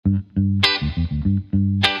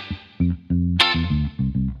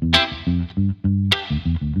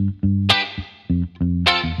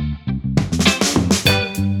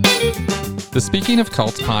The Speaking of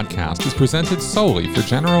Cults podcast is presented solely for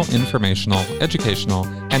general informational, educational,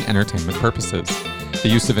 and entertainment purposes. The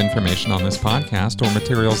use of information on this podcast or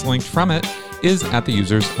materials linked from it is at the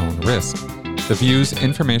user's own risk. The views,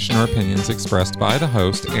 information, or opinions expressed by the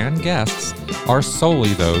host and guests are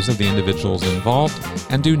solely those of the individuals involved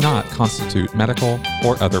and do not constitute medical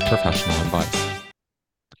or other professional advice.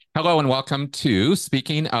 Hello and welcome to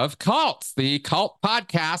Speaking of Cults, the cult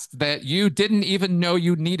podcast that you didn't even know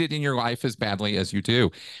you needed in your life as badly as you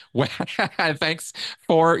do. Well, thanks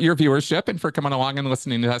for your viewership and for coming along and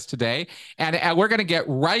listening to us today. And we're going to get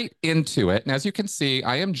right into it. And as you can see,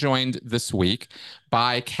 I am joined this week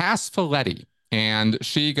by Cass Folletti. And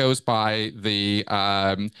she goes by the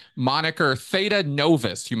moniker Theta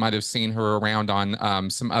Novus. You might have seen her around on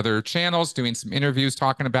some other channels doing some interviews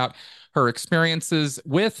talking about her experiences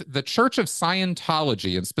with the Church of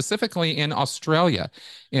Scientology, and specifically in Australia,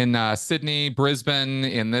 in Sydney, Brisbane,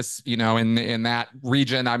 in this, in that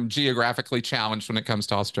region. I'm geographically challenged when it comes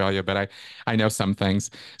to Australia, but I know some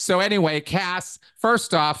things. So anyway, Cass,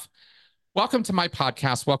 first off, welcome to my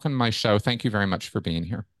podcast. Welcome to my show. Thank you very much for being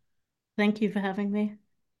here. Thank you for having me.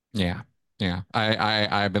 Yeah.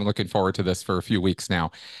 I've been looking forward to this for a few weeks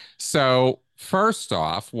now. So first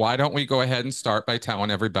off, why don't we go ahead and start by telling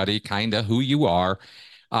everybody kind of who you are,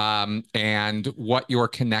 and what your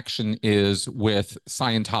connection is with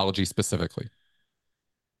Scientology specifically.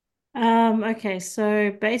 Okay,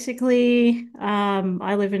 so basically,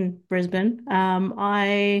 I live in Brisbane.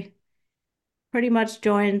 I pretty much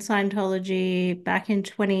joined Scientology back in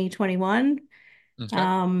 2021.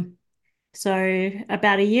 Okay. So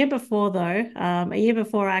about a year before though, a year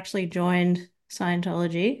before I actually joined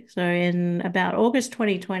Scientology, so in about August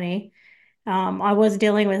 2020, I was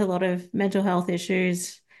dealing with a lot of mental health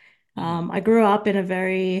issues. I grew up in a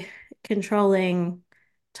very controlling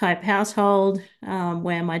type household,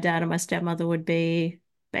 where my dad and my stepmother would be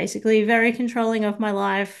basically very controlling of my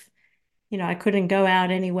life. I couldn't go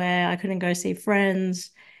out anywhere. I couldn't go see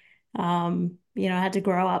friends. I had to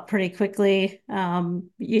grow up pretty quickly.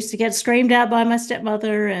 Used to get screamed at by my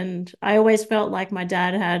stepmother, and I always felt like my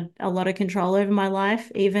dad had a lot of control over my life,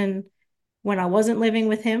 even when I wasn't living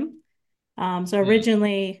with him. So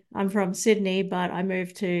originally I'm from Sydney, but I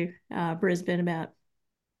moved to Brisbane about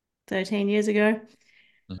 13 years ago.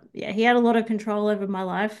 Yeah, he had a lot of control over my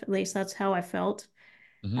life. At least that's how I felt.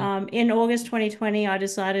 In August 2020, I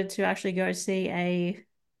decided to actually go see a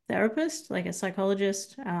therapist, like a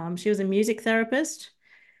psychologist. She was a music therapist.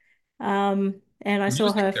 And I saw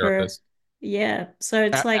Music her for, therapist, yeah. So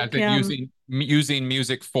it's as like, in using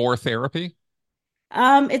music for therapy.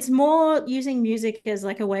 it's more using music as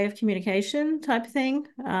like a way of communication type thing.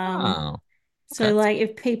 Oh, okay. So like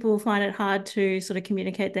if people find it hard to sort of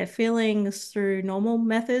communicate their feelings through normal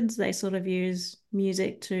methods, they sort of use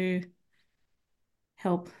music to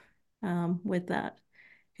help with that.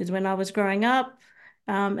 Because when I was growing up,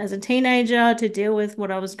 as a teenager, to deal with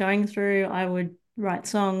what I was going through, I would write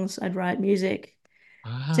songs, I'd write music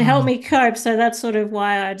to help Oh, me cope. So that's sort of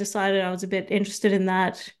why I decided I was a bit interested in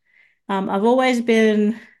that. I've always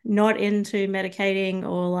been not into medicating,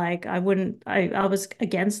 or like I was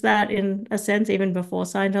against that in a sense, even before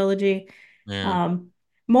Scientology. yeah. Um,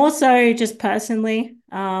 More so just personally,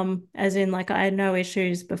 as in like I had no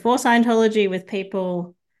issues before Scientology with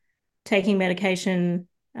people taking medication,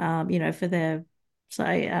 for their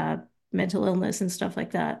say mental illness and stuff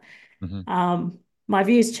like that. Mm-hmm. My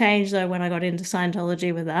views changed though when I got into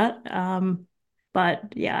Scientology with that.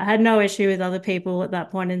 But yeah, I had no issue with other people at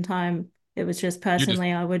that point in time. It was just You just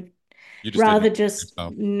personally, I would you just didn't rather like just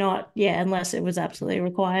yourself. not, yeah, unless it was absolutely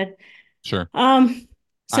required. Sure. Um,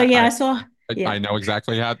 so yeah, I I saw, I yeah, know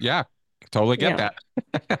exactly how. Yeah, totally get yeah.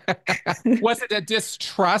 that. Was it a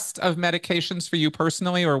distrust of medications for you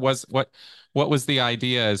personally, or what was the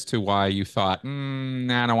idea as to why you thought,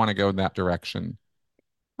 nah, I don't want to go in that direction?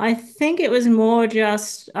 I think it was more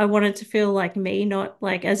just I wanted to feel like me, not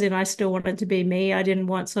like as in I still wanted to be me. I didn't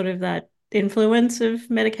want sort of that influence of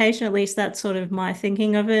medication. At least that's sort of my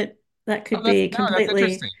thinking of it. That Oh, could be that's completely,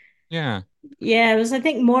 interesting. Yeah. yeah, it was I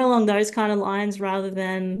think more along those kind of lines rather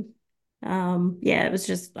than yeah, it was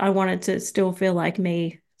just I wanted to still feel like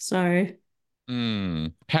me. So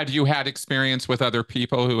Had you had experience with other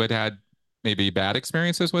people who had maybe bad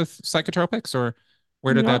experiences with psychotropics, or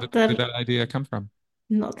where did not that that idea come from?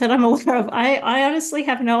 not that I'm aware of. I honestly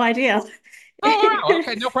have no idea. Oh, wow.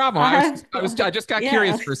 Okay, no problem. I have I just got yeah,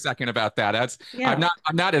 curious for a second about that. yeah.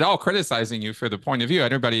 I'm not at all criticizing you for the point of view.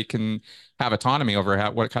 Everybody can have autonomy over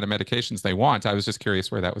what kind of medications they want. I was just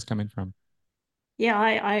curious where that was coming from. Yeah,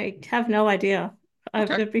 I have no idea.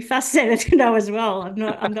 Okay. I'd be fascinated to know as well.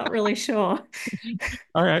 I'm not really sure.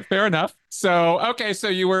 All right, fair enough. So, okay, so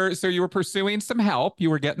you were pursuing some help. You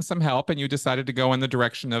were getting some help, and you decided to go in the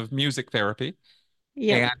direction of music therapy,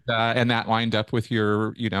 Yep. and that lined up with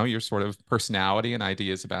your sort of personality and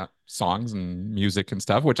ideas about songs and music and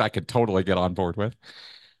stuff, which I could totally get on board with.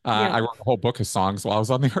 I Yep. wrote a whole book of songs while I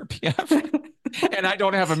was on the RPF, and I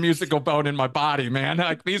don't have a musical bone in my body, man.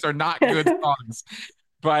 Like these are not good songs,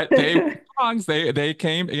 but they were songs. They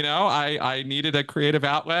came. I needed a creative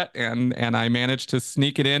outlet, and I managed to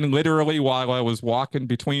sneak it in literally while I was walking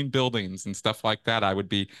between buildings and stuff like that. I would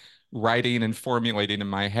be writing and formulating in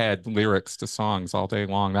my head lyrics to songs all day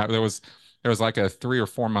long. That there was like a 3 or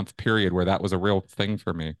 4 month period where that was a real thing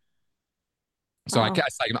for me. So I Wow.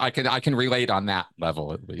 guess I can relate on that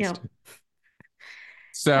level at least. Yep.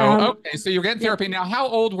 So Um, okay, so you're getting yep. therapy now. How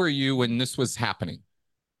old were you when this was happening?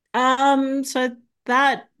 So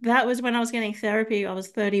that was when I was getting therapy. I was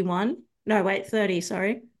 31. No, wait, 30,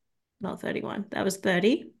 sorry. Not 31. That was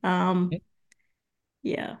 30.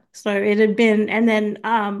 Yeah. So it had been, and then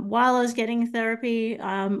while I was getting therapy,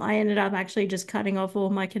 I ended up actually just cutting off all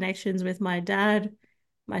my connections with my dad,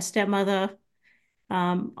 my stepmother.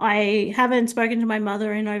 I haven't spoken to my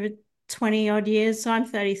mother in over 20 odd years, so I'm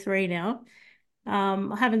 33 now.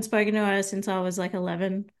 I haven't spoken to her since I was like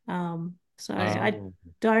 11. So I Oh,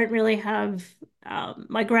 don't really have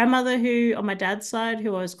my grandmother who on my dad's side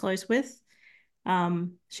who I was close with.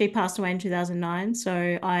 She passed away in 2009,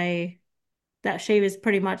 so I that she was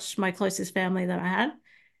pretty much my closest family that I had.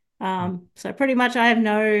 So pretty much I have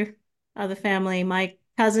no other family. My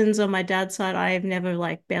cousins on my dad's side, I've never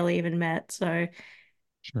like barely even met. So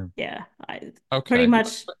sure. yeah, I pretty Okay.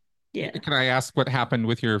 much, yeah. Can I ask what happened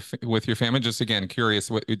with your family? Just again, curious.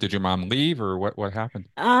 What did your mom leave, or what happened?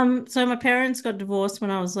 So my parents got divorced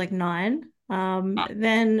when I was like 9. Ah,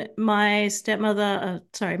 Then my stepmother,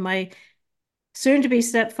 sorry, my soon-to-be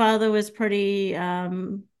stepfather was pretty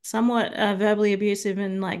somewhat verbally abusive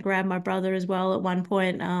and like grabbed my brother as well at one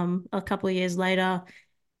point. A couple of years later,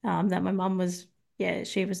 that my mum was, yeah,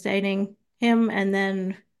 she was dating him, and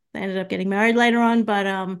then they ended up getting married later on.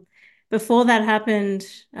 But before that happened,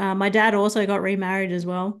 my dad also got remarried as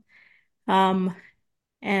well. Um,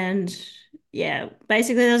 and yeah,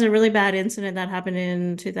 basically, there was a really bad incident that happened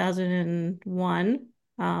in 2001.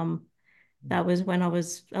 Um, that was when I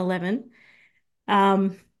was 11.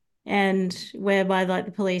 Um, and whereby like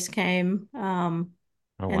the police came,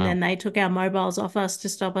 oh and wow. then they took our mobiles off us to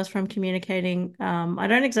stop us from communicating. I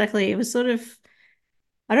don't exactly, it was sort of,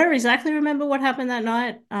 I don't exactly remember what happened that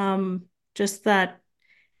night. Just that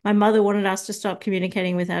my mother wanted us to stop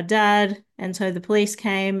communicating with our dad. And so the police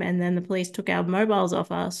came, and then the police took our mobiles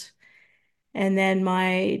off us. And then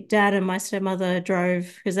my dad and my stepmother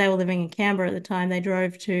drove, because they were living in Canberra at the time, they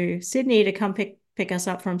drove to Sydney to come pick us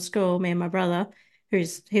up from school, me and my brother,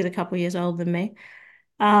 he's a couple of years older than me.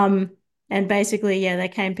 Um, and basically, yeah, they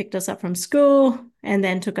came, picked us up from school, and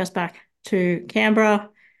then took us back to Canberra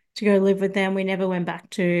to go live with them. We never went back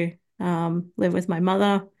to live with my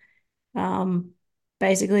mother. Um,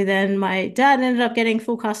 Basically, then my dad ended up getting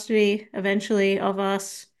full custody eventually of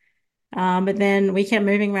us. But then we kept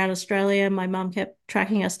moving around Australia. My mum kept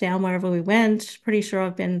tracking us down wherever we went. Pretty sure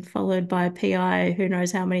I've been followed by a PI who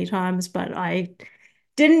knows how many times, but I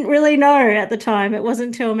didn't really know at the time. It wasn't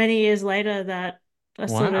until many years later that I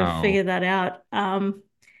sort of Wow. figured that out.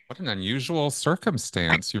 What an unusual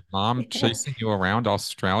circumstance. Your mom Yeah. chasing you around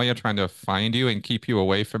Australia, trying to find you and keep you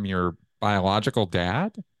away from your biological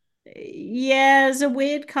dad? Yeah, it's a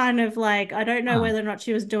weird kind of like, I don't know Huh. whether or not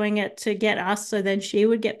she was doing it to get us so then she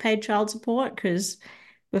would get paid child support because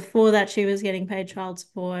before that she was getting paid child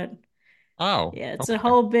support. Oh, Yeah, it's a okay.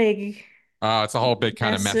 whole big It's a whole big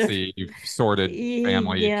kind of mess of, messy, sordid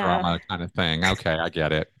family yeah. drama kind of thing. Okay, I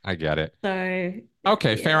get it. I get it. So,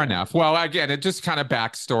 Okay, fair yeah, enough. Well, again, it just kind of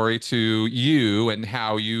backstory to you and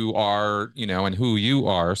how you are, and who you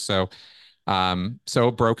are. So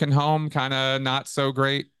broken home, kind of not so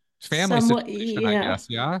great family somewhat, situation, I yeah. guess.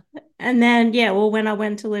 Yeah. And then, yeah, well, when I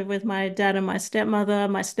went to live with my dad and my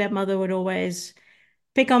stepmother would always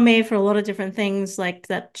pick on me for a lot of different things, like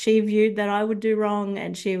that she viewed that I would do wrong,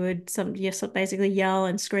 and she would yes, basically yell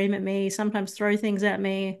and scream at me, sometimes throw things at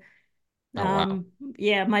me. Oh, wow.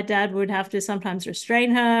 Yeah, my dad would have to sometimes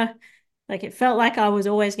restrain her. Like it felt like I was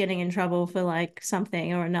always getting in trouble for like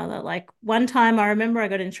something or another. Like one time I remember I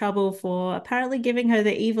got in trouble for apparently giving her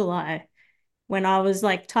the evil eye when I was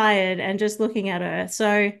like tired and just looking at her.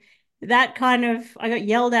 So that kind of, I got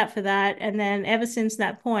yelled at for that. And then ever since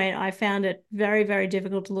that point, I found it very, very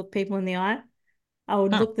difficult to look people in the eye. I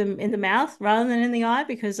would Huh. look them in the mouth rather than in the eye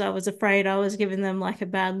because I was afraid I was giving them like a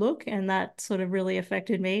bad look, and that sort of really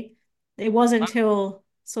affected me. It wasn't until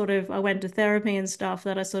sort of I went to therapy and stuff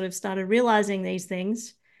that I sort of started realizing these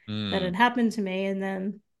things that Mm, had happened to me, and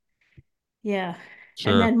then yeah,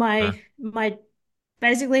 and sure. then Sure. my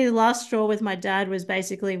basically the last straw with my dad was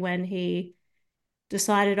basically when he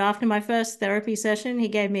decided after my first therapy session, he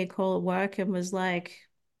gave me a call at work and was like,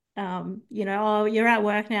 oh, you're at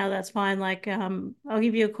work now, that's fine. Like, I'll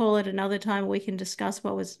give you a call at another time. We can discuss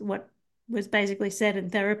what was basically said in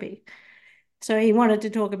therapy. So he wanted to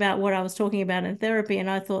talk about what I was talking about in therapy, and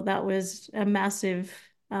I thought that was a massive,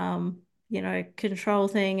 control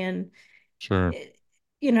thing. And Sure. eh,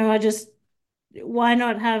 I just why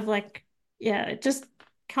not have like, yeah, it just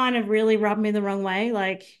kind of really rubbed me the wrong way.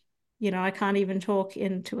 Like, I can't even talk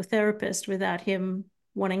into a therapist without him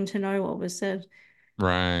wanting to know what was said.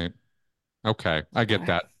 Right. Okay. I So, get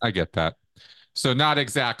that. I get that. So not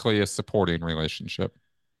exactly a supporting relationship.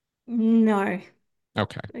 no.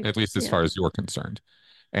 Okay. At least as Yeah. far as you're concerned.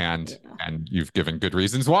 And Yeah. and you've given good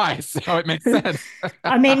reasons why. So it makes sense.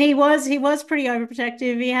 I mean, he was pretty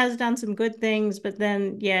overprotective. He has done some good things, but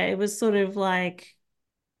then yeah, it was sort of like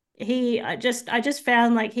I just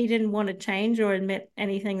found like he didn't want to change or admit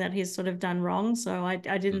anything that he's sort of done wrong. So I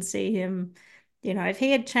didn't see him, if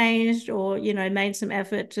he had changed or, made some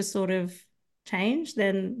effort to sort of change,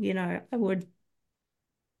 then, I would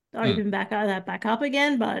Hmm. open that back up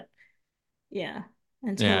again. But yeah,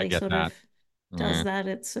 Yeah, until I he get sort of that. does Yeah. that,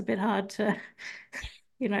 it's a bit hard to,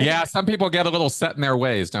 you know, Yeah, some people get a little set in their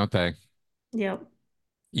ways, don't they? yeah.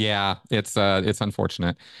 Yeah, it's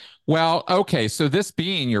unfortunate. Well, okay, so this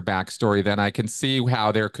being your backstory, then I can see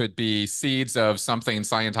how there could be seeds of something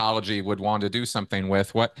Scientology would want to do something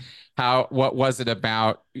with. What was it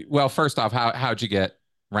about? Well, first off, how'd you get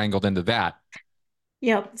wrangled into that?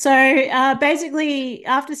 Yep. So basically,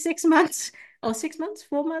 after 6 months, or 6 months,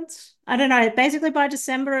 4 months, I don't know. Basically, by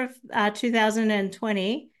December of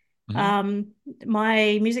 2020, Hmm. um,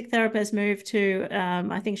 my music therapist moved to.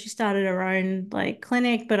 I think she started her own like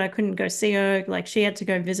clinic, but I couldn't go see her. Like she had to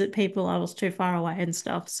go visit people. I was too far away and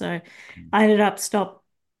stuff. So I ended up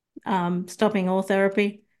stopping all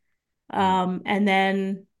therapy. And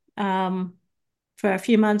then for a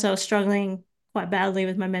few months, I was struggling quite badly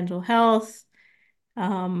with my mental health,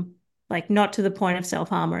 um, like not to the point of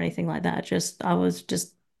self-harm or anything like that. Just I was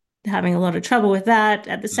just having a lot of trouble with that.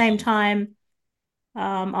 At the same time,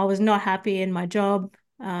 I was not happy in my job.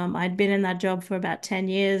 I'd been in that job for about 10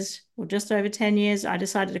 years or just over 10 years. I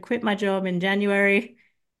decided to quit my job in January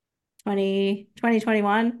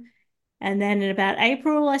 2021. And then in about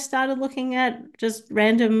April, I started looking at just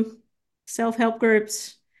random self-help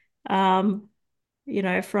groups, um,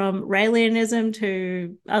 from Raelianism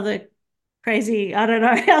to other crazy, I don't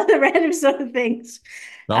know, other random sort of things.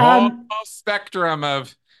 The whole Um, spectrum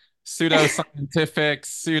of pseudoscientific,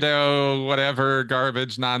 pseudo whatever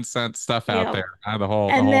garbage nonsense stuff out yeah. there. The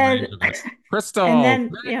And whole range then, of it. and Crystals,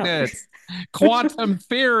 then, yeah. magnets, quantum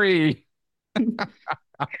theory.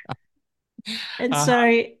 And Uh-huh.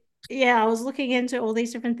 so, yeah, I was looking into all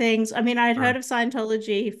these different things. I mean, I'd Sure. heard of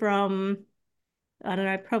Scientology from, I don't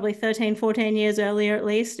know, probably 13, 14 years earlier, at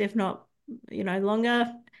least, if not,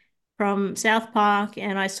 longer, from South Park.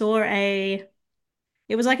 And I saw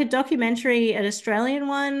it was like a documentary, an Australian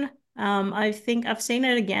one. I think I've seen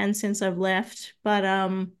it again since I've left, but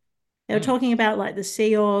they were Hmm. talking about like the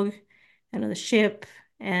Sea Org and the ship,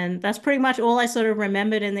 and that's pretty much all I sort of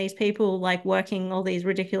remembered. In these people like working all these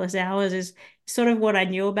ridiculous hours is sort of what I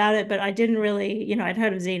knew about it, but I didn't really, I'd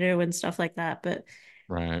heard of Xenu and stuff like that, but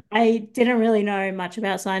Right. I didn't really know much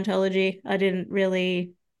about Scientology. I didn't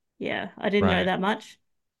really, yeah, I didn't know Right. that much.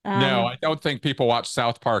 No, I Um, don't think people watch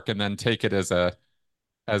South Park and then take it as a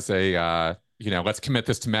let's commit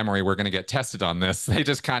this to memory. We're going to get tested on this. They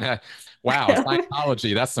just kind of, wow,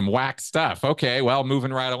 Scientology, that's some whack stuff. Okay, well,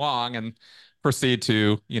 moving right along and proceed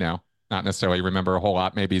to, not necessarily remember a whole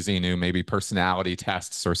lot, maybe Xenu, maybe personality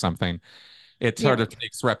tests or something. It sort yeah. of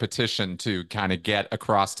takes repetition to kind of get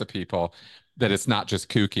across to people that it's not just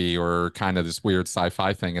kooky or kind of this weird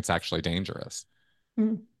sci-fi thing. It's actually dangerous.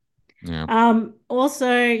 Mm. Yeah.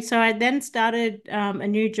 Also, so I then started a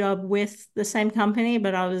new job with the same company,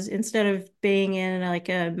 but I was instead of being in like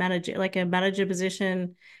a manager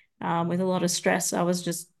position with a lot of stress, I was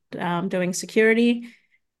just doing security.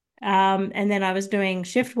 And then I was doing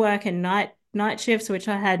shift work and night shifts, which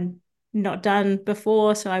I had not done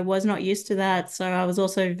before, so I was not used to that. So I was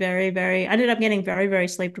also I ended up getting very, very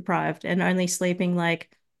sleep deprived and only sleeping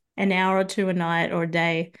like an hour or two a night or a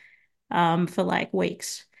day for like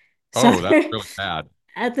weeks. So Oh, that's really bad.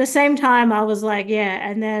 at the same time, I was like, yeah.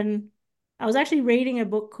 And then I was actually reading a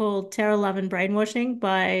book called Terror, Love, and Brainwashing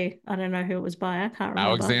by, I don't know who it was by, I can't remember.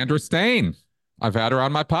 Alexandra Stain. I've had her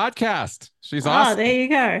on my podcast. She's Oh, there awesome. you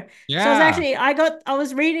go. So I was Yeah. actually, I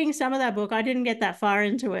was reading some of that book. I didn't get that far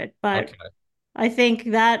into it, but Okay. I think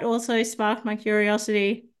that also sparked my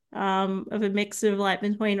curiosity, of a mix of like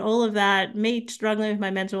between all of that, me struggling with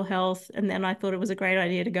my mental health, and then I thought it was a great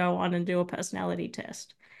idea to go on and do a personality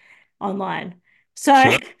test online. So,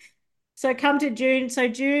 Sure. so come to June. So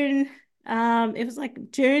June, it was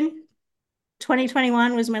like June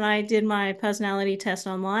 2021 was when I did my personality test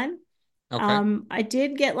online. Okay. I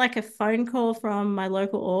did get like a phone call from my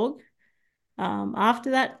local org,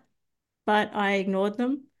 after that, but I ignored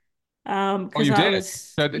them. Oh, Because you I did.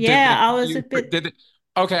 was, Did yeah, they I give was a you, bit. did they,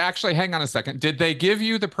 okay, actually, hang on a second. Did they give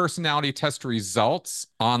you the personality test results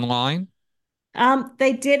online?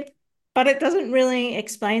 They did, but it doesn't really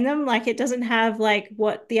explain them. Like it doesn't have like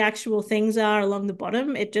what the actual things are along the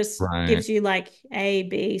bottom. It just Right. gives you like A,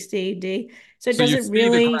 B, C, D. So it So you doesn't see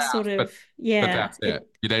the really sort graph, of, but yeah, that's it.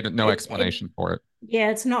 You didn't no it, explanation for it. yeah,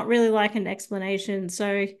 it's not really like an explanation.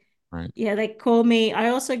 So Right. yeah, they called me. I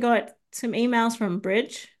also got some emails from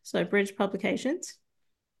Bridge, so Bridge Publications.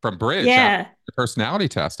 From Bridge after Yeah, the personality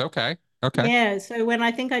test. Okay. Okay. yeah. So when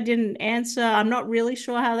I think I didn't answer, I'm not really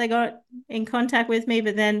sure how they got in contact with me,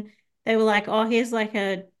 but then they were like, "Oh, here's like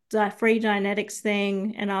a free Dynetics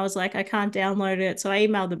thing," and I was like, "I can't download it." So I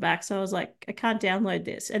emailed them back. So I was like, "I can't download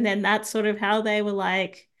this," and then that's sort of how they were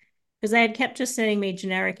like, because they had kept just sending me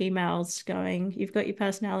generic emails going, "You've got your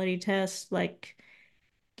personality test, like."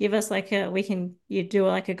 Give us like a we can you do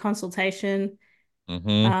like a consultation,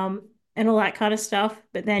 Mm-hmm. and all that kind of stuff.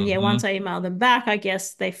 But then yeah, Mm-hmm. once I emailed them back, I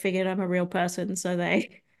guess they figured I'm a real person, so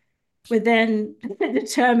they would then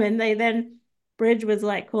determine. They then Bridge was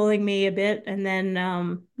like calling me a bit, and then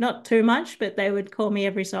not too much, but they would call me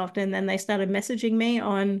every so often. Then they started messaging me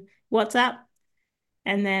on WhatsApp,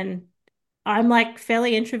 and then I'm like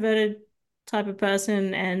fairly introverted type of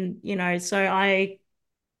person, and so I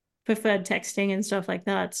preferred texting and stuff like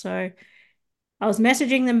that. So I was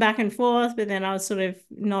messaging them back and forth, but then I was sort of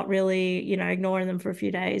not really, ignoring them for a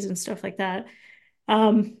few days and stuff like that.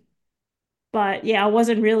 Um, but yeah, I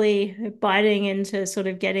wasn't really biting into sort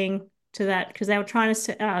of getting to that because they were trying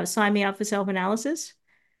to sign me up for self-analysis,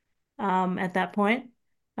 at that point,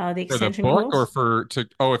 the For the extension book or course. for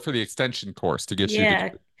the extension course to get you to Yeah,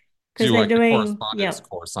 because do they're like the doing, correspondence yep,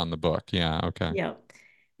 course on the book. Yeah. Okay. yep.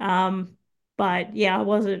 Um, but yeah, I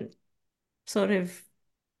wasn't sort of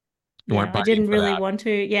You weren't yeah, I biting didn't for really that. want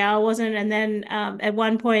to. Yeah, I wasn't. And then at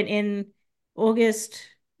one point in August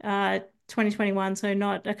 2021, so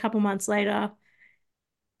not a couple months later,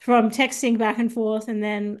 from texting back and forth, and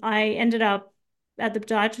then I ended up at the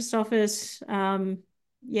podiatrist office.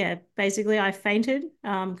 Yeah, basically I fainted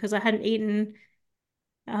because I hadn't eaten,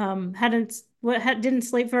 hadn't didn't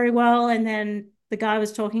sleep very well, and then the guy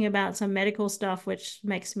was talking about some medical stuff, which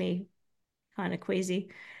makes me kind of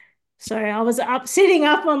queasy. So I was up, sitting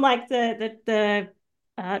up on like the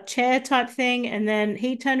chair type thing, and then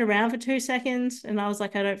he turned around for 2 seconds, and I was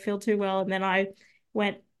like, I don't feel too well, and then I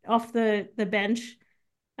went off the bench,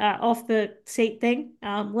 off the seat thing,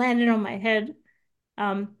 landed on my head.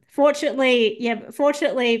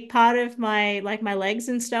 Fortunately, part of my legs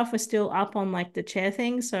and stuff were still up on like the chair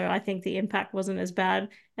thing, so I think the impact wasn't as bad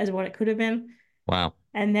as what it could have been. Wow.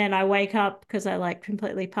 And then I wake up because I like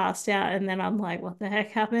completely passed out. And then I'm like, what the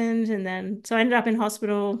heck happened? And then, so I ended up in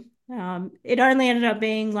hospital. It only ended up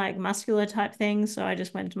being like muscular type things. So I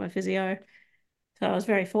just went to my physio. So I was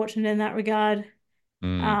very fortunate in that regard.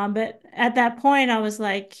 Mm. But at that point, I was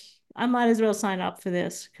like, I might as well sign up for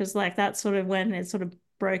this because like that's sort of when it sort of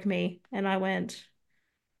broke me. And I went,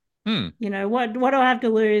 Hmm. what do I have to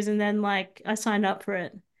lose? And then like I signed up for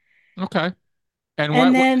it. Okay. And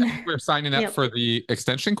And what then, we're signing up yep. for the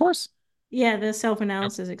extension course? Yeah, the Yep.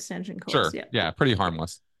 self-analysis extension course. Sure. Yep. Yeah, pretty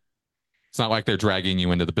harmless. It's not like they're dragging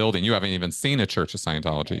you into the building. You haven't even seen a Church of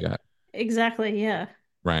Scientology yet. Exactly, yeah.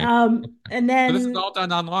 Right. And But this is then all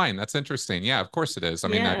done online. That's interesting. Yeah, of course it is.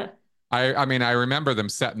 yeah. I mean, I remember them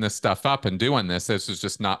setting this stuff up and doing this. This was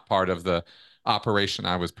just not part of the operation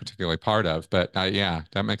I was particularly part of. But yeah,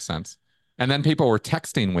 that makes sense. And then people were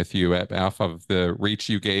texting with you off of the reach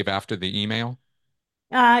you gave after the email.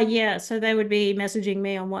 Yeah, so they would be messaging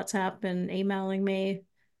me on WhatsApp and emailing me.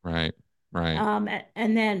 Right. Right.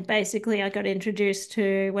 And then basically I got introduced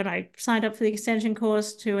to when I signed up for the extension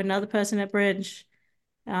course to another person at Bridge.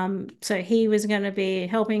 So he was going to be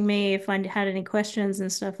helping me if I had any questions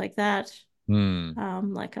and stuff like that. Hmm.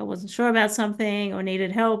 Like I wasn't sure about something or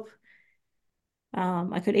needed help.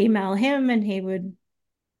 I could email him and he would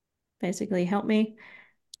basically help me.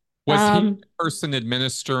 Was he the Um, person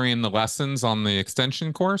administering the lessons on the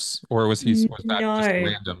extension course, or was that just a no.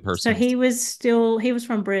 random So person? he was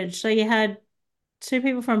from Bridge. So you had two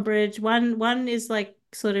people from Bridge. One is like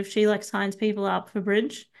sort of she like signs people up for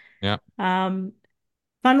Bridge. Yeah. Um,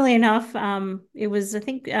 Funnily enough, it was I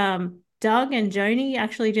think Doug and Joni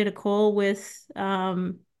actually did a call with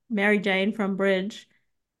Mary Jane from Bridge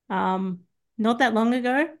um, not that long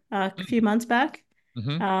ago, a few months back,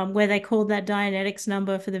 Hmm. where they called that Dianetics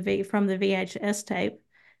number for the from the VHS tape.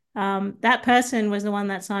 That person was the one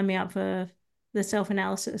that signed me up for the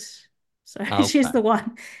self-analysis. So she's Okay. the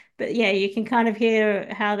one. But yeah, you can kind of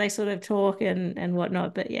hear how they sort of talk and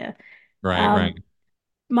whatnot. But yeah. Right, right. Um,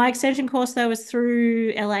 my extension course though was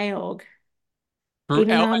through LA org, Through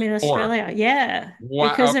even though I'm in LA org. Australia. Yeah.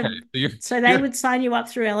 Wow. Because Okay. of So you're, so they you're, would sign you up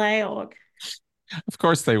through LA org. of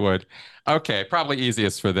course they would. Okay. Probably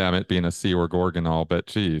easiest for them it being a Sea Org organelle, but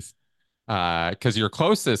geez. Because your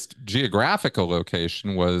closest geographical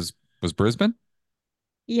location was Brisbane.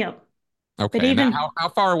 Yep. But Okay. And even how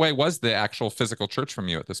far away was the actual physical church from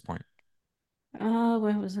you at this point?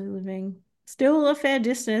 where was I living? Still a fair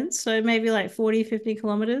distance, so maybe like 40, 50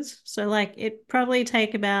 kilometers. So like it probably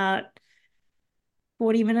take about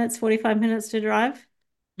 40 minutes, 45 minutes to drive.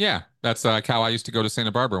 Yeah, that's how I used to go to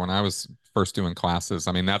Santa Barbara when I was first doing classes.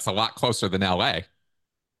 I mean, that's a lot closer than LA.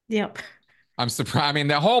 Yep. I'm surprised. I mean,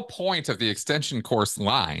 the whole point of the extension course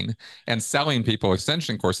line and selling people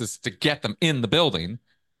extension courses is to get them in the building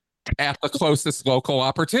at the closest local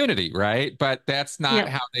opportunity, right? But that's not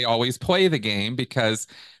how Yep. they always play the game because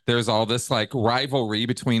there's all this like rivalry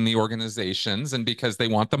between the organizations and because they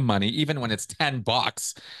want the money, even when it's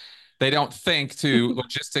 $10, they don't think to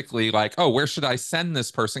logistically like, oh, where should I send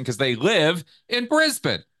this person? Because they live in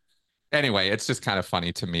Brisbane. Anyway, it's just kind of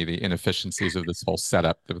funny to me the inefficiencies of this whole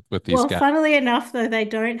setup with these Well, guys. funnily enough, though, they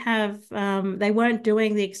don't have, they weren't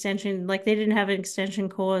doing the extension, like they didn't have an extension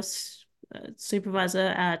course supervisor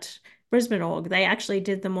at Brisbane org. They actually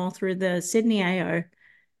did them all through the Sydney AO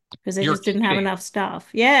because they You're just didn't have kidding. enough staff.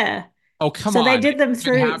 Yeah. Oh, come So they on. They did them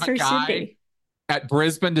even have a through guy Sydney. at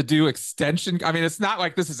Brisbane to do extension. I mean, it's not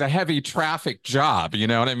like this is a heavy traffic job. You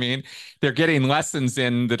know what I mean? They're getting lessons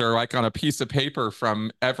in that are like on a piece of paper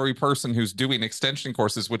from every person who's doing extension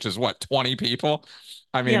courses, which is what, 20 people?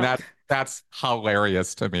 I mean, Yep. that's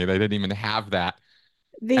hilarious to me. They didn't even have that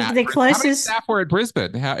at The Brisbane. How many closest staff were at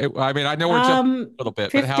Brisbane? I mean, I know we're jumping a little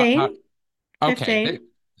bit, but how 15, okay. 15.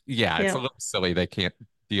 Yeah, it's a Yep. little silly. They can't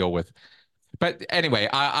deal with. But anyway,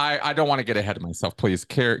 I don't want to get ahead of myself. Please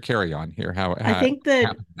carry on here. I think What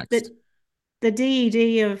happens that next? the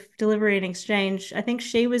DED of delivery and exchange, I think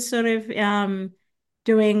she was sort of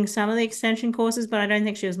doing some of the extension courses, but I don't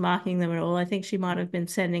think she was marking them at all. I think she might have been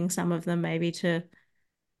sending some of them maybe to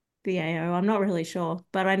the AO. I'm not really sure,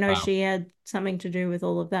 but I know Wow, she had something to do with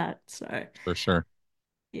all of that. So for sure.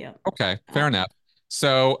 yeah. Okay, fair Uh, enough.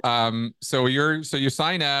 So you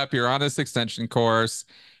sign up, you're on this extension course,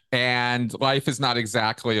 and life is not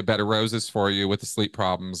exactly a bed of roses for you with the sleep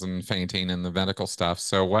problems and fainting and the medical stuff.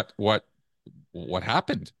 So what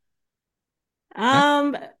happened? Yeah.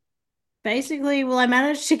 um Basically, well, I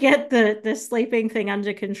managed to get the sleeping thing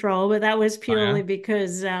under control, but that was Oh yeah. purely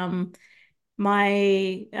because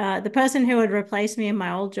my the person who had replaced me in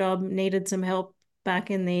my old job needed some help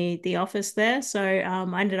back in the office there. So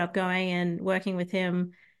I ended up going and working with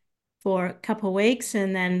him for a couple of weeks,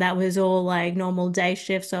 and then that was all like normal day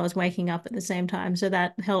shifts. So I was waking up at the same time. So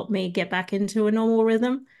that helped me get back into a normal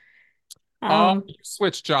rhythm. Oh, Um, you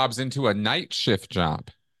switched jobs into a night shift job.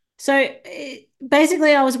 So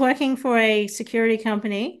basically, I was working for a security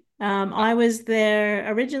company. I was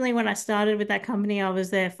there originally when I started with that company, I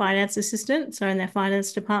was their finance assistant, so in their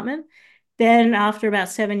finance department. Then, after about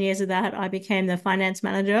 7 years of that, I became the finance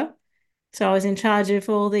manager. So I was in charge of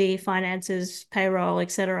all the finances, payroll,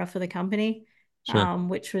 etc., for the company, Sure.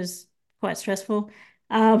 which was quite stressful.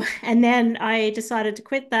 And then I decided to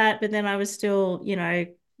quit that, but then I was still,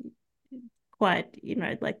 quite,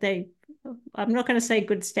 like I'm not going to say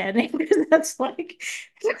good standing because that's like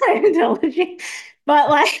Scientology, but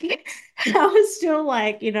like I was still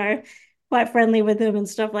like, quite friendly with them and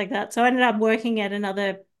stuff like that. So I ended up working at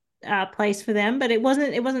another place for them, but it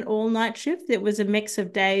wasn't all night shift. It was a mix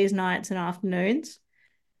of days, nights, and afternoons.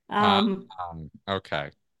 Uh, Um,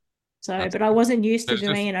 okay. That's but I wasn't used to there's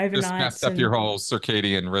doing it just messed overnights up your and whole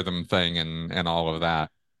circadian rhythm thing and all of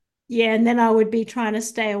that. yeah, and then I would be trying to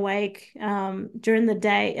stay awake during the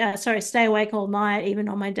day. Stay awake all night, even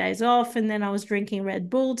on my days off. And then I was drinking Red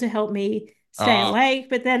Bull to help me stay Oh, awake.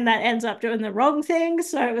 But then that ends up doing the wrong thing.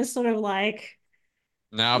 So it was sort of like,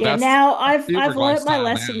 now yeah. that's Now the I've Sea Org learnt my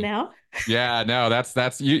lifestyle now. lesson now. Yeah, no, that's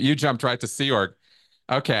you jumped right to Sea Org.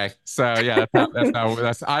 Okay. So yeah,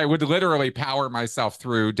 that's I would literally power myself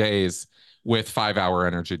through days with 5 hour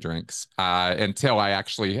energy drinks until I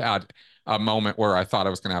actually had a moment where I thought I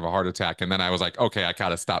was going to have a heart attack. And then I was like, okay, I got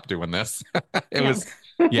to stop doing this. It Yeah. was,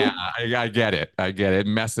 yeah, I get it. I get it. It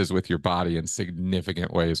messes with your body in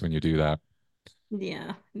significant ways when you do that.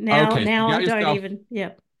 Yeah. Now, Okay. So now I don't even,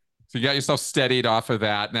 yeah. you got yourself steadied off of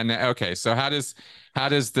that. And then, okay. So how does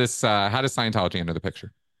Scientology enter the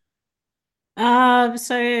picture?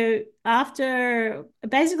 So after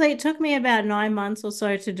basically it took me about 9 months or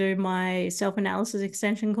so to do my self-analysis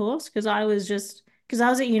extension course because I was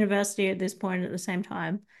at university at this point at the same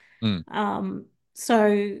time. Mm,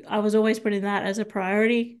 So I was always putting that as a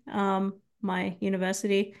priority, my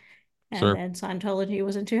university, and sure. then Scientology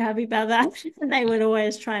wasn't too happy about that. And they would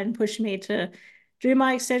always try and push me to do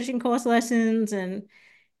my extension course lessons and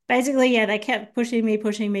basically, yeah, they kept pushing me,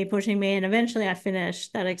 pushing me, pushing me, and eventually I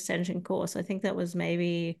finished that extension course. I think that was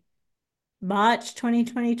maybe March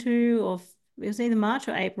 2022, or it was either March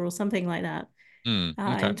or April, something like that,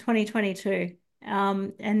 Okay. in 2022.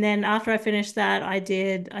 And then after I finished that, I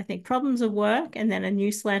did, I think, Problems of Work and then a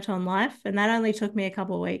new slant on life, and that only took me a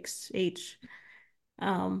couple of weeks each.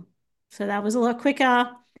 Um, so that was a lot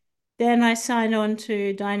quicker. Then I signed on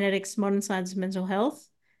to Dianetics, Modern Science of Mental Health.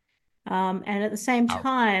 And at the same Oh.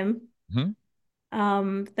 time, Mhm.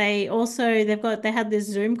 they had this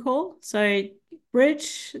Zoom call. So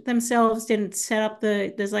Bridge themselves didn't set up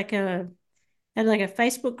there's like had like a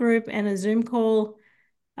Facebook group and a Zoom call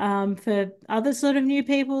for other sort of new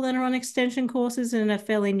people that are on extension courses and are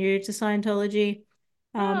fairly new to Scientology.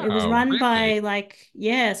 It was Oh, run really? by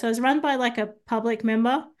so it was run by like a public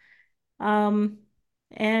member. Um,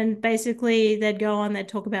 and basically they'd go on, they'd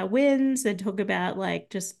talk about wins, they'd talk about like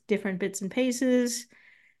just different bits and pieces.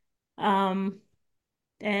 Um,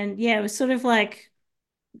 and yeah, it was sort of like,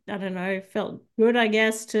 I don't know, felt good, I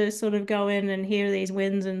guess, to sort of go in and hear these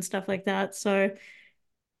wins and stuff like that. So,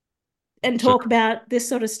 and Sure. talk about this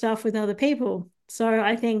sort of stuff with other people. So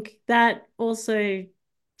I think that also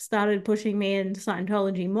started pushing me into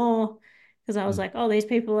Scientology more because I was Mm. like, oh, these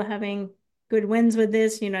people are having good wins with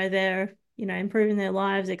this, they're, improving their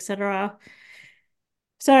lives, etc.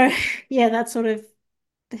 So yeah, that sort of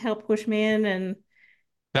helped push me in and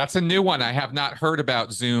That's a new one. I have not heard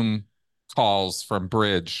about Zoom calls from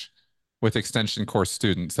Bridge with extension course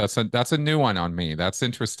students. That's a new one on me. That's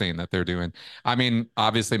interesting that they're doing. I mean,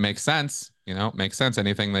 obviously makes sense, makes sense.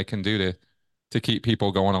 Anything they can do to keep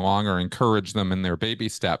people going along or encourage them in their baby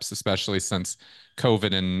steps, especially since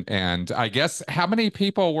COVID and I guess how many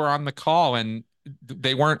people were on the call and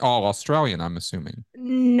they weren't all Australian, I'm assuming.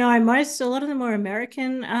 no, a lot of them were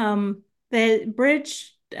American. The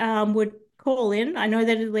Bridge would call in. I know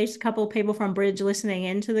that at least a couple of people from Bridge listening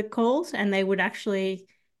into the calls, and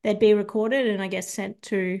they'd be recorded and I guess sent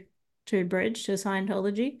to Bridge to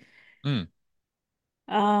Scientology. Mm,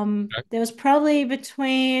 okay. There was probably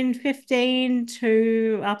between 15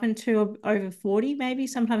 to up into over 40, maybe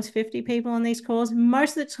sometimes 50 people on these calls.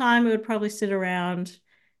 Most of the time, it would probably sit around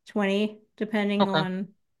 20, depending Okay. on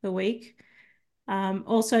the week.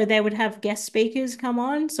 Also, they would have guest speakers come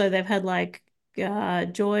on. So they've had like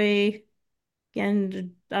Joy,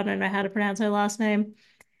 and I don't know how to pronounce her last name,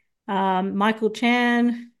 Michael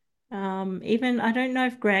Chan. Even I don't know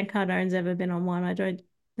if Grant Cardone's ever been on one. I don't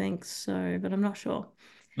think so, but I'm not sure.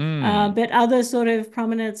 Mm. But other sort of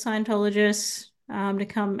prominent Scientologists to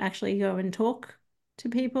come actually go and talk to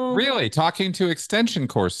people. Really? Talking to extension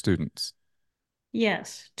course students?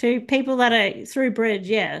 Yes, to people that are through Bridge.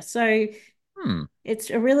 Yeah. So Hmm. it's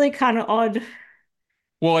a really kind of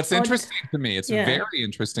Well, it's odd, interesting to me. It's yeah. very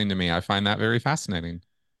interesting to me. I find that very fascinating.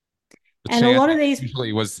 The And a Chan lot of man these,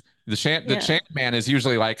 usually was the yeah, Chan man is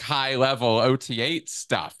usually like high level OT8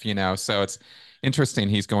 stuff, So it's interesting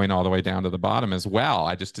he's going all the way down to the bottom as well.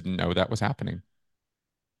 I just didn't know that was happening.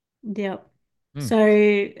 yep. Hmm. So,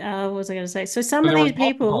 what was I going to say? So some So of there were these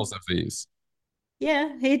multiples people, of these.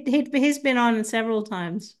 yeah, he's been on several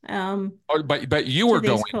times, Oh, but you to were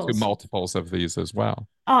these going to calls. multiples of these as well.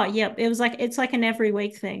 Oh, yep. It's like an every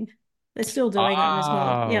week thing. They're still doing them as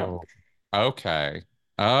well. Yep. Oh, okay.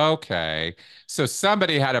 Okay. So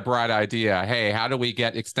somebody had a bright idea. Hey, how do we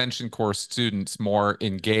get extension course students more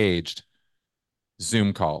engaged?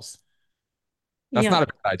 Zoom calls. That's not a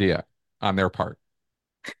Yep. bad idea on their part.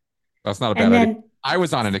 That's not a bad And idea. then, I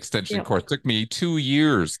was on an extension yep. course. It took me 2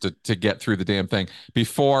 years to get through the damn thing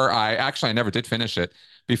before I never did finish it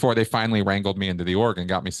before they finally wrangled me into the org and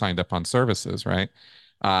got me signed up on services, right?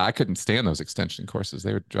 I couldn't stand those extension courses.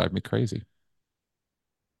 They would drive me crazy.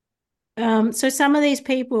 So some of these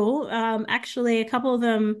people, actually, a couple of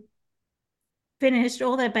them finished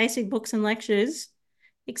all their basic books and lectures,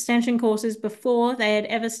 extension courses before they had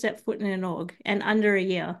ever stepped foot in an org and under a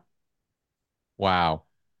year. Wow.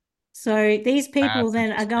 So these people That's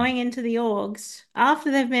then are interesting. going into the orgs after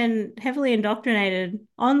they've been heavily indoctrinated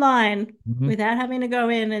online Hmm. without having to go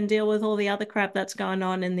in and deal with all the other crap that's going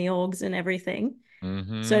on in the orgs and everything.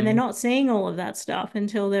 So they're Hmm. not seeing all of that stuff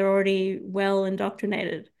until they're already well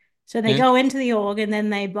indoctrinated. So they go into the org and then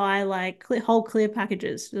they buy like whole clear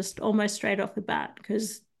packages just almost straight off the bat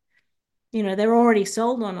because they're already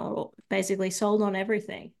sold on all basically sold on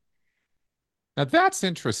everything. Now that's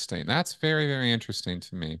interesting. That's very, very interesting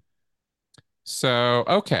to me. So,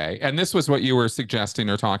 okay. And this was what you were suggesting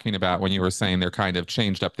or talking about when you were saying they're kind of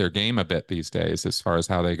changed up their game a bit these days as far as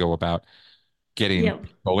how they go about getting Yep,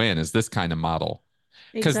 people in, is this kind of model.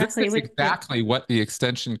 Because this exactly. is Yep, exactly what the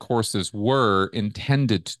extension courses were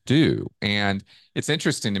intended to do. And it's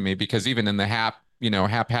interesting to me because even in the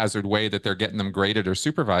haphazard way that they're getting them graded or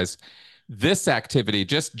supervised, this activity,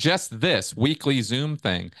 just this weekly Zoom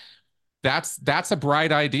thing, that's a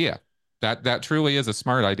bright idea. That truly is a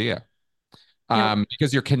smart idea. yep.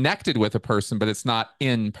 Because you're connected with a person, but it's not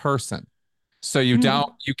in person. So you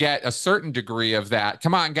don't, you get a certain degree of that.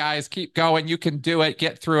 Come on, guys, keep going. You can do it.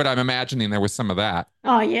 Get through it. I'm imagining there was some of that.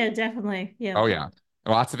 Oh yeah, definitely. Oh, Yep. yeah.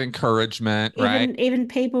 Lots of encouragement, right? Even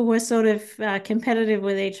people were sort of competitive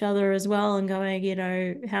with each other as well and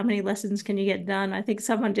going, how many lessons can you get done? I think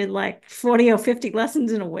someone did like 40 or 50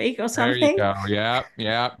 lessons in a week or There you something. go. Yeah,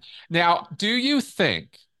 yeah. Now, do you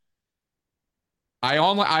think I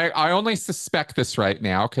only suspect this right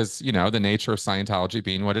now because the nature of Scientology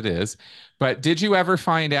being what it is, but did you ever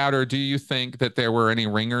find out or do you think that there were any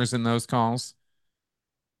ringers in those calls?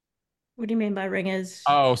 What do you mean by ringers?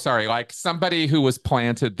 Oh, sorry. Like somebody who was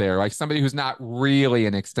planted there, like somebody who's not really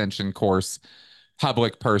an extension course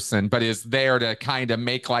public person, but is there to kind of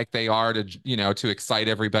make like they are to excite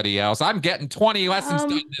everybody else. I'm getting 20 lessons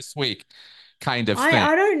done Um, this week, kind of I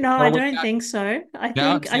thing. I don't know. I Or was don't that think so. I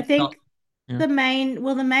no? think I See, no. think Yeah. the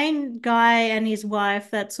main guy and his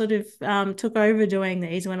wife that sort of took over doing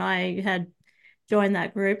these when I had joined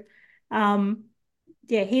that group. Um,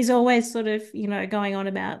 yeah, he's always sort of, going on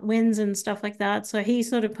about wins and stuff like that. So he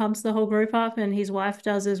sort of pumps the whole group up and his wife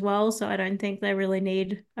does as well. So I don't think they really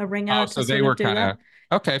need a Oh, ringer to so they sort of were do kind of that.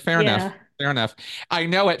 okay. Fair enough. Yeah. Fair enough. I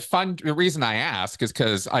know it fund. The reason I ask is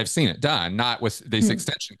because I've seen it done, not with these Hmm.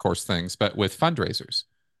 extension course things, but with fundraisers.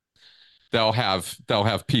 They'll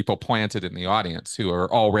have people planted in the audience who are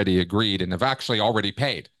already agreed and have actually already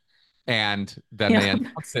paid, and then they Yeah.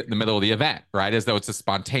 announce it in the middle of the event, right, as though it's a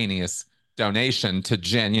spontaneous donation to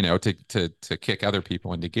to kick other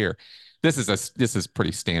people into gear. This is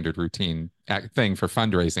pretty standard routine thing for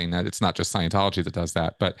fundraising. That it's not just Scientology that does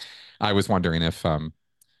that, but I was wondering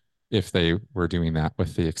if they were doing that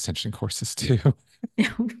with the extension courses too.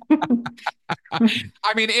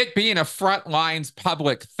 I mean, it being a front lines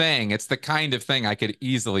public thing, it's the kind of thing I could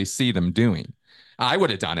easily see them doing. I would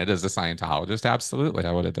have done it as a Scientologist. Absolutely.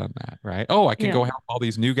 I would have done that. Right. Oh, I can Yeah. go help all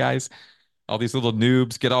these new guys, all these little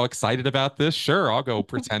noobs get all excited about this. Sure. I'll go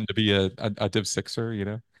pretend to be a Div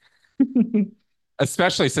Sixer.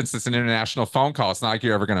 Especially since it's an international phone call. It's not like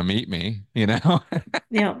you're ever going to meet me.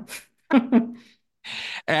 Yeah.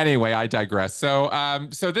 Anyway, I digress. So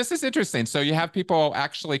this is interesting. So you have people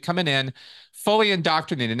actually coming in fully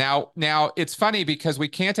indoctrinated. Now it's funny because we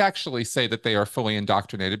can't actually say that they are fully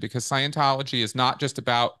indoctrinated because Scientology is not just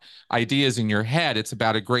about ideas in your head. It's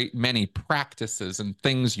about a great many practices and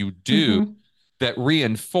things you do Hmm. that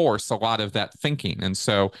reinforce a lot of that thinking. And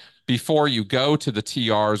so before you go to the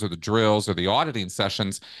TRs or the drills or the auditing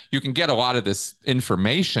sessions, you can get a lot of this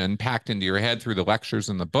information packed into your head through the lectures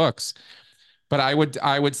and the books, but I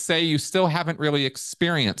would say you still haven't really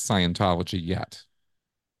experienced Scientology yet.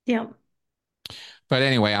 Yeah. But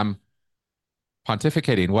anyway, I'm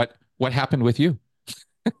pontificating. What happened with you?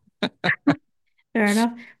 Fair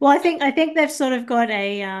enough. Well, I think they've sort of got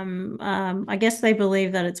a I guess they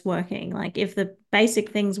believe that it's working. Like if the basic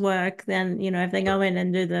things work, then if they Sure. go in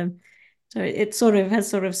and do them, so it sort of has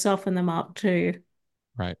sort of softened them up to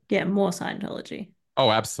Right. get more Scientology. Oh,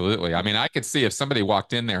 absolutely. I mean, I could see if somebody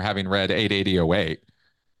walked in there having read 88008,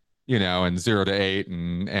 and 0 to 8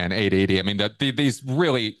 and 880. I mean, these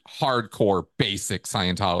really hardcore basic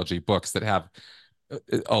Scientology books that have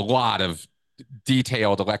a lot of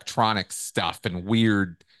detailed electronic stuff and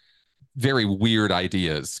weird, very weird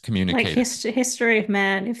ideas Like communicated. history of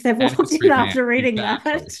man, if they've And walked history in of man. after reading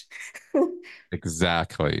Exactly. that.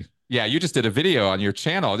 Exactly. Yeah, you just did a video on your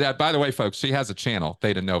channel. Yeah, by the way, folks, she has a channel,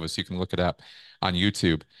 Theta Novus. You can look it up on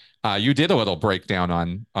YouTube. You did a little breakdown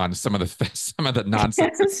on some of the some of the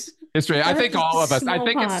nonsense Yes. History. I think That's a all of us. I small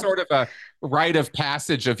think it's part. sort of a rite of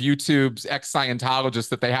passage of YouTube's ex-Scientologists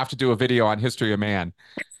that they have to do a video on history of man.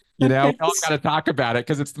 We all got to talk about it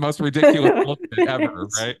because it's the most ridiculous bullshit ever,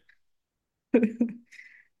 right?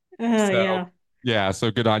 Oh So yeah. yeah, so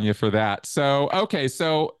good on you for that. So okay,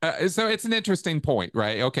 so it's an interesting point,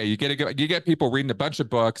 right? Okay, you get people reading a bunch of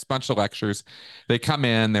books, bunch of lectures. They come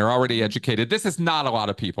in, they're already educated. This is not a lot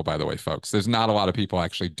of people, by the way, folks. There's not a lot of people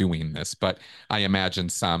actually doing this, but I imagine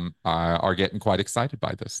some are getting quite excited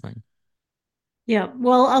by this thing. Yeah.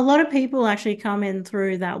 Well, a lot of people actually come in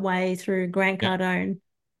through that way through Grant Yeah. Cardone.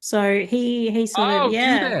 So he sort of, Oh, do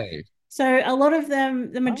yeah. they? So a lot of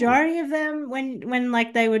them, the Oh, majority of them, when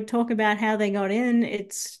like they would talk about how they got in,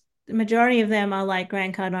 it's the majority of them are like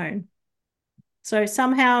Grant Cardone. So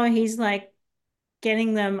somehow he's like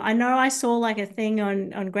getting them. I know I saw like a thing on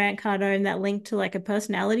Grant Cardone that linked to like a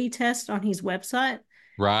personality test on his website.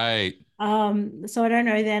 right. So I don't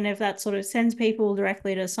know then if that sort of sends people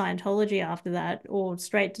directly to Scientology after that or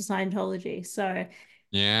straight to Scientology. So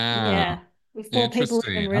Yeah. yeah, before people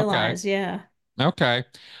even Interesting. Okay. realize, yeah. Okay.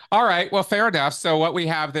 All right. Well, fair enough. So what we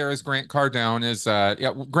have there is Grant Cardone is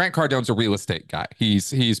yeah, Grant Cardone's a real estate guy.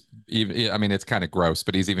 He's even I mean it's kind of gross,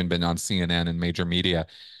 but he's even been on CNN and major media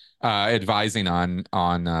advising on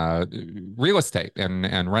real estate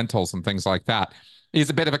and rentals and things like that. He's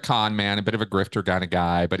a bit of a con man, a bit of a grifter kind of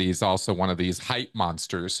guy, but he's also one of these hype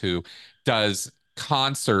monsters who does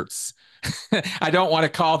concerts. I don't want to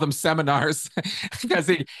call them seminars because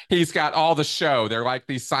he's got all the show. They're like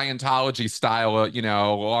these Scientology style,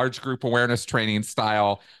 large group awareness training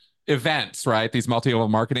style events, right? These multi-level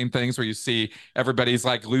marketing things where you see everybody's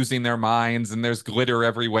like losing their minds and there's glitter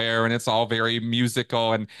everywhere and it's all very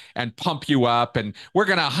musical and pump you up and we're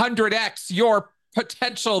gonna 100x your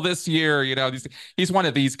potential this year. He's one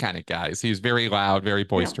of these kind of guys. He's very loud, very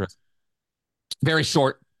Yeah. boisterous, very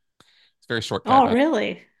short. It's very short guy, Oh, but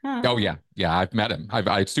really? Huh. oh yeah, yeah, I've met him.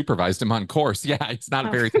 I supervised him on course. Yeah, it's not a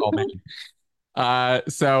Oh. very tall man.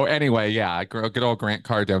 So anyway, yeah, good old Grant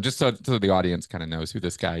Cardone, just so the audience kind of knows who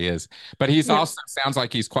this guy is. But he's Yeah. also sounds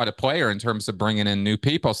like he's quite a player in terms of bringing in new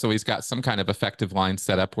people. So he's got some kind of effective line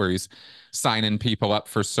set up where he's signing people up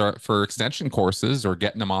for extension courses or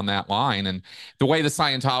getting them on that line. And the way the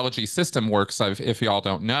Scientology system works, if y'all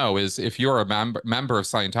don't know, is if you're a member of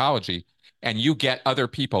Scientology and you get other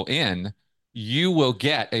people in, you will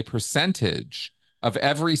get a percentage of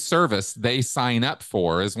every service they sign up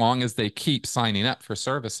for as long as they keep signing up for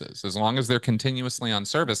services. As long as they're continuously on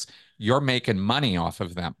service, you're making money off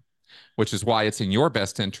of them, which is why it's in your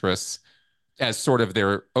best interests as sort of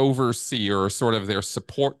their overseer or sort of their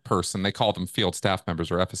support person. They call them field staff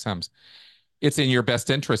members or FSMs. It's in your best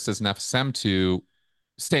interest as an FSM to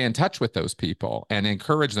stay in touch with those people and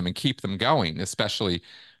encourage them and keep them going, especially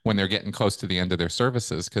when they're getting close to the end of their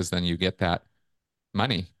services, because then you get that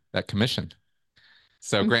money, that commission.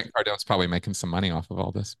 So Grant Cardone's probably making some money off of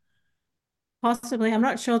all this. Possibly. I'm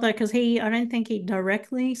not sure though, because I don't think he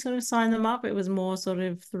directly sort of signed them up. It was more sort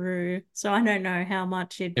of through, so I don't know how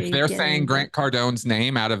much he'd If be they're saying getting, but Grant Cardone's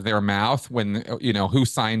name out of their mouth when, who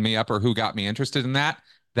signed me up or who got me interested in that,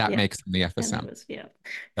 that yeah. makes them the And it FSM. was, yeah.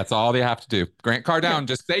 That's all they have to do. Grant Yeah. Cardone,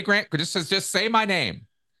 just say Grant, just say my name.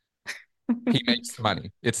 He makes the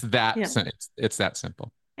money. Yeah. It's that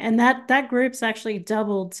simple. And that group's actually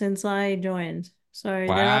doubled since I joined. So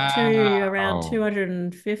they're up to around Wow.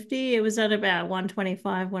 250. It was at about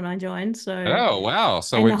 125 when I joined. So, Oh, wow.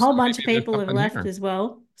 So and a we've whole bunch of maybe there's people have something left here. as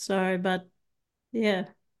well. So, but yeah.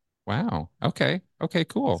 Wow. Okay. Okay,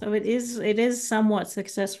 cool. So it is somewhat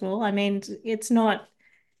successful. I mean, it's not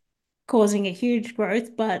causing a huge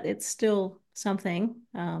growth, but it's still something.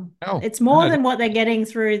 Oh, It's more good. than what they're getting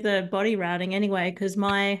through the body routing anyway, because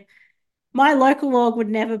my local org would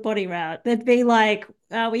never body route. They'd be like,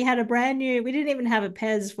 we had a brand new, we didn't even have a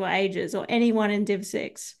PES for ages or anyone in Div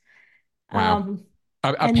 6. Wow. Um,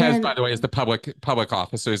 A and PES, by then the way, is the public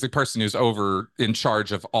officer, is the person who's over in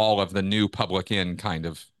charge of all of the new public in kind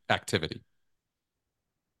of activity.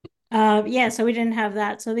 yeah, so we didn't have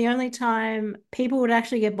that. So the only time people would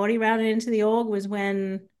actually get body routed into the org was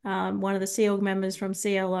when one of the SEAL members from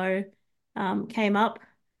CLO came up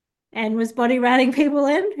and was body routing people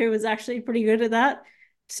in, who was actually pretty good at that.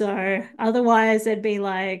 So otherwise, they'd be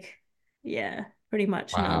like, yeah, pretty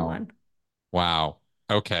much no Wow. one. Wow.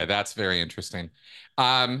 Okay, that's very interesting.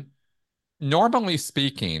 Um, Normally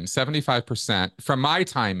speaking, 75% from my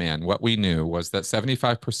time in, what we knew was that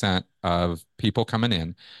 75% of people coming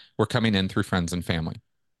in were coming in through friends and family,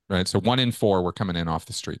 right? So 1 in 4 were coming in off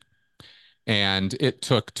the street. And it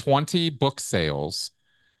took 20 book sales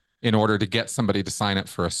in order to get somebody to sign up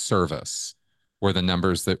for a service. were the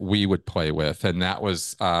numbers that we would play with, and that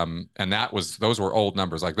was those were old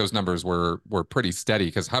numbers. Like those numbers were pretty steady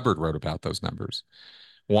because Hubbard wrote about those numbers.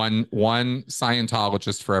 One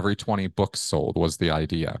Scientologist for every 20 books sold was the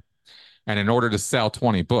idea. And in order to sell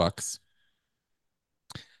 20 books,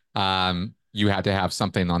 you had to have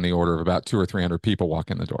something on the order of about two or 300 people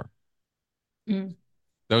walk in the door. Mm.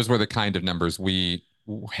 Those were the kind of numbers we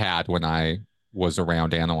had when I was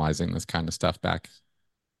around analyzing this kind of stuff back,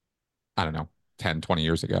 I don't know, 10, 20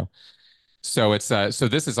 years ago. So so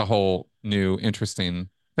this is a whole new interesting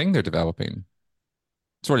thing they're developing,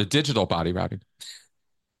 sort of digital body routing.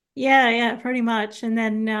 Yeah, yeah, pretty much. And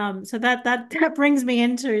then so that brings me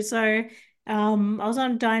into I was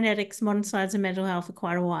on Dianetics, Modern Science and Mental Health for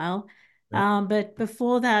quite a while. Yep. But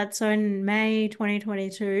before that, so in May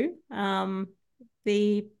 2022,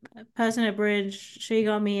 the person at Bridge, she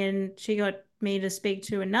got me to speak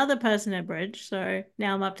to another person at Bridge. So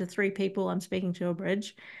now I'm up to three people I'm speaking to at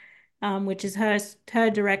Bridge, which is her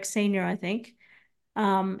direct senior, I think.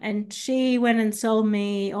 And she went and sold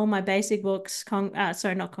me all my basic books,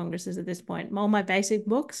 sorry, not congresses at this point, all my basic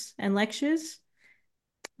books and lectures.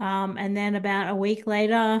 And then about a week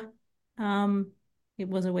later, um, it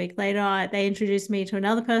was a week later, they introduced me to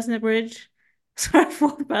another person at Bridge, so a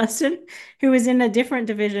fourth person who was in a different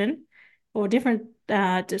division or different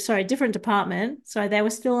department. So they were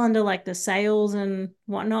still under like the sales and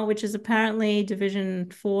whatnot, which is apparently Division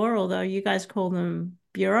 4, although you guys call them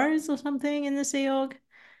bureaus or something in the Sea Org.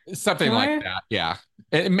 Something like No? that, yeah.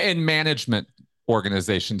 In management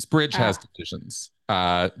organizations, Bridge has Ah, divisions.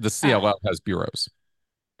 The ah, CLO has bureaus.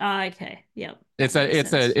 okay. Yep, that makes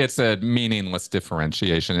sense. It's a meaningless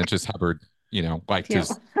differentiation. It's just Hubbard, Yep. like to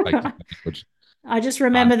language. I just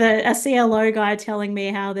Uh, remember a CLO guy telling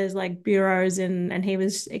me how there's like bureaus and he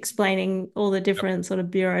was explaining all the yep, different sort of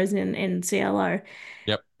bureaus in CLO.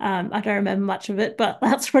 yep. I don't remember much of it, but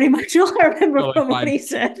that's pretty much all I remember Totally from what fine. he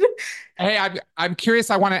said. Hey, I'm curious.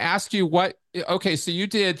 I want to ask you what. Okay, so you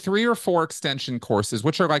did three or four extension courses,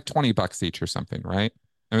 which are like $20 each or something, right?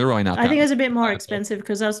 And they're really not I that think it much. was a bit more expensive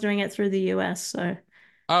because I was doing it through the US. So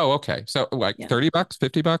Oh, okay. So like yeah. $30,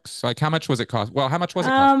 $50? Like how much was it cost? Well, how much was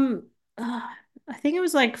it cost? Um, uh, I think it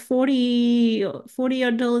was like 40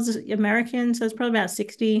 odd dollars American. So it's probably about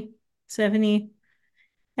 60, 70.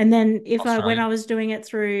 And then when Australian. I was doing it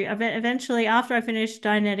through, eventually after I finished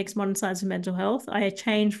Dianetics, Modern Science and Mental Health, I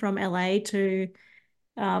changed from LA to,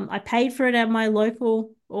 I paid for it at my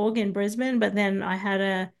local org in Brisbane, but then I had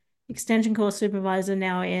a extension course supervisor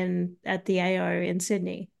now at the AO in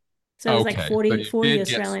Sydney. So it was like Okay, so you 40 did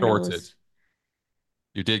get Australian sorted. dollars.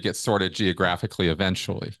 You did get sorted geographically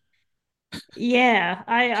eventually. Yeah,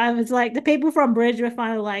 I was like, the people from Bridge were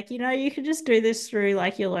finally like, you could just do this through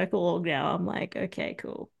like your local org now. I'm like, okay,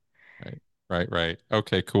 cool. Right, right.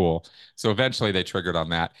 Okay, cool. So eventually they triggered on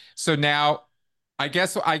that. So now I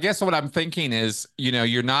guess what I'm thinking is,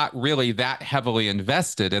 you're not really that heavily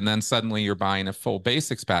invested, and then suddenly you're buying a full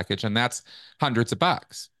basics package, and that's hundreds of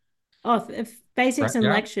bucks. Oh, basics Right? and Yeah.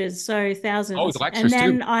 lectures, so Oh, the thousands. And lectures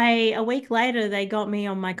too. then a week later, they got me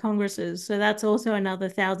on my congresses, so that's also another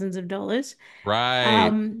thousands of dollars.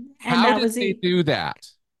 Right. And How that did was they it. do that?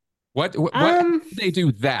 How Um, did they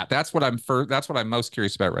do that? That's what I'm most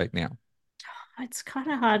curious about right now. it's kind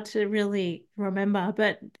of hard to really remember,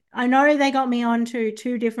 but I know they got me on to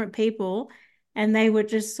two different people, and they were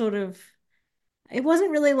just sort of. It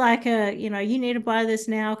wasn't really like you need to buy this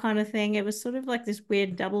now kind of thing. It was sort of like this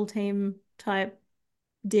weird double team type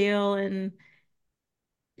deal, and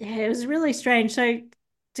yeah, it was really strange. So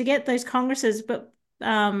to get those congresses, but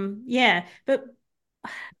yeah, but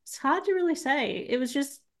it's hard to really say. It was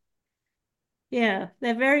just yeah,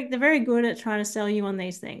 they're very good at trying to sell you on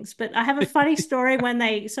these things. But I have a funny story when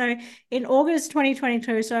so in August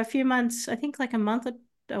 2022, so a few months, I think like a month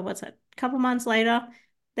or what's that, a couple months later,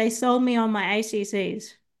 they sold me on my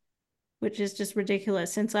ACCs, which is just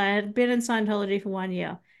ridiculous since I had been in Scientology for 1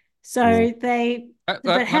 year. Ooh. So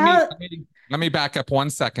but how, Let me back up 1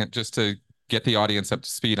 second just to get the audience up to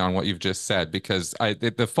speed on what you've just said, because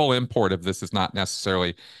the full import of this is not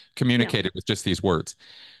necessarily yeah, communicated with just these words.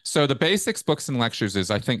 So the basics books and lectures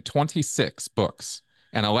is, I think, 26 books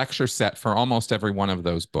and a lecture set for almost every one of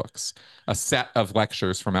those books. A set of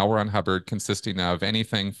lectures from L. Ron Hubbard consisting of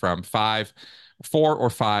anything from 4 or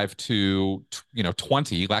 5 to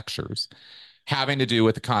 20 lectures having to do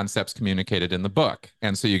with the concepts communicated in the book.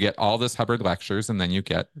 And so you get all this Hubbard lectures and then you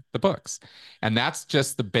get the books. And that's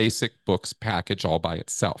just the basic books package all by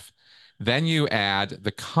itself. Then you add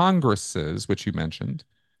the congresses, which you mentioned.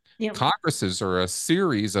 yep. Congresses are a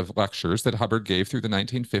series of lectures that Hubbard gave through the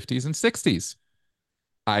 1950s and 60s.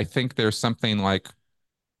 I think there's something like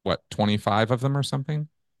what, 25 of them or something?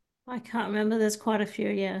 I can't remember. There's quite a few.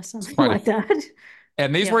 Yeah, It's something quite a like few. that.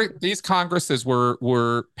 And Yep. these congresses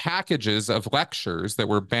were packages of lectures that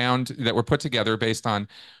were put together based on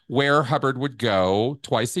where Hubbard would go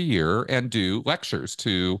twice a year and do lectures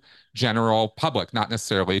to general public, not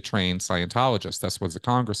necessarily trained Scientologists. That's what the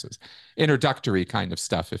congresses, introductory kind of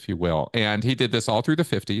stuff, if you will. And he did this all through the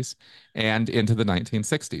 50s and into the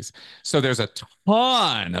 1960s. So there's a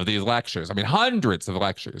ton of these lectures. I mean, hundreds of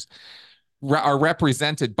lectures are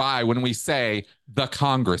represented by when we say the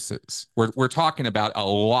congresses. We're talking about a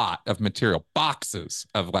lot of material, boxes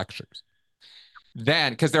of lectures.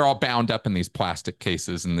 Then, because they're all bound up in these plastic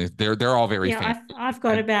cases, and they're all very Yeah, fancy. I've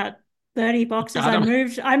got And about 30 you boxes. got them.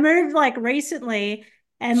 I moved like recently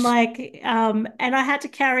and and I had to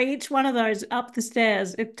carry each one of those up the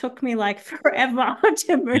stairs. It took me like forever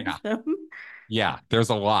to Yeah, move them. yeah. There's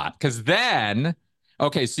a lot. Because then,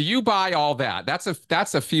 okay, so you buy all that. That's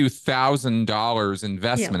a few $1,000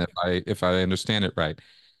 Yeah. investment if I understand it right.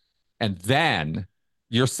 And then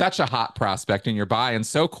you're such a hot prospect and you're buying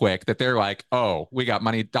so quick that they're like, oh, we got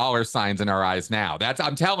money, dollar signs in our eyes now.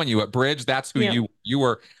 I'm telling you, at Bridge, that's who Yeah. you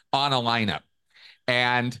were on a lineup.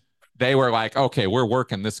 And they were like, okay, we're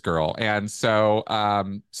working this girl. And so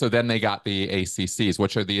then they got the ACCs,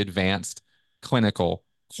 which are the advanced clinical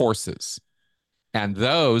courses. And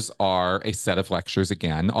those are a set of lectures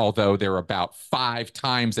again, although there are about 5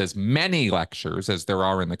 times as many lectures as there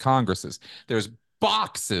are in the congresses. There's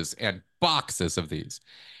boxes and boxes of these.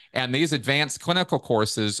 And these advanced clinical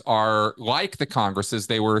courses are like the congresses.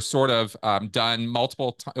 They were sort of done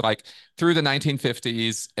like through the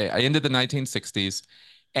 1950s, into the 1960s.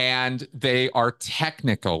 And they are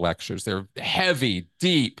technical lectures. They're heavy,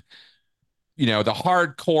 deep, the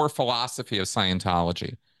hardcore philosophy of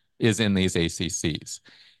Scientology is in these ACCs.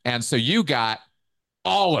 And so you got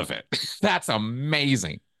all of it. That's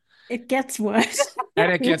amazing. It gets worse.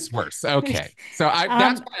 And it gets worse. Okay. So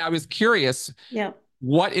that's um, why I was curious yeah.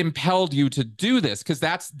 what impelled you to do this, because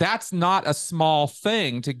that's not a small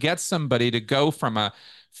thing to get somebody to go from a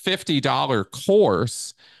 $50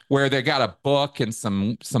 course where they got a book and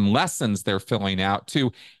some lessons they're filling out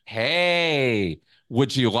to, hey,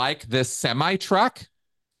 would you like this semi truck,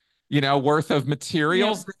 worth of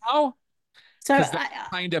Yeah. materials now? So Because that's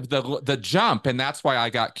kind of the jump, and that's why I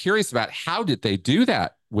got curious about how did they do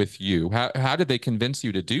that with you? How did they convince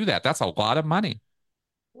you to do that? That's a lot of money.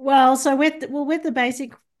 So with the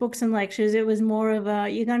basic books and lectures, it was more of a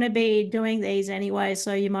you're going to be doing these anyway,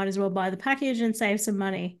 so you might as well buy the package and save some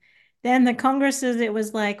money. Then the congresses, it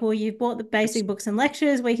was like, well, you've bought the basic books and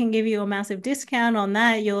lectures, we can give you a massive discount on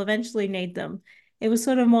that. You'll eventually need them. It was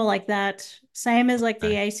sort of more like that, same as like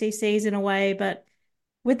the Okay. ACCs in a way, but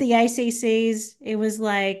with the ACCs, it was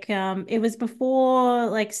like it was before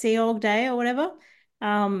like Sea Org Day or whatever.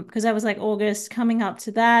 Because that was like August coming up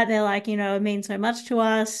to that. They're like, it means so much to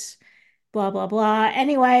us, blah, blah, blah.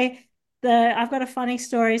 Anyway, I've got a funny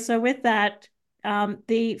story. So with that,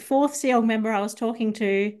 the fourth Sea Org member I was talking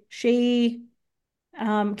to, she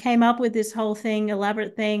came up with this whole thing,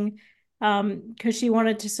 elaborate thing, because she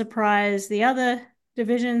wanted to surprise the other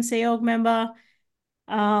division Sea Org member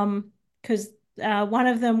because one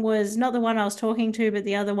of them was not the one I was talking to, but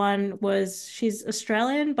the other one was she's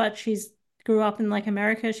Australian, but she's grew up in like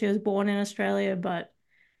America. She was born in Australia, but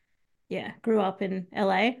yeah, grew up in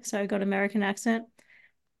LA, so got American accent.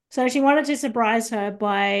 So she wanted to surprise her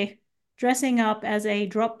by dressing up as a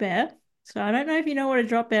drop bear. So I don't know if you know what a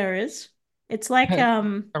drop bear is. It's like Hey,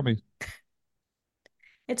 tell me.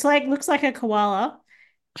 it's like looks like a koala,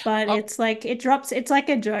 but Oh, it's like it's like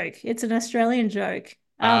a joke. It's an Australian joke.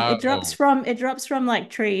 oh, It drops from like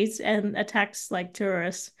trees and attacks like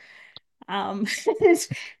tourists. Um,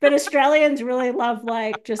 but Australians really love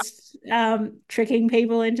like just tricking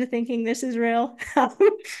people into thinking this is real.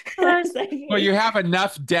 So, well, you have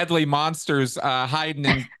enough deadly monsters hiding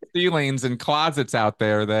in ceilings and closets out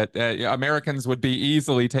there that Americans would be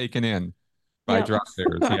easily taken in by yep. drop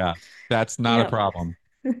bears. Yeah, that's not a Yep. problem.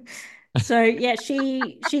 So yeah,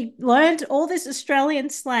 she learned all this Australian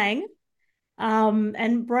slang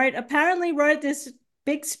and wrote this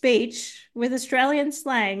big speech with Australian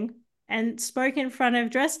slang and spoke in front of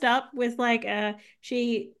dressed up with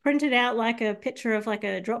she printed out like a picture of like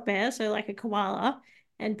a drop bear, so like a koala,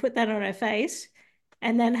 and put that on her face,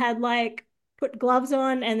 and then had like put gloves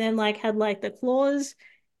on and then like had like the claws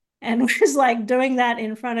and was like doing that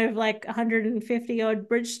in front of like 150 odd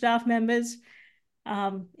bridge staff members,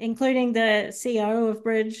 including the CEO of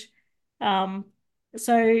Bridge. Um,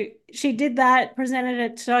 so she did that, presented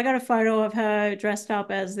it. So I got a photo of her dressed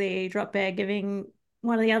up as the drop bear giving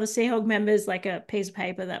one of the other Seahawk members like a piece of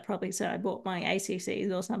paper that probably said I bought my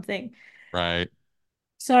ACCs or something. Right.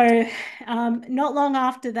 So, not long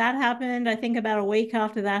after that happened, I think about a week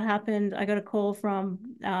after that happened, I got a call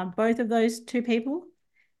from both of those two people.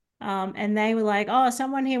 And they were like, "Oh,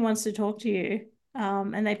 someone here wants to talk to you."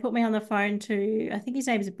 And they put me on the phone to, I think his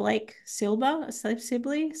name is Blake Silber, the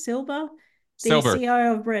Silver.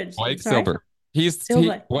 CEO of Bridge. Blake Sorry, Silver.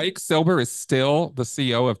 Silver. Blake Silver is still the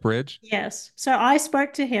CEO of Bridge. Yes. So I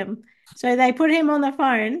spoke to him. So they put him on the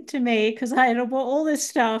phone to me because I had bought all this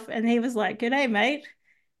stuff, and he was like, "Good day, mate."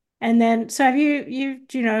 And then, so have do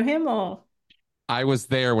you know him or? I was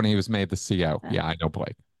there when he was made the CEO. Uh, Yeah, I know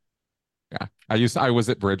Blake. Yeah. I was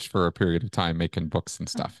at Bridge for a period of time making books and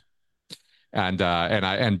stuff. And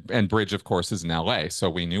Bridge, of course, is in LA, so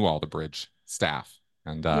we knew all the Bridge staff.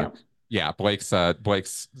 And yep. yeah,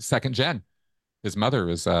 Blake's second gen. His mother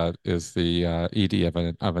is the ED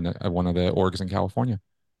of one of the orgs in California.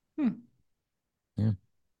 Hmm. Yeah.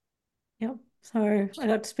 Yep. So I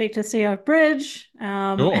got to speak to CEO of Bridge.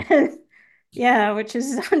 Cool. Yeah, which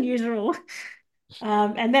is unusual.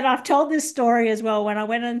 And then I've told this story as well. When I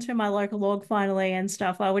went into my local org finally and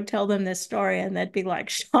stuff, I would tell them this story and they'd be like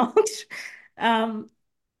shocked. Um,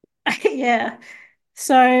 yeah.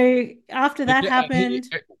 So after And that yeah, happened,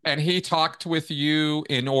 and he talked with you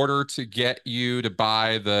in order to get you to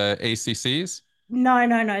buy the ACCs. no,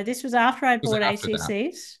 no, no. This was after I Was it bought after that?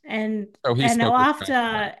 ACCs, Oh, he and spoke with you after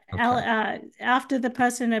that. Okay. after the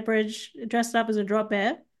person at Bridge dressed up as a drop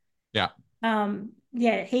bear. Yeah.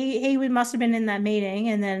 Yeah, he must have been in that meeting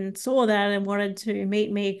and then saw that and wanted to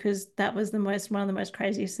meet me because that was the most one of the most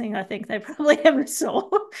craziest thing I think they probably ever saw.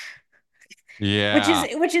 Yeah.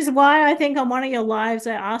 Which is why I think on one of your lives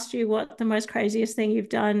I asked you what the most craziest thing you've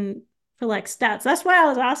done for like stats. That's why I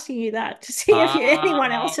was asking you that to see if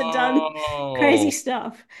anyone else had done crazy Oh.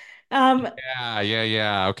 stuff. Um,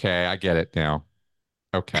 Yeah. Okay, I get it now.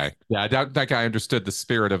 Okay. Yeah, I don't think I understood the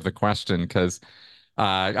spirit of the question because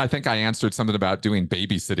I think I answered something about doing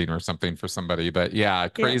babysitting or something for somebody, but yeah, yeah.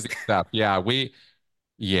 crazy stuff.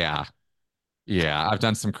 Yeah, yeah, I've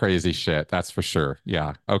done some crazy shit. That's for sure.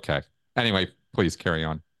 Yeah. Okay. Anyway, please carry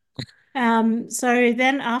on. So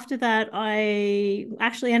then after that, I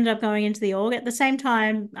actually ended up going into the org at the same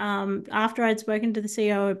time. After I'd spoken to the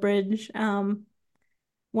CEO at Bridge,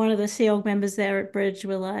 one of the Sea Org members there at Bridge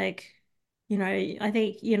were like, I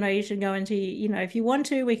think, you should go into, if you want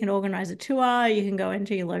to, we can organize a tour. You can go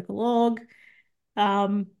into your local org.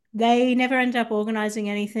 They never ended up organizing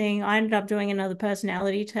anything. I ended up doing another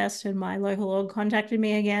personality test, and my local org contacted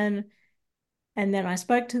me again. And then I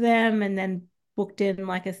spoke to them and then booked in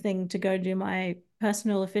like a thing to go do my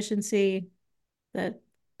personal efficiency, the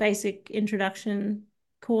basic introduction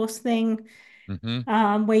course thing, Hmm.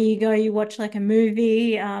 where you go, you watch like a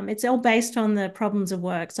movie. It's all based on the problems of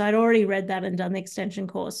work. So I'd already read that and done the extension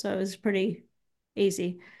course. So it was pretty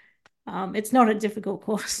easy. It's not a difficult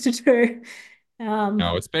course to do.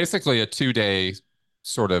 No, Um, it's basically a 2 day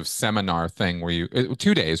sort of seminar thing where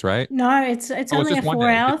 2 days, right? no, it's Oh, it's only just a one four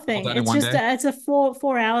day. hour It's all thing. done in one day. It's a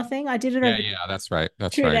four hour thing. I did it Yeah, over yeah, that's right.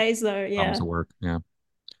 That's two right. days though. Problems Yeah. of work. Yeah.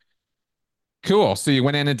 Cool. So you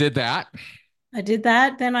went in and did that. I did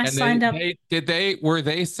that. Then I And signed up.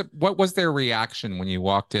 what was their reaction when you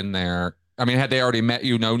walked in there? I mean, had they already met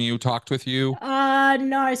you, known you, talked with you?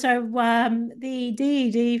 No, so the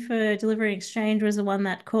DED for Delivery Exchange was the one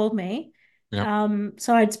that called me. Yeah.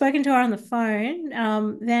 So I'd spoken to her on the phone.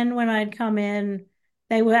 Then when I'd come in,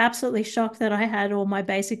 they were absolutely shocked that I had all my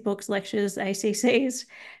basic books, lectures, ACCs.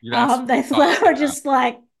 That's They oh, were just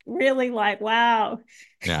like really like, wow.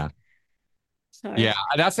 yeah. So Yeah,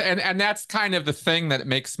 and that's kind of the thing that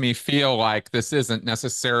makes me feel like this isn't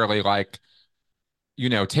necessarily like,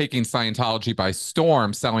 taking Scientology by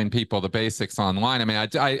storm, selling people the basics online. I mean,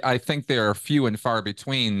 I think there are few and far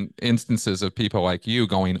between instances of people like you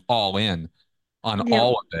going all in on yep.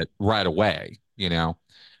 all of it right away.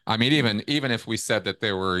 I mean, even if we said that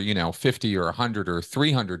there were, 50 or 100 or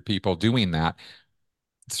 300 people doing that,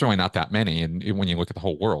 it's really not that many. And when you look at the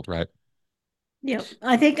whole world, right? Yep.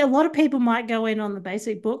 I think a lot of people might go in on the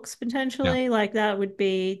basic books Yeah. potentially, like that would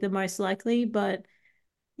be the most likely, but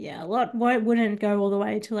yeah, a lot wouldn't go all the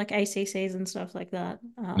way to like ACCs and stuff like that.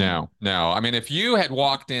 No. I mean, if you had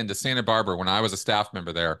walked into Santa Barbara when I was a staff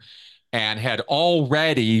member there and had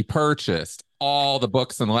already purchased all the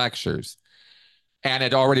books and lectures and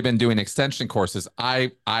had already been doing extension courses,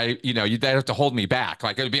 you'd have to hold me back.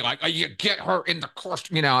 Like it'd be like, oh, you get her in the course.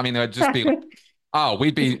 I mean, it'd just be like, oh,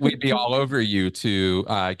 we'd be all over you to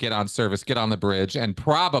get on service, get on the bridge, and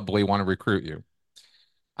probably want to recruit you.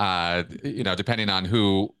 depending on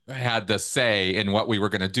who had the say in what we were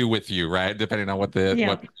going to do with you, right? Depending on what the Yeah.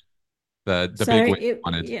 what the So big wig it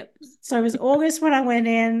wanted. yeah. So it was August when I went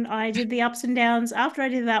in. I did the ups and downs. After I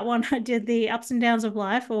did that one, I did the ups and downs of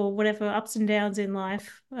life, or whatever, ups and downs in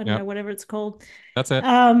life. I don't know, Yep, whatever it's called. that's it.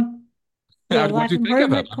 Um, yeah, What life do you think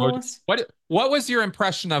of it? improvement course. What was your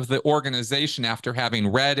impression of the organization after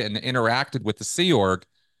having read and interacted with the Sea Org,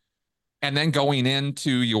 and then going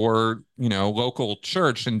into your local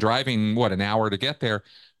church and driving an hour to get there?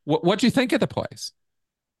 What do you think of the place?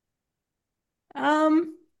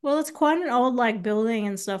 Well, it's quite an old like building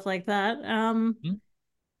and stuff like that. Hmm?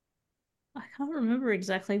 I can't remember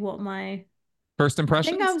exactly what my First I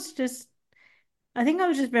think I impressions? was just I think I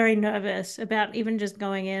was just very nervous about even just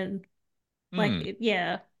going in. Hmm. Like,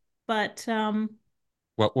 yeah. But I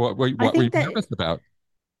What were you think that nervous about?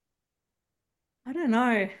 I don't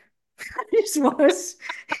know. I just was.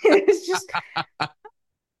 It was just,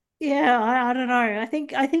 yeah, I don't know. I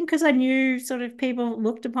think because I knew sort of people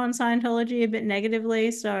looked upon Scientology a bit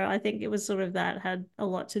negatively, so I think it was sort of that had a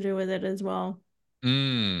lot to do with it as well.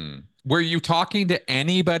 Were you talking to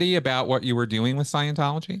anybody about what you were doing with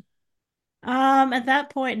Scientology? At that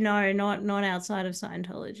point, no, not outside of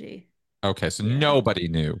Scientology. Okay, so Yeah. nobody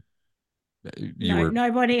knew that you No, were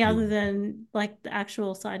nobody you other were than like the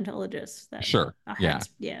actual Scientologists that sure. I Yeah. had,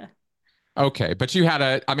 yeah. Okay, but you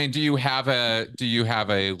had I mean, do you have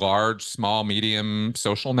a large, small, medium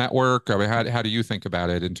social network? I mean, how do you think about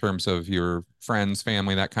it in terms of your friends,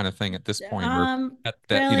 family, that kind of thing at this point, or that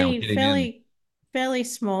Fairly, getting in? fairly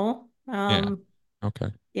small. Yeah.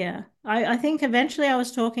 Okay. Yeah. I think eventually I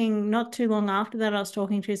was talking, not too long after that, I was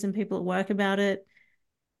talking to some people at work about it.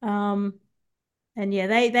 Um, and yeah,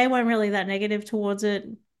 they weren't really that negative towards it.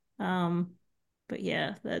 Um, but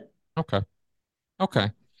yeah, that Okay.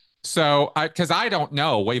 Okay. So because I don't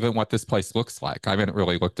know even what this place looks like. I haven't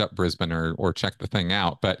really looked up Brisbane or checked the thing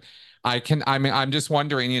out, but I mean, I'm just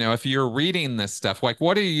wondering, if you're reading this stuff, like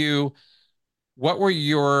what were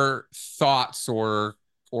your thoughts or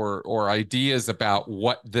ideas about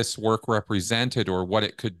what this work represented or what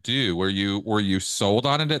it could do? Were you sold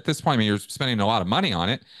on it at this point? I mean, you're spending a lot of money on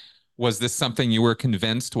it. Was this something you were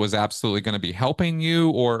convinced was absolutely going to be helping you,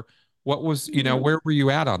 or what was, where were you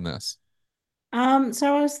at on this?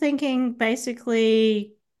 so I was thinking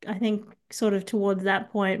basically, I think sort of towards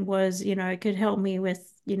that point was, it could help me with,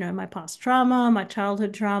 my past trauma, my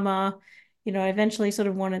childhood trauma. Eventually sort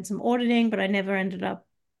of wanted some auditing, but I never ended up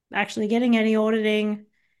actually getting any auditing.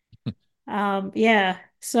 Yeah.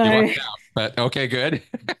 You So lucked out, but okay, good.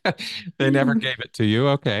 They never gave it to you.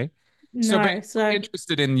 Okay. So no. basically So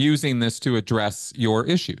interested in using this to address your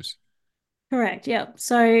issues. correct. Yep.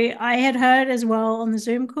 So I had heard as well on the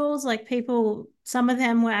Zoom calls, like people, some of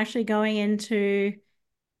them were actually going into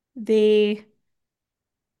the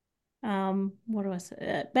what do I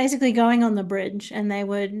say? Basically going on the bridge, and they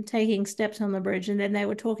were taking steps on the bridge, and then they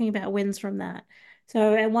were talking about wins from that.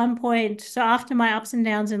 So at one point, so after my ups and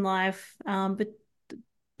downs in life, but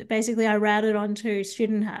basically I routed onto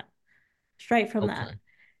student hat straight from that, Okay.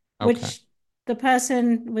 Okay. which the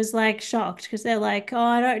person was like shocked because they're like, "Oh,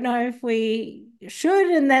 I don't know if we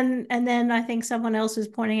should." And then I think someone else was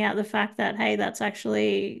pointing out the fact that, hey, that's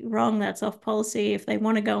actually wrong. That's off policy. If they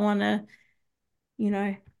want to go on a, you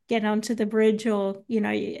know, get onto the bridge or,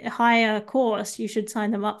 hire a course, you should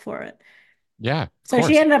sign them up for it. Yeah, of So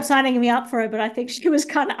she course. ended up signing me up for it, but I think she was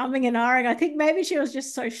kind of umming and ahhing. I think maybe she was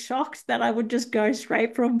just so shocked that I would just go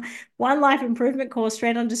straight from one life improvement course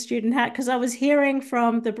straight onto student hat because I was hearing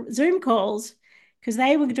from the Zoom calls because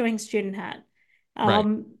they were doing student hat. Right.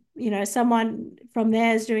 Someone from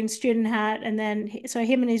there is doing student hat, and then so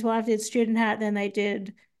him and his wife did student hat, then they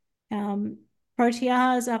did um,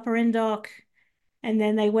 Proteas, upper Indoc, and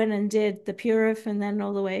then they went and did the Purif, and then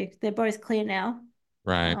all the way. They're both clear now.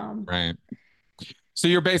 Right. Um, Right. So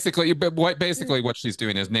you're basically what she's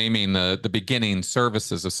doing is naming the beginning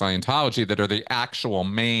services of Scientology that are the actual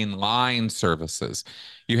main line services.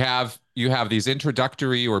 You have these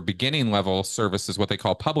introductory or beginning level services, what they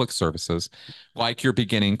call public services, like your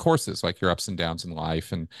beginning courses, like your ups and downs in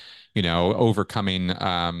life, and overcoming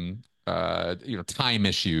time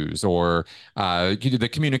issues, or the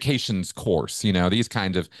communications course, these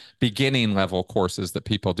kind of beginning level courses that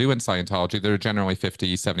people do in Scientology that are generally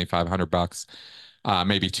 50, 75, $100,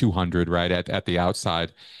 maybe 200, right, at the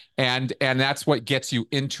outside. And that's what gets you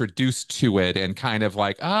introduced to it and kind of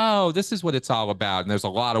like, oh, this is what it's all about. And there's a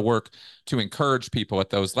lot of work to encourage people at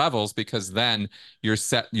those levels, because then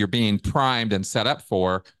you're being primed and set up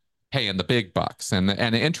for paying the big bucks. And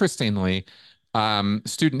interestingly,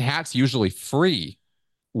 student hats usually free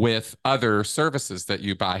with other services that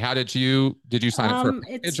you buy. How did you sign up for a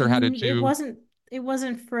package or how did you? It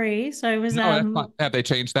wasn't free, so it was No, that's fine. Have they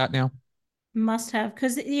changed that now? must have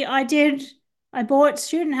because I bought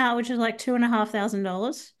Student Hat, which is like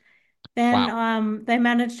 $2,500. Then Wow. they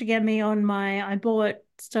managed to get me on my I bought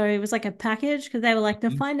so it was like a package because they were like the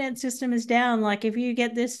Mhm. finance system is down. Like if you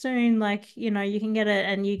get this soon, like you can get it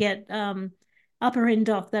and you get upper end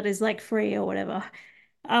doc that is like free or whatever.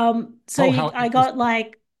 Oh, how I got interesting.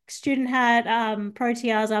 like student had Pro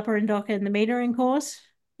TR's upper end doc and the metering course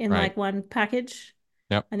in Right. like one package.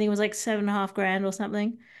 Yep. I think it was like 7.5 grand or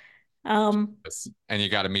something. Um, Yes. And you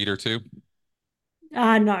got a meter too?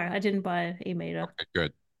 no, I didn't buy an e-meter. Okay,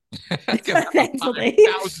 good. Because that's a five Thankfully.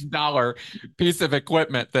 thousand dollar piece of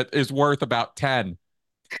equipment that is worth about 10.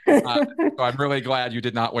 Uh, so I'm really glad you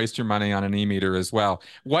did not waste your money on an e-meter as well.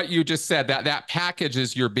 What you just said, that package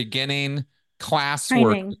is your beginning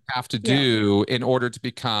classwork you Training. have to Yeah. do in order to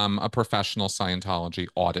become a professional Scientology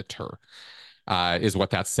auditor, is what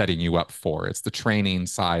that's setting you up for. It's the training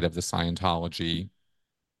side of the Scientology,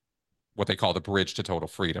 what they call the bridge to total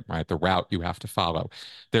freedom, right? The route you have to follow.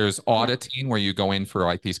 There's Yeah. auditing where you go in for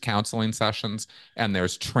like these counseling sessions, and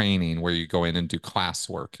there's training where you go in and do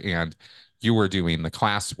classwork. And you were doing the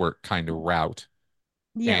classwork kind of route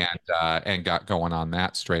Yeah. and got going on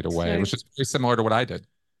that straight away, So, which is very similar to what I did.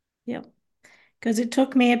 yeah. Because it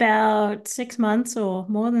took me about 6 months or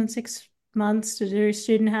more than 6 months to do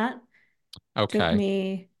student hat. Took Okay.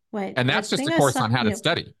 me, wait, And I that's just a think I course on sucked. how to Yeah.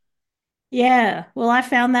 study. Yeah. Well, I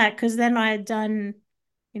found that because then I had done,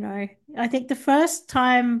 I think my first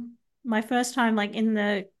time, like in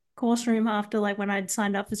the course room after, like when I'd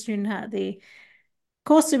signed up for student hat, the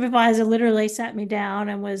course supervisor literally sat me down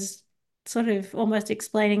and was sort of almost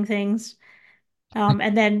explaining things.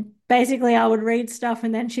 And then basically I would read stuff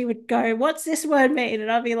and then she would go, "What's this word mean?"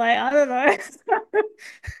 And I'd be like, "I don't know."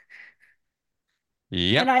 And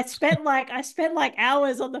Yep. I spent like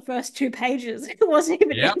hours on the first 2 pages. It wasn't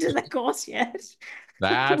even Yep. into the course yet.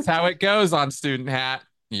 That's how it goes on Student Hat.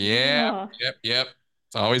 Yep. Oh. Yep. Yep.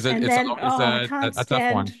 And It's then always a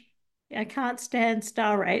tough one. I can't stand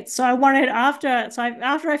star rates.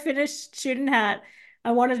 After I finished student hat,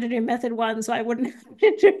 I wanted to do method one so I wouldn't have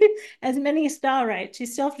to do as many star rates. You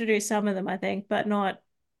still have to do some of them, I think, but not a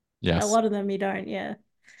Yes. lot of them you don't, yeah.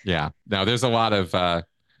 Yeah. Now there's a lot of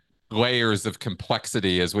layers of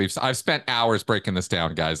complexity as I've spent hours breaking this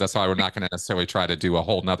down, guys. That's why we're not going to necessarily try to do a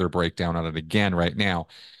whole nother breakdown on it again right now.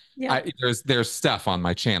 Yep. There's stuff on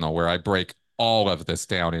my channel where I break all of this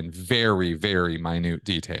down in very, very minute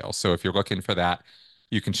detail. So if you're looking for that,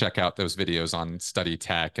 you can check out those videos on study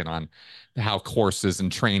tech and on how courses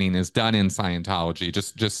and training is done in Scientology.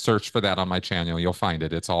 Just search for that on my channel. You'll find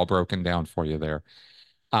it. It's all broken down for you there.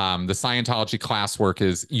 The Scientology classwork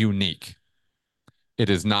is unique. It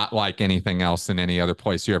is not like anything else in any other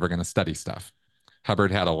place you're ever going to study stuff.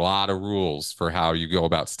 Hubbard had a lot of rules for how you go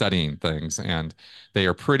about studying things, and they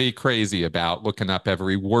are pretty crazy about looking up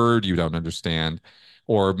every word you don't understand,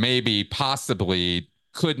 or maybe possibly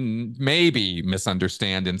couldn't maybe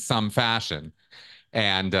misunderstand in some fashion.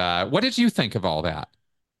 And what did you think of all that?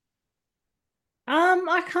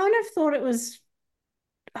 I kind of thought it was,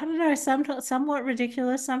 I don't know, somewhat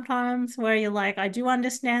ridiculous sometimes, where you're like, I do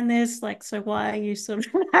understand this, like, so why are you sort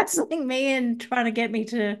of hassling me and trying to get me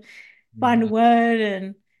to find a Mhm. word?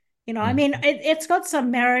 And I mean, Mhm. it's got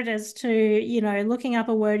some merit as to looking up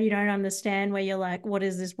a word you don't understand, where you're like, what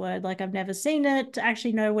is this word? Like, I've never seen it, to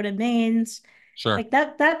actually know what it means. Sure. Like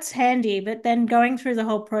that's handy, but then going through the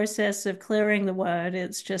whole process of clearing the word,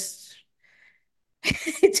 it's just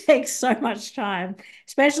it takes so much time,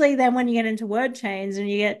 especially then when you get into word chains and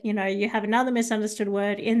you get, you have another misunderstood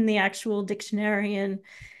word in the actual dictionary, and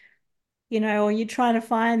or you try to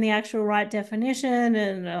find the actual right definition,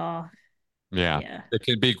 and oh Yeah. yeah. It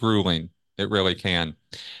can be grueling. It really can.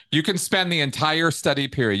 You can spend the entire study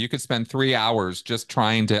period. You could spend 3 hours just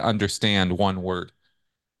trying to understand one word.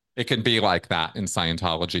 It can be like that in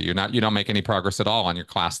Scientology. You don't make any progress at all on your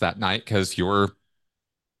class that night because you're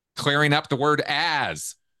clearing up the word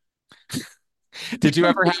as. Did you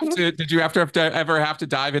ever have to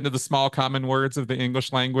dive into the small common words of the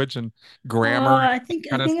English language and Oh, grammar and I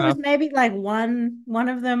kind of think it was stuff? maybe like one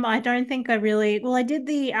of them. I don't think I really, well, I did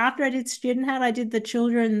the after I did student hat, I did the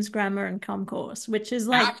children's grammar and com course, which is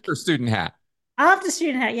After like student hat. after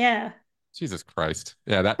student hat, yeah. Jesus Christ.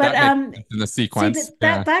 Yeah, that But that makes sense in the see sequence. that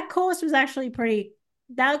Yeah. that course was actually pretty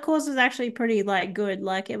like good.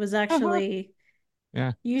 Like it was Uh-huh. actually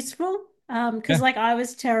Yeah. useful. Because Yeah. like I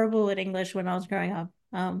was terrible at English when I was growing up.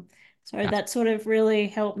 So Gotcha. that sort of really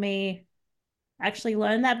helped me actually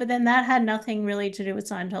learn that. But then that had nothing really to do with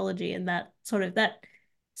Scientology, and that sort of that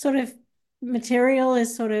sort of material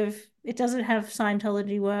is sort of, it doesn't have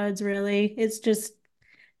Scientology words really. It's just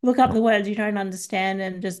look up the words you don't understand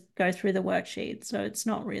and just go through the worksheet. So it's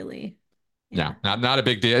not really, Yeah, yeah. not a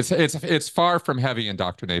big deal. It's far from heavy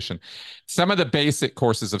indoctrination. Some of the basic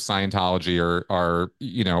courses of Scientology are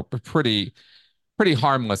pretty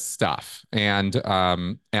harmless stuff, and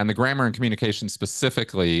the grammar and communication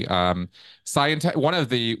specifically. One of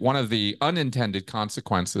the unintended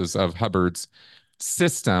consequences of Hubbard's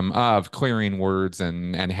system of clearing words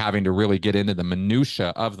and having to really get into the minutia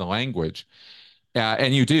of the language,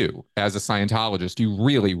 and you do, as a Scientologist, you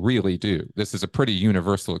really, really do. This is a pretty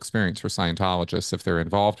universal experience for Scientologists if they're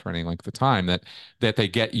involved for any length of time, that they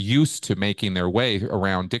get used to making their way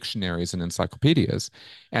around dictionaries and encyclopedias,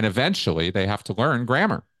 and eventually they have to learn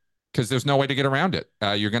grammar because there's no way to get around it.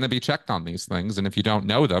 You're going to be checked on these things, and if you don't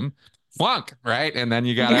know them, flunk, right? And then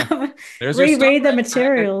you gotta there's your star Reread the rate,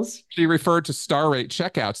 right? And materials. she referred to star rate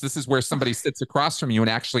checkouts. This is where somebody sits across from you and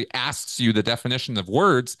actually asks you the definition of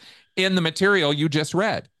words in the material you just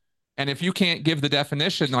read. And if you can't give the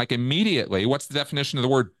definition like immediately, what's the definition of the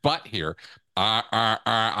word but here?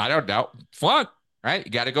 I don't know. Flunk, right?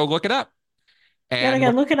 You got to go look it up. Gotta And go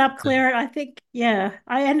look it up, clear it. I think, yeah,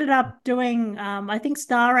 I ended up doing, I think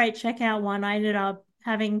star rate checkout one, I ended up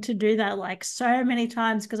having to do that like so many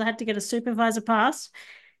times because I had to get a supervisor pass.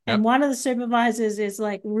 And yep, one of the supervisors is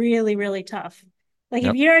like really, really tough. Like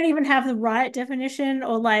if yep, you don't even have the right definition,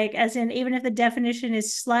 or like, as in, even if the definition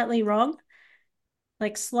is slightly wrong,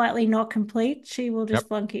 like slightly not complete, she will yep. just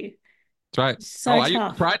flunk you. That's right. Oh, So I used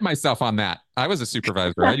to tough. pride myself on that. I was a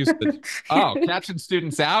supervisor. I used to, oh, catching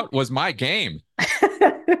students out was my game.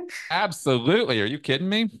 Absolutely. Are you kidding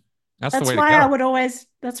me? That's the way to go.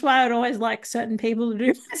 That's why I would always like certain people to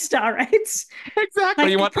do my star rates.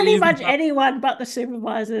 Exactly. You Like want the pretty easy much job. anyone but the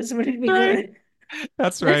supervisors would be Right. good.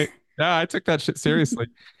 That's right. No, I took that shit seriously.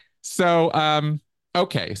 So,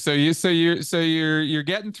 okay. So you're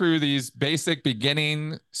getting through these basic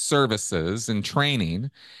beginning services and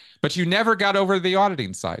training, but you never got over to the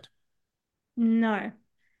auditing side. No.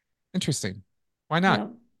 Interesting. Why not?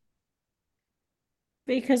 Yeah.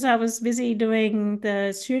 Because I was busy doing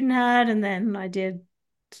the student ad, and then I did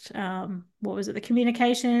what was it, the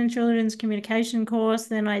communication, children's communication course.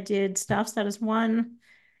 Then I did staff status one.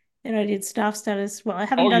 Then I did staff status. Well,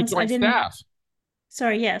 Oh, you I joined didn't, staff.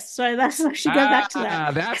 sorry, yes. So that's I should go back to that.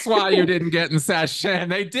 Ah, that's why you didn't get in session.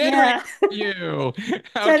 They did read Yeah. you.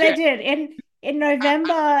 So they Okay. did in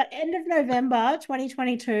November, end of November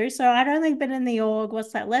 2022. So I'd only been in the org,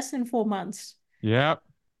 what's that, less than 4 months. Yep.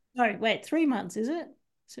 No, wait, 3 months, is it?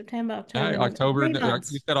 September, October, November, October. three You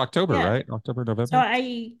months. said October, Yeah. right? October, So November.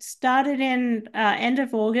 I started in end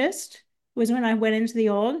of August was when I went into the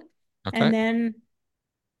org. Okay. And then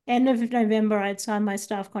end of November, I'd signed my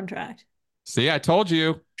staff contract. See, I told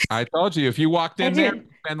you. I told you. If you walked I in there did.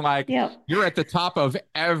 and like Yep. you're at the top of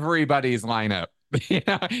everybody's lineup,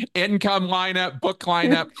 income lineup, book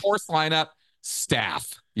lineup, course lineup,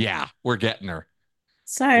 staff. Yeah, we're getting her.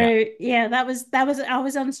 So Yeah. yeah, that was I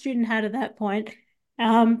was on student hat at that point.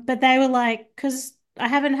 But they were like, because I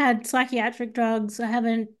haven't had psychiatric drugs, I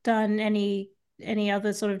haven't done any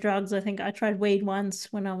other sort of drugs. I think I tried weed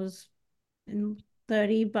once when I was in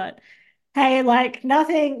 30, but hey, like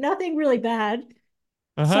nothing really bad.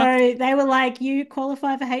 So Uh-huh. they were like, you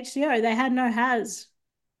qualify for HCO. They had no HAS.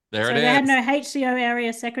 There it So they had is. no HCO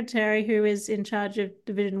area secretary who is in charge of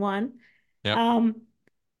Division One. Yep. Um,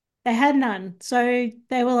 they had none. So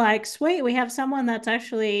they were like, sweet, we have someone that's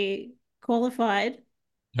actually qualified.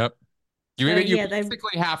 Yep. You So you yeah, they,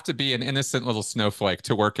 basically have to be an innocent little snowflake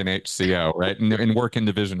to work in HCO, right? And work in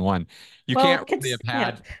Division One. You well, can't really have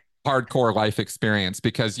yeah. had hardcore life experience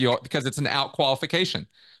because it's an out qualification.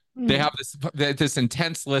 They Mm, have this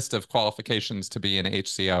intense list of qualifications to be in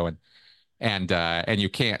HCO, and you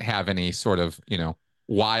can't have any sort of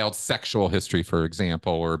wild sexual history, for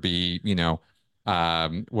example, or be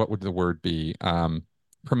what would the word be,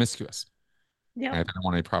 promiscuous. I yep. don't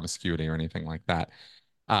want any promiscuity or anything like that.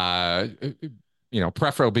 Uh,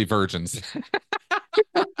 preferably virgins.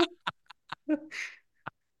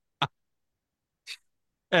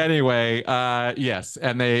 Anyway, yes,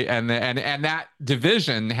 and that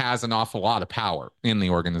division has an awful lot of power in the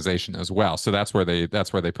organization as well. So that's where they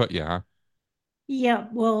put you, huh? Yeah,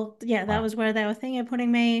 well, yeah, that Wow. was where they were thinking of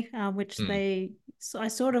putting me, which Hmm. I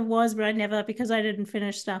sort of was, but I never, because I didn't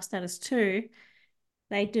finish staff status two,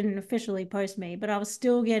 they didn't officially post me, but I was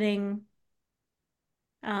still getting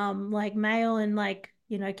like mail and like,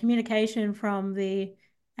 communication from the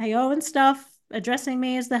AO and stuff addressing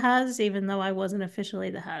me as the has, even though I wasn't officially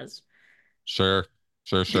the has. Sure.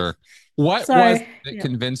 Sure, sure. What So, was that yeah,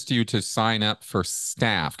 convinced you to sign up for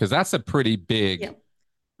staff? Because that's a pretty yeah. big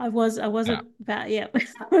I was step. about, yeah.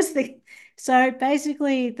 I was thinking. So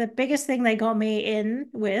basically, the biggest thing they got me in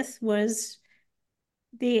with was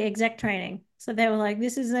the exec training. So they were like,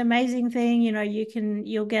 this is an amazing thing.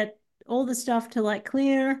 You'll get all the stuff to like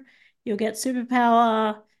clear, you'll get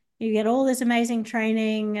superpower, you get all this amazing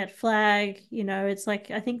training at Flag. It's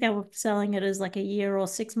like, I think they were selling it as like a year or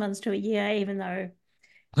 6 months to a year, even though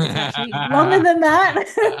it's actually longer than that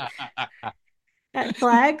at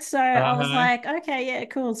Flag. So I was Uh-huh. like, okay, yeah,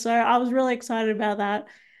 cool. So I was really excited about that.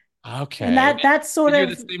 And Okay. that's sort You're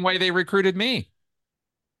the of, same way they recruited me.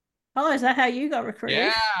 oh, is that how you got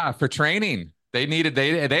recruited? Yeah, for training. They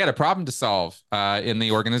had a problem to solve in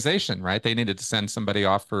the organization, right? They needed to send somebody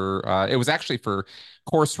off for it was actually for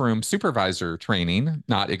course room supervisor training,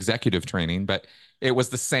 not executive training, but it was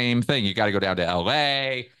the same thing. You got to go down to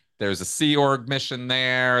LA. There's a Sea Org mission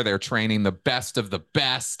there. They're training the best of the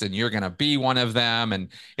best, and you're going to be one of them, and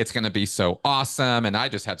it's going to be so awesome. And I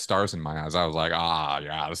just had stars in my eyes. I was like, ah,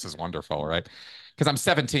 yeah, this is wonderful, right? Because I'm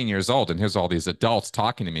 17 years old and here's all these adults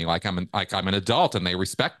talking to me like I'm an adult and they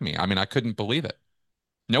respect me. I mean, I couldn't believe it.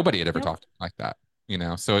 Nobody had ever Yep. talked to me like that, you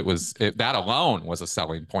know. So that alone was a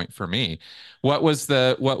selling point for me. What was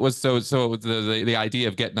the idea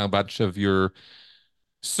of getting a bunch of your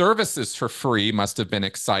services for free must have been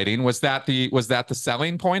exciting. Was that the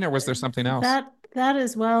selling point or was there something else? That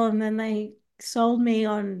as well, and then they sold me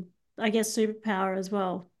on, I guess, superpower as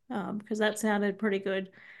well, because that sounded pretty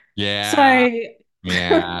good. So Yeah,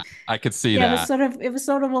 yeah, yeah, I could see that. it was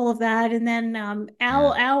sort of all of that, and then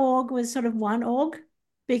Yeah. our org was sort of one org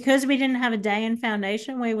because we didn't have a day in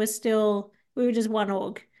foundation. We were just one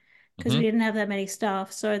org because we Hmm. didn't have that many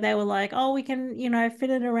staff. So they were like, oh, we can fit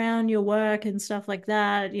it around your work and stuff like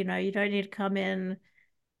that. You don't need to come in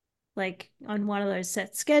like on one of those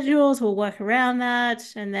set schedules. We'll work around that.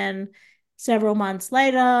 And then several months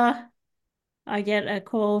later, I get a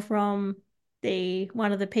call from the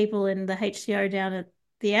one of the people in the HCO down at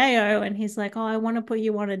the AO, and he's like, "Oh, I want to put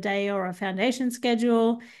you on a day or a foundation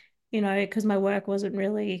schedule, because my work wasn't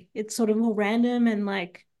really. It's sort of more random and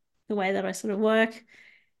like the way that I sort of work."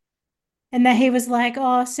 And then he was like,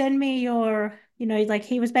 "Oh, send me your." Like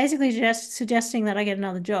he was basically just suggesting that I get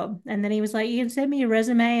another job. And then he was like, "You can send me your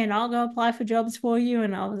resume and I'll go apply for jobs for you."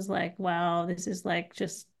 And I was like, wow, this is like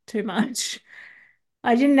just too much.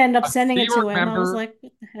 I didn't end up A sending Sea it Org to him. I was member, like,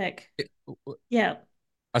 what the heck? Yeah.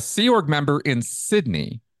 a Sea Org member in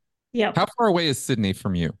Sydney. Yep. How far away is Sydney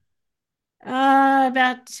from you?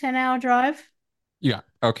 About 10-hour drive. Yeah.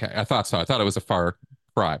 Okay. I thought so. I thought it was a far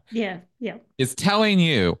cry. Yeah. Yeah. Is telling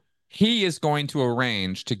you he is going to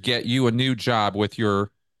arrange to get you a new job with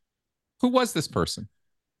your. Who was this person?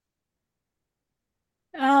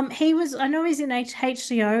 I know he's in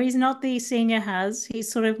HCO. He's not the senior has.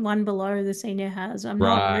 He's sort of one below the senior has. I'm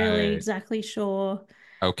not really Right. exactly sure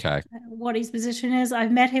Okay. what his position is.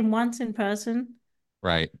 I've met him once in person,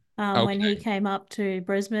 Right. when he Okay. came up to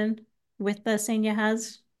Brisbane with the senior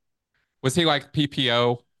has. Was he like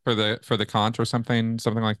PPO for the Cont or something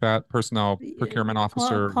like that? Personnel procurement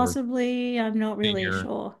officer or Possibly, I'm not really senior?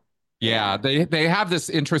 sure. Yeah, Yeah. they have this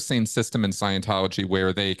interesting system in Scientology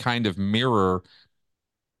where they kind of mirror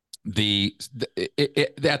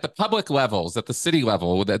at the public levels, at the city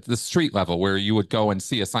level, at the street level, where you would go and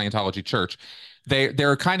see a Scientology church,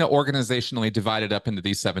 they're kind of organizationally divided up into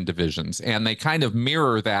these seven divisions, and they kind of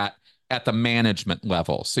mirror that at the management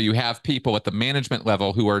level. So you have people at the management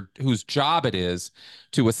level whose job it is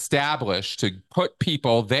to establish, to put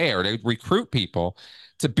people there, to recruit people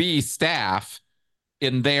to be staff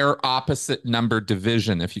in their opposite number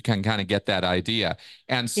division, if you can kind of get that idea.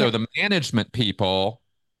 And so Yep. the management people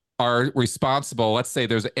are responsible. Let's say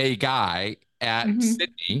there's a guy at Hmm.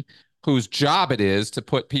 Sydney whose job it is to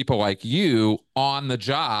put people like you on the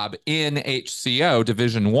job in HCO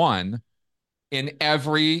Division One in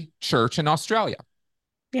every church in Australia,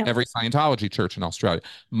 Yep. every Scientology church in Australia.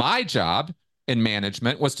 My job in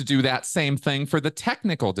management was to do that same thing for the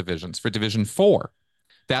technical divisions for Division Four.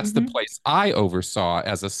 That's the Hmm. place I oversaw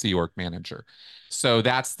as a Sea Org manager. So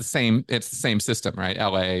that's the same, it's the same system, right?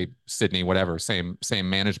 LA, Sydney, whatever, same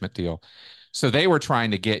management deal. So they were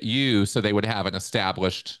trying to get you so they would have an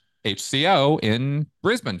established HCO in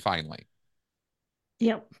Brisbane finally.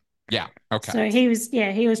 Yep. Yeah. Okay. So he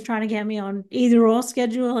was trying to get me on either or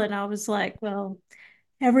schedule, and I was like, well,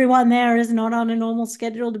 everyone there is not on a normal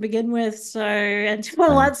schedule to begin with. So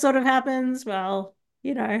until Yeah. that sort of happens, well,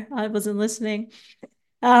 I wasn't listening.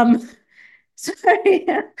 Um, so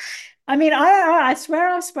yeah. I mean, I swear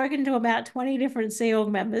I've spoken to about 20 different Sea Org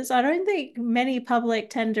members. I don't think many public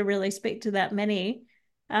tend to really speak to that many.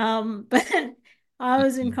 But I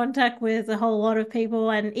was in contact with a whole lot of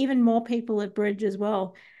people and even more people at Bridge as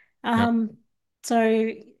well. Yep. Um,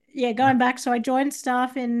 so yeah, going back, so I joined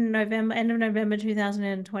staff in November, end of November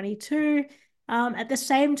 2022. At the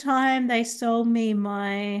same time, they sold me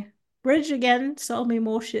my Bridge again, sold me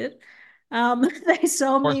more shit. They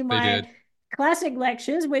sold Of course me they my did. classic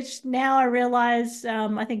lectures, which now I realize,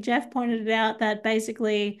 I think Jeff pointed it out that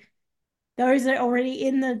basically those are already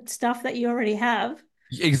in the stuff that you already have.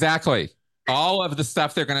 Exactly. All of the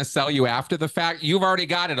stuff they're going to sell you after the fact, you've already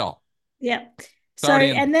got it all. Yeah. It's So already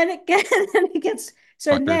in there, and then it gets, then it gets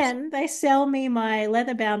so fuckers. then they sell me my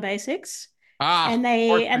leather bound basics Ah, and of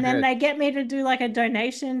course they then did. they get me to do like a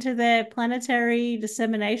donation to their planetary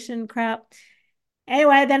dissemination crap.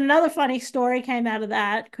 Anyway, then another funny story came out of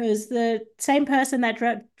that because the same person that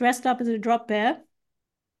dressed up as a drop bear,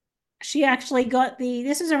 she actually got the,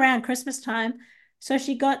 this is around Christmas time. So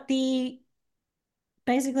she got the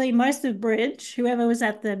basically most of Bridge, whoever was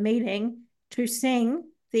at the meeting, to sing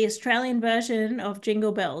the Australian version of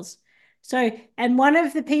Jingle Bells. So, and one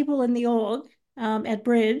of the people in the org at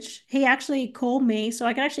Bridge, he actually called me so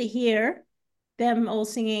I could actually hear them all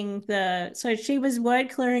singing the. So she was word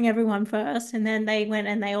clearing everyone first, and then they went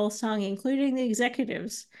and they all sung, including the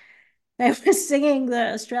executives. They were singing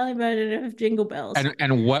the Australian version of Jingle Bells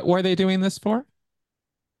And what were they doing this for?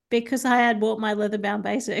 because I had bought my leather bound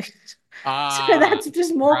basics. So Ah, that's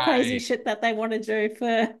just more crazy right. shit that they want to do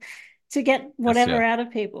for to get Yes, whatever yes. out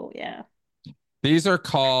of people. Yeah. These are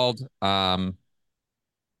called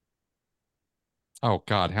oh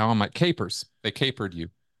God, how am I capers? They capered you.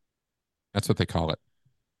 That's what they call it.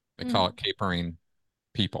 They call it Mm. capering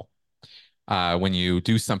people. When you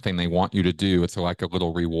do something they want you to do, it's like a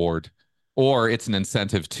little reward, or it's an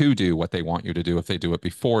incentive to do what they want you to do if they do it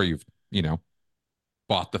before you've, you know,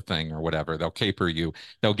 bought the thing or whatever. They'll caper you.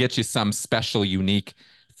 They'll get you some special, unique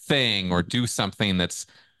thing or do something that's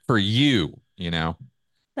for you, you know.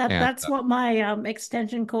 And That's what my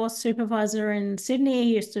extension course supervisor in Sydney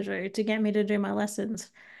used to do to get me to do my lessons.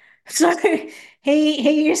 So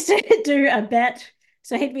he used to do a bet.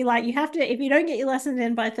 So he'd be like, you have to, if you don't get your lessons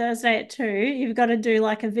in by Thursday at 2, you've got to do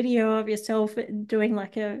like a video of yourself doing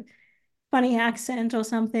like a funny accent or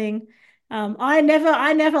something. I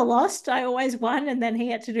never lost. I always won, and then he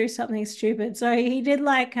had to do something stupid. So he did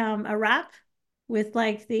like a rap with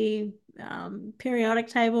like the periodic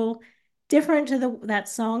table, different to that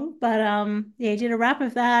song, but yeah, he did a rap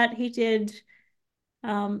of that. He did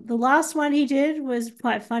the last one he did was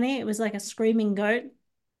quite funny. It was like a screaming goat.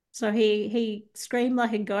 So he screamed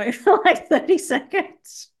like a goat for like 30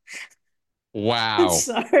 seconds. And wow.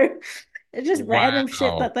 so it's just random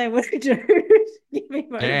shit Wow. that they would do to get me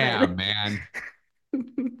Damn, motivated. man.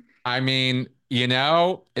 I mean, you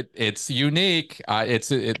know, it's unique.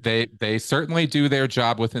 They certainly do their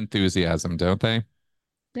job with enthusiasm, don't they?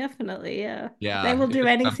 Definitely, yeah. They Yeah, will it do is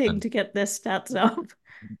anything something. to get their stats up.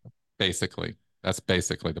 Basically, that's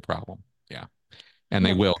basically the problem. Yeah, and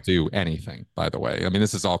they Yep. will do anything. By the way, I mean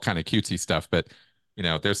this is all kind of cutesy stuff, but you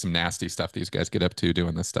know, there's some nasty stuff these guys get up to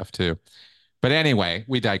doing this stuff too. But anyway,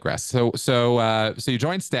 we digress. So you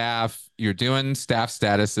join staff, you're doing staff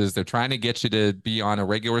statuses. They're trying to get you to be on a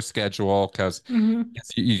regular schedule Hmm.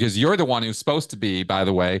 because you're the one who's supposed to be, by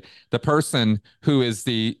the way, the person who is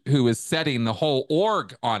setting the whole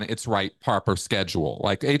org on its right proper schedule.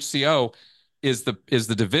 Like HCO is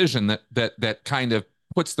the division that kind of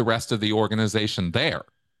puts the rest of the organization there.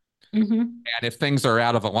 Hmm. And if things are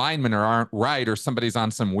out of alignment or aren't right, or somebody's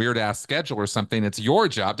on some weird ass schedule or something, it's your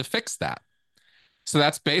job to fix that. So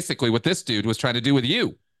that's basically what this dude was trying to do with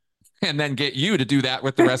you, and then get you to do that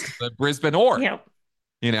with the rest of the Brisbane org. Yep.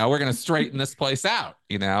 You know, we're going to straighten this place out.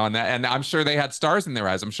 You know, and I'm sure they had stars in their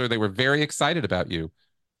eyes. I'm sure they were very excited about you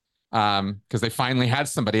because they finally had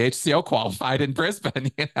somebody HCO qualified in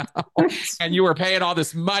Brisbane. You know, and you were paying all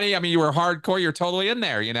this money. I mean, you were hardcore. You're totally in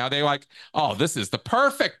there. You know, they were like, oh, this is the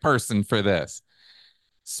perfect person for this.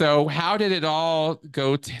 So how did it all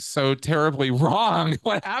go so terribly wrong?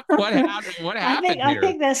 What happened? What happened? What happened I here?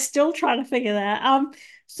 think they're still trying to figure that.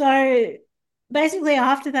 So basically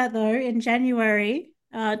after that though, in January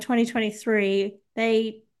 2023,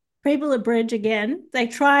 they people at Bridge again,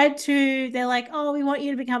 they're like, oh, we want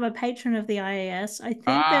you to become a patron of the IAS. I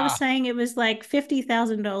think they were Ah, saying it was like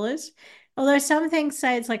 $50,000. Although some things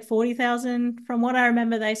say it's like 40,000. From what I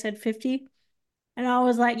remember, they said 50. And I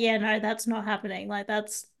was like, yeah, no, that's not happening. Like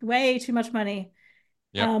that's way too much money.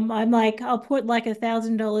 yep. I'm like, I'll put like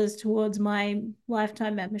 $1,000 towards my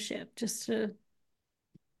lifetime membership just to,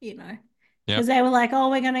 you know, Yep. because they were like, "Oh,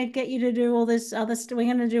 we're gonna get you to do all this other stuff.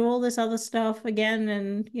 We're gonna do all this other stuff again,"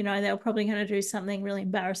 and they were probably gonna do something really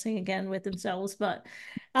embarrassing again with themselves. But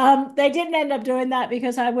they didn't end up doing that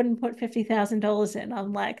because I wouldn't put $50,000 in.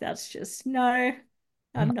 I'm like, that's just no,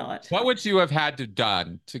 I'm not. What would you have had to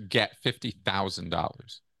done to get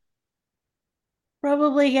 $50,000?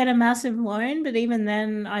 Probably get a massive loan, but even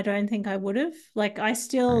then, I don't think I would have. Like, I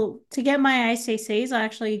Right. still, to get my ACCs, I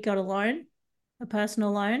actually got a loan, a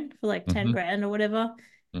personal loan for like 10 Mm-hmm. grand or whatever,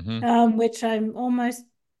 Mm-hmm. which I'm almost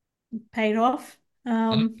paid off.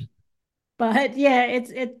 Mm-hmm. But yeah,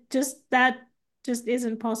 it just that just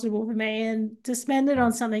isn't possible for me. And to spend it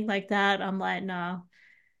on something like that, I'm like, no,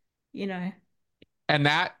 you know. And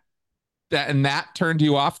that turned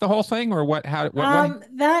you off the whole thing, or what? How?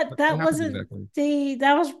 That What happened wasn't exactly?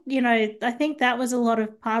 that was, I think that was a lot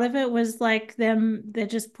of part of it was like they're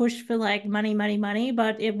just pushed for like money, money, money,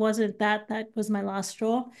 but it wasn't that. That was my last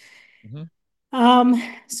straw. Mm-hmm. Um,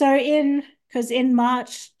 so in because in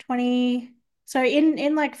March 20, so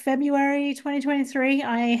in like February 2023,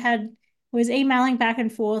 I had was emailing back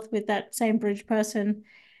and forth with that same bridge person.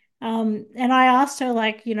 And I asked her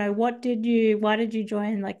like, why did you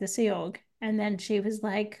join like the Sea Org? And then she was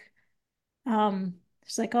like,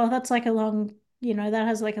 she's like, oh, that's like a long, that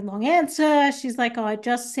has like a long answer. She's like, oh, it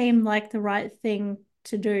just seemed like the right thing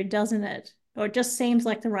to do, doesn't it? Or it just seems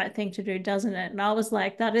like the right thing to do, doesn't it? And I was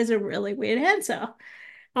like, that is a really weird answer.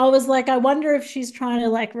 I was like, I wonder if she's trying to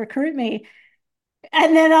like recruit me.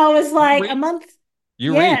 And then I was You like, a reached. month.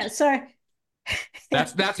 You Yeah. reached. So,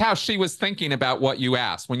 That's how she was thinking about what you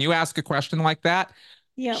asked. When you ask a question like that,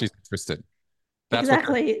 yep. she's interested. That's what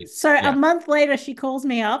they're Exactly. thinking. So a Yeah. month later, she calls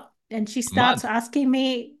me up and she A starts month. asking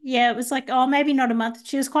me. Yeah, it was like, oh, maybe not a month.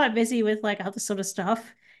 She was quite busy with like other sort of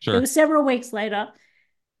stuff. It Sure. was several weeks later.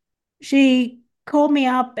 She called me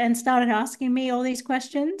up and started asking me all these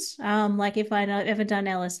questions, like if I'd ever done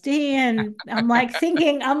LSD. And I'm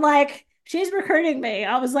like, she's recruiting me.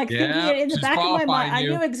 I was like thinking Yeah. it in the She's back of my mind. qualifying I you.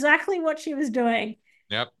 knew exactly what she was doing.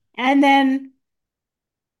 Yep. And then,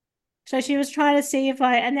 so she was trying to see if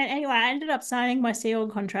and then anyway, I ended up signing my seal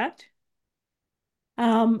contract.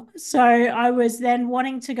 So I was then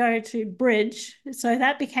wanting to go to bridge. So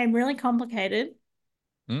that became really complicated.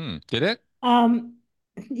 Did it? Um,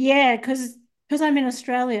 yeah, because I'm in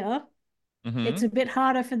Australia, Mm-hmm. it's a bit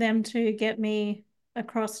harder for them to get me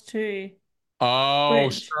across to Oh,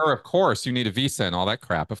 bridge. sure. Of course. You need a visa and all that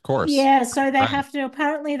crap. Of course. Yeah, so they Right. have to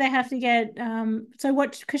apparently they have to get so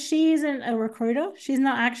what because she isn't a recruiter. She's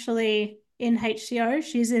not actually in HCO.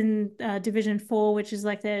 She's in Division 4, which is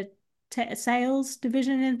like the sales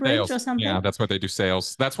division in bridge or Sales. Yeah, something. that's what they do.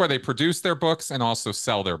 Sales. That's where they produce their books and also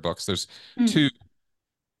sell their books. There's two Mm.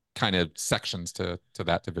 kind of sections to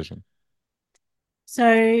that division.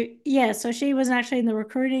 So yeah, so she was actually in the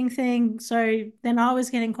recruiting thing. So then I was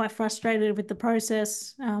getting quite frustrated with the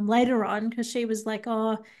process later on because she was like,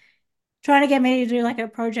 "Oh, trying to get me to do like a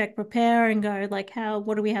project prepare and go like,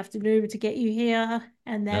 what do we have to do to get you here?"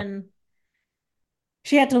 And Yep. then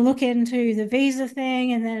she had to look into the visa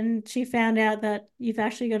thing, and then she found out that you've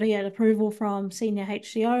actually got to get approval from senior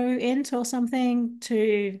HCO int or something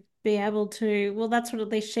to be able to. Well, that's what at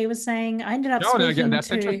least she was saying. No, no, again,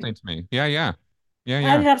 that's interesting to me. Yeah, yeah. Yeah,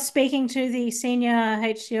 I yeah. ended up speaking to the senior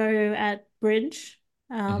HCO at Bridge.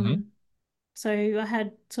 Mm-hmm. Um, so I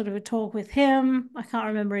had sort of a talk with him. I can't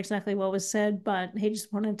remember exactly what was said, but he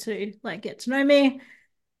just wanted to like get to know me.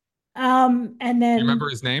 And You remember then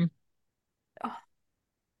his name? oh,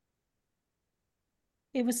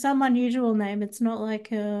 it was some unusual name. It's not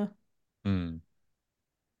like Hmm.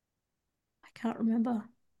 I can't remember.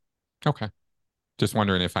 Okay. Just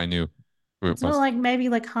wondering if I knew who it It's not was. like maybe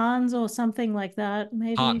like Hans or something like that.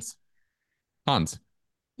 Maybe. Hans. Hans.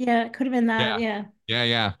 Yeah, it could have been that. Yeah. Yeah. Yeah,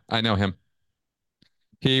 yeah. I know him.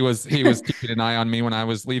 He was keeping an eye on me when I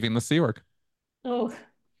was leaving the Sea Org. Oh,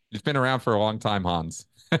 He's been around for a long time, Hans.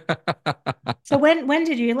 so when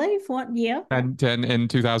did you leave? What year? And 10 in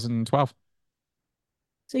 2012.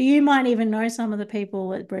 So you might even know some of the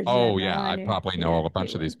people at Bridge Oh then. No, yeah, I I knew. probably know Yeah, a you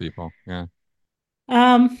bunch of these would. people. Yeah.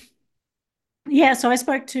 Um, yeah, so I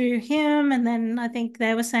spoke to him and then I think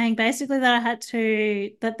they were saying basically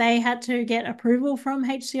that they had to get approval from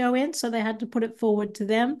HCON, so they had to put it forward to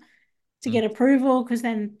them to Mm. get approval because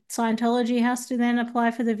then Scientology has to then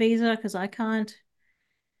apply for the visa because I can't.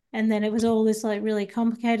 And then it was all this like really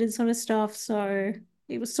complicated sort of stuff. So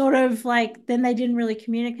it was sort of like then they didn't really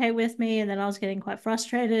communicate with me and then I was getting quite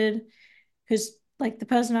frustrated because like the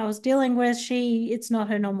person I was dealing with, it's not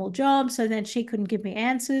her normal job. So then she couldn't give me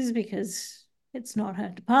answers because it's not her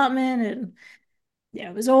department. And yeah,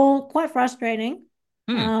 it was all quite frustrating.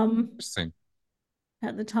 Hmm. Um, Interesting.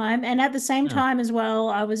 at the time. And at the same Yeah. time as well,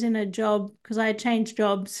 I was in a job because I had changed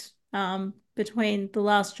jobs between the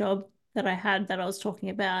last job that I had that I was talking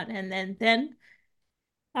about and then.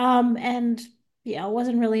 And yeah, I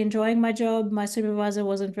wasn't really enjoying my job. My supervisor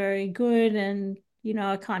wasn't very good, and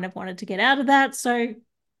I kind of wanted to get out of that. So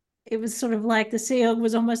it was sort of like the SEAL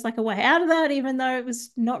was almost like a way out of that, even though it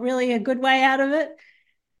was not really a good way out of it.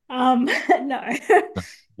 No.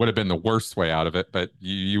 Would have been the worst way out of it, but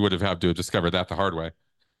you would have had to have discovered that the hard way.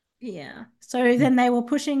 Yeah. So then they were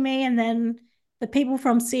pushing me, and then the people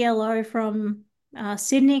from CLO from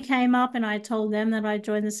Sydney came up, and I told them that I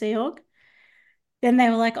joined the Sea Org. Then they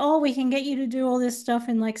were like, "Oh, we can get you to do all this stuff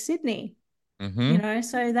in like Sydney, Mm-hmm.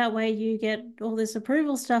 so that way you get all this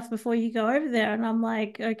approval stuff before you go over there." And I'm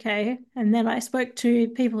like, "Okay." And then I spoke to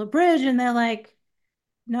people at Bridge, and they're like,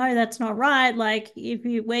 "No, that's not right. Like, if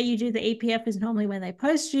you where you do the EPF is normally where they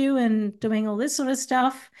post you and doing all this sort of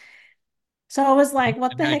stuff." So I was like,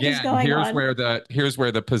 "What And the heck is again, going on?" here's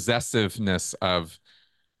where the possessiveness of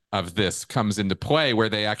this comes into play, where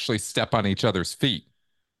they actually step on each other's feet,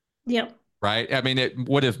 Yep. right? I mean, it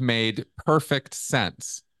would have made perfect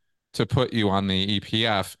sense to put you on the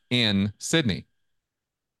EPF in Sydney.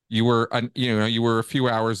 You were a few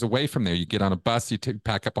hours away from there. You get on a bus,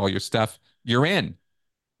 pack up all your stuff, you're in,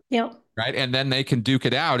 Yep. right? And then they can duke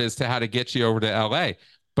it out as to how to get you over to LA.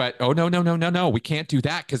 But oh no, no, no, no, no, we can't do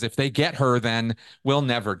that because if they get her, then we'll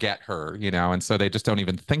never get her. And so they just don't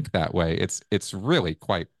even think that way. It's really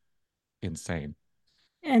quite insane.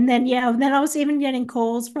 And then yeah, and then I was even getting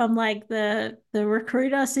calls from like the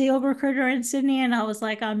recruiter, SEAL recruiter in Sydney, and I was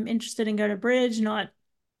like, I'm interested in going to Bridge, not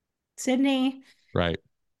Sydney. Right.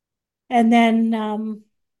 And then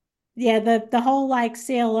yeah, the whole like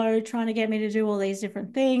CLO trying to get me to do all these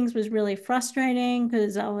different things was really frustrating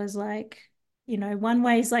because I was like, one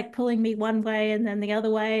way is like pulling me one way and then the other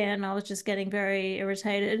way, and I was just getting very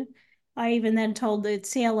irritated. I even then told the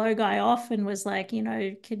CLO guy off and was like,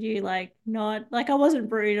 could you like not like I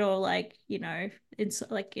wasn't rude or like,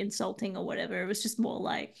 like insulting or whatever. It was just more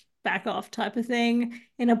like back off type of thing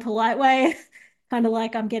in a polite way. Kind of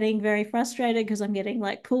like I'm getting very frustrated because I'm getting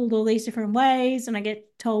like pulled all these different ways and I get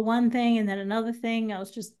told one thing and then another thing. I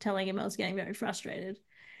was just telling him I was getting very frustrated.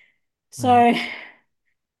 Right. So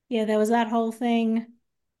yeah, there was that whole thing.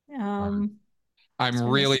 Right. Um, I I'm was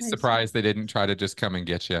gonna really say something. surprised they didn't try to just come and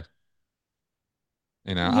get you.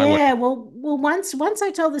 I would. Yeah, well, once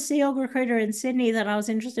I told the SEAL recruiter in Sydney that I was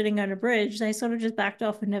interested in going to Bridge, they sort of just backed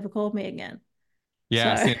off and never called me again.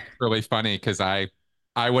 Yeah, So see, it's really funny because I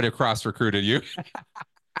would have cross recruited you.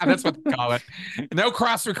 That's what they call it. No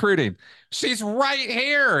cross recruiting. She's right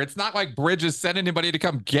here. It's not like Bridges sent anybody to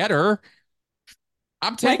come get her.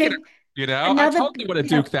 I'm I taking her. think I another, totally would have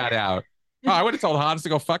duked yep. that out. Oh, I would have told Hans to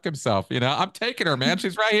go fuck himself. I'm taking her, man.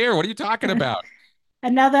 She's right here. What are you talking about?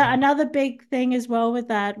 Another big thing as well with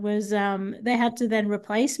that was they had to then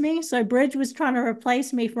replace me. So Bridge was trying to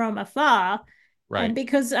replace me from afar. Right. And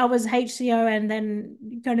because I was HCO and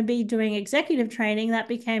then going to be doing executive training, that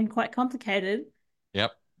became quite complicated.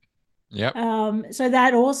 Yep. Yep. So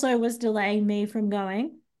that also was delaying me from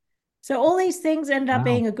going. So all these things end up Wow.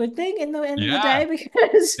 being a good thing in the end of the Yeah. day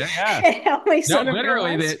because Yeah. Yeah. it helped me No, sort of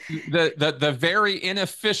literally realize. the very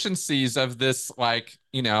inefficiencies of this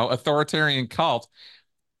authoritarian cult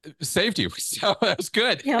saved you. So that was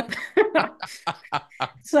good. Yep.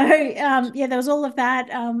 So yeah, there was all of that.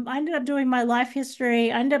 I ended up doing my life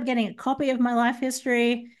history. I ended up getting a copy of my life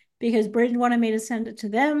history because Bridge wanted me to send it to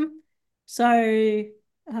them. So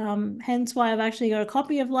hence why I've actually got a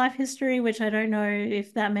copy of life history, which I don't know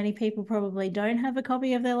if that many people probably don't have a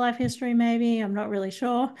copy of their life history, maybe. I'm not really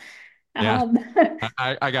sure. Yeah. Um,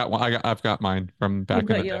 I got one. I've got mine from you've back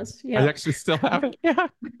in the got day. yours. I Yep. actually still have it. Yeah.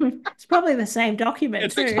 It's probably the same document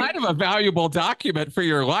It's a too. kind of a valuable document for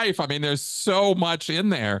your life. I mean, there's so much in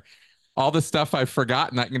there. All the stuff I've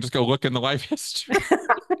forgotten, I can just go look in the life history.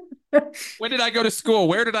 When did I go to school?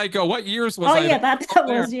 Where did I go? What years was Oh I there? yeah, that What that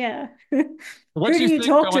there? was yeah. What Who do do you you think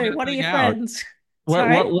talk filling to? that What are thing your out? friends? What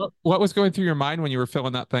what Sorry. what what was going through your mind when you were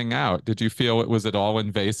filling that thing out? Did you feel it was at all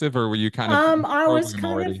invasive, or were you kind of in the I was program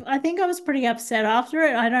kind of already? I think I was pretty upset after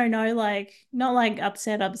it. I don't know, like not like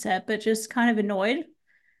upset, but just kind of annoyed.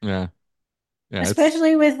 Yeah, yeah. It's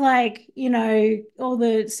Especially with like, all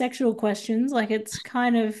the sexual questions. Like it's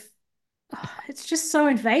kind of it's just so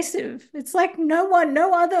invasive. It's like no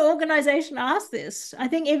other organization asked this. I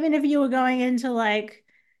think even if you were going into like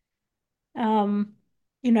um,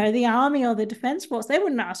 the army or the defense force, they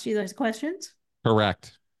wouldn't ask you those questions.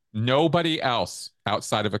 correct. Nobody else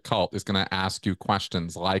outside of a cult is going to ask you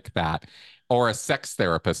questions like that, or a sex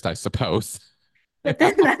therapist, I suppose. But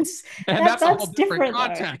then And that's a whole that's different different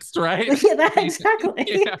though. context, right? Yeah, that I mean,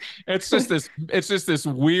 exactly. yeah, it's just this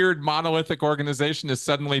weird monolithic organization is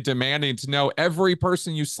suddenly demanding to know every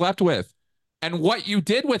person you slept with and what you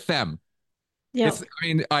did with them. It's, Yep. I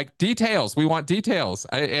mean, like details. We want details.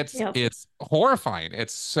 It's Yep. it's horrifying.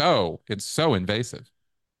 It's so invasive.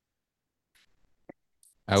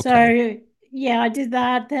 Okay. So yeah, I did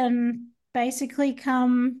that. Then basically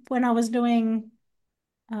come when I was doing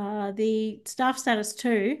the staff status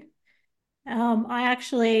too. I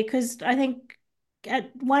actually, because I think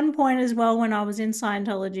at one point as well when I was in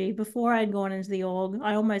Scientology, before I'd gone into the org,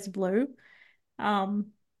 I almost blew. Um,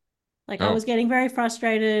 like I Oh, was getting very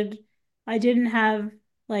frustrated. I didn't have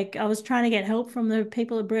like I was trying to get help from the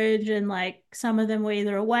people at Bridge, and like some of them were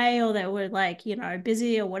either away or they were like,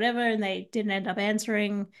 busy or whatever, and they didn't end up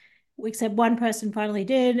answering, except one person finally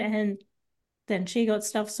did, and then she got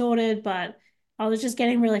stuff sorted, but I was just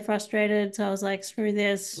getting really frustrated. So I was like, screw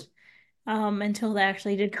this, until they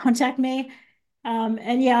actually did contact me.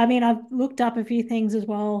 And yeah, I mean, I've looked up a few things as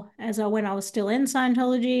well as when I was still in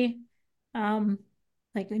Scientology, um,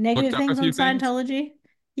 like looked negative up a things on few things. Scientology.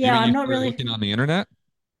 You Yeah, mean I'm you not started really, looking on the internet?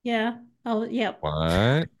 yeah. Oh, yep.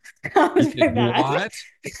 What? I You was did very bad. what?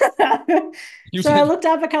 You So I did. looked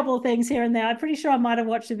up a couple of things here and there. I'm pretty sure I might have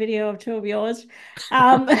watched a video of two of yours.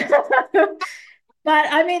 Um, But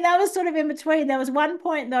I mean, that was sort of in between. There was one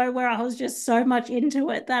point though where I was just so much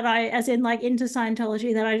into it that as in like into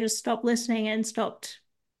Scientology, that I just stopped listening and stopped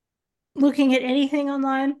looking at anything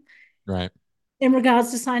online Right. in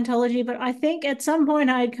regards to Scientology. But I think at some point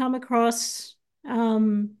I had come across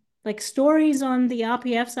like stories on the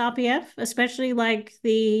RPF's RPF, especially like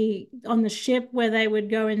the on the ship where they would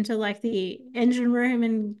go into like the engine room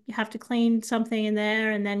and have to clean something in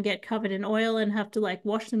there and then get covered in oil and have to like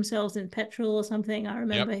wash themselves in petrol or something. I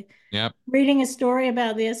Yep. remember Yep. reading a story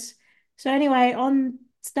about this. So anyway, on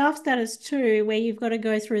staff status two, where you've got to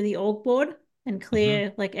go through the org board and Hmm.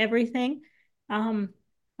 clear like everything. Um,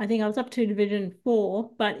 I think I was up to division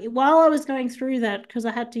four, but while I was going through that, because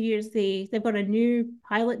I had to use they've got a new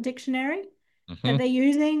pilot dictionary that Hmm. they're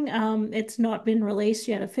using. It's not been released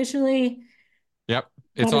yet officially, Yep.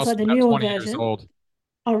 It's but it's also like the about newer 20 years version. old.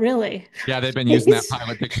 Oh, really? Yeah, they've been using that Jeez.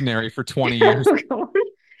 pilot dictionary for 20 years.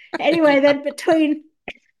 Anyway, Yeah. then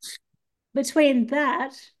between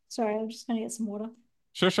that, sorry, I'm just gonna get some water.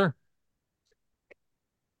 Sure, sure.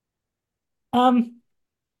 Um,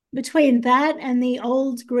 between that and the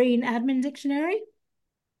old green admin dictionary,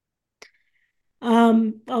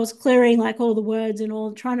 I was clearing like all the words and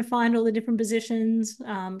all trying to find all the different positions,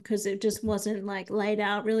 because it just wasn't like laid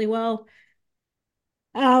out really well.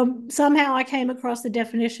 Somehow I came across the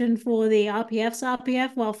definition for the RPF's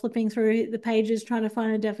RPF while flipping through the pages trying to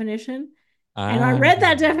find a definition. And I Ah, read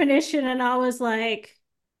that definition and I was like,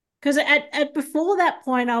 because at before that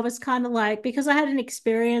point, I was kind of like, because I hadn't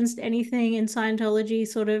experienced anything in Scientology,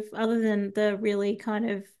 sort of, other than the really kind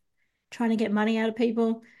of trying to get money out of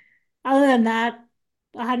people. Other than that,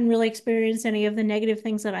 I hadn't really experienced any of the negative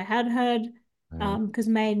things that I had heard, right. because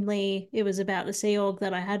mainly it was about the Sea Org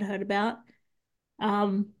that I had heard about.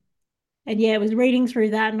 Um, and yeah, it was reading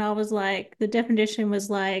through that, and I was like, the definition was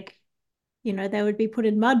like, they would be put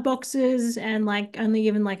in mud boxes and like only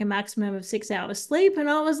given like a maximum of 6 hours sleep. And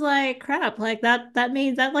I was like, crap, like that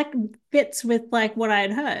means that like fits with like what I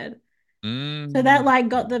had heard. So that Mm. like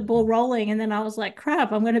got the ball rolling. And then I was like,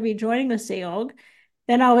 crap, I'm going to be joining the Sea Org.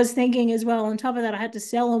 Then I was thinking as well, on top of that, I had to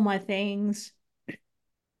sell all my things,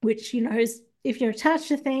 which, is if you're attached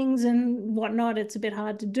to things and whatnot, it's a bit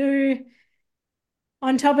hard to do.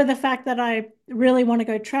 On top of the fact that I really want to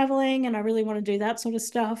go traveling and I really want to do that sort of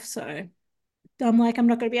stuff. So I'm like, I'm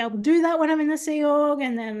not going to be able to do that when I'm in the Sea Org.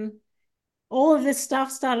 And then all of this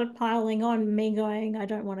stuff started piling on me going, I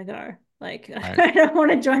don't want to go. Like, Right. I don't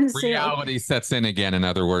want to join the Sea Org. Reality sets in again, in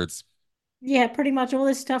other words. Yeah, pretty much all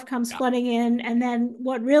this stuff comes Yeah. flooding in. And then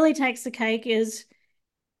what really takes the cake is,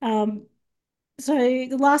 um, so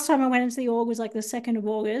the last time I went into the org was like the 2nd of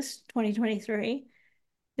August, 2023.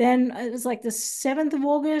 Then it was like the 7th of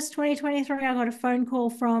August, 2023. I got a phone call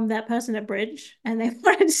from that person at Bridge and they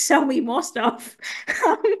wanted to sell me more stuff.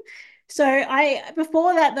 Um, so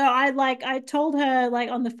before that though, I told her like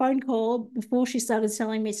on the phone call before she started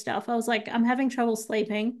selling me stuff, I was like, I'm having trouble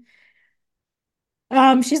sleeping.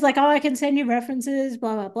 She's like, oh, I can send you references,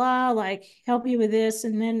 blah, blah, blah, like help you with this.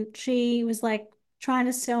 And then she was like trying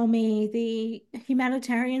to sell me the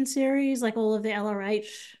humanitarian series, like all of the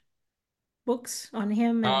LRH books on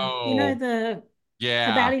him and Oh,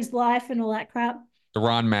 about yeah. his life and all that crap. The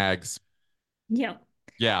Ron Mags. Yeah,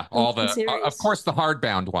 Yeah, the all one the of series. course the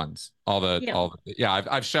hardbound ones. Yeah. Yeah,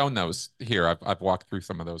 I've shown those here. I've walked through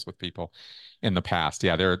some of those with people. in the past.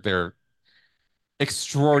 Yeah, they're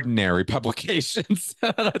extraordinary publications.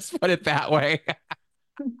 Let's put it that way.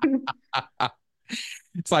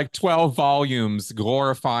 It's like 12 volumes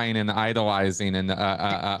glorifying and idolizing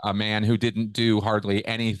a man who didn't do hardly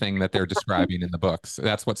anything that they're describing in the books.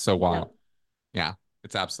 That's what's so Yeah. wild. Yeah,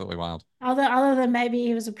 it's absolutely wild. Other than maybe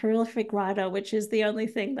he was a prolific writer, which is the only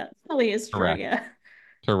thing that really is true. Correct. Yeah.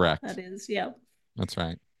 That Correct. is, yeah. That's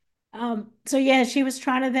right. So yeah, she was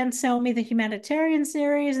trying to then sell me the humanitarian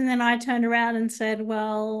series, and then I turned around and said,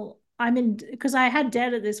 "Well, I'm in," because I had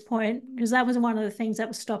debt at this point, because that was one of the things that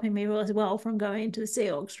was stopping me as well from going into the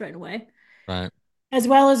Sea Org straight away, Right. as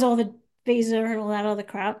well as all the visa and all that other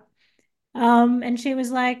crap. And she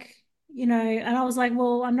was like, and I was like,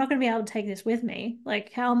 "Well, I'm not going to be able to take this with me.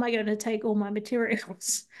 Like, how am I going to take all my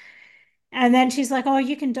materials?" And then she's like, "Oh,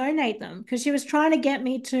 you can donate them," because she was trying to get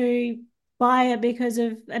me to buy it because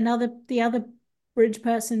of the other bridge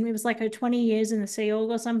person. It was like her 20 years in the Sea Org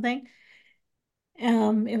or something.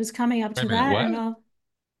 It was coming up Wait a to minute. that, What? and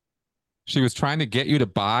She was trying to get you to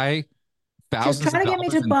buy she was thousands trying of to get me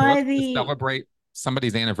dollars to in buy books to the celebrate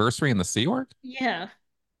somebody's anniversary in the Sea Org? yeah.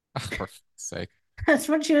 For fuck's sake. That's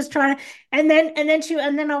what she was trying to, and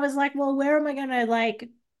then I was like, well, where am I gonna like?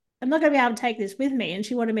 I'm not gonna be able to take this with me, and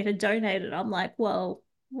she wanted me to donate it. I'm like, well,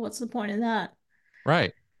 what's the point in that?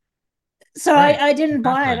 Right. So Right. I didn't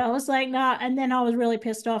buy it. Exactly. I was like, nah. And then I was really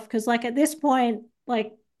pissed off because, like, at this point,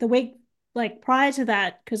 like the week, like prior to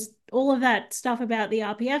that, because all of that stuff about the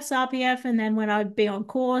RPF, and then when I'd be on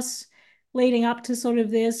course leading up to sort of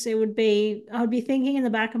this, I would be thinking in the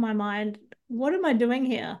back of my mind, what am I doing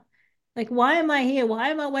here? Like, why am I here? Why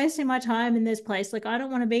am I wasting my time in this place? Like, I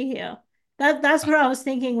don't want to be here. That's what I was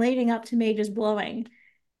thinking leading up to me just blowing.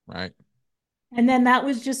 Right. And then that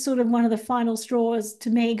was just sort of one of the final straws to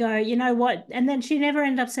me go, you know what? And then she never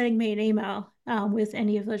ended up sending me an email with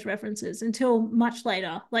any of those references until much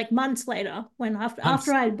later, like months later, when Months.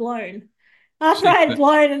 after I She had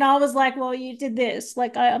blown, and I was like, well, you did this.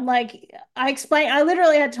 Like I'm like, I explained, I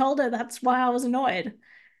literally had told her that's why I was annoyed.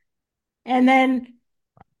 And then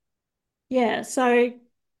yeah, so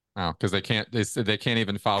Oh, because they can't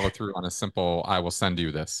even follow through on a simple "I will send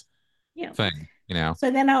you this" yeah. thing, you know.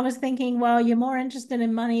 So then I was thinking, well, you're more interested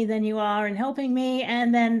in money than you are in helping me.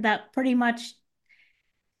 And then that pretty much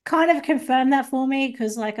kind of confirmed that for me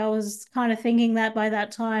because like I was kind of thinking that by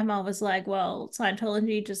that time I was like, well,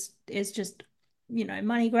 Scientology just is just,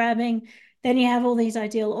 money grabbing. Then you have all these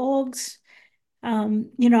ideal orgs.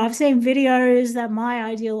 I've seen videos that my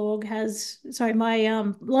ideal org has, sorry, my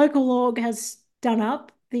local org has done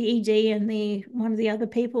up the ED and the one of the other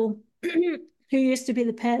people who used to be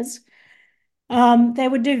the Pez. They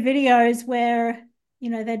would do videos where,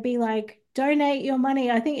 they'd be like, donate your money.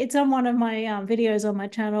 I think it's on one of my videos on my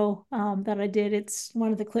channel that I did. It's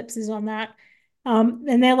one of the clips is on that.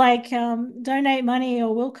 And they're like, donate money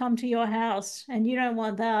or we'll come to your house. And you don't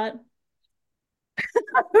want that.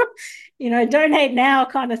 Donate now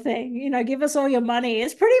kind of thing. Give us all your money.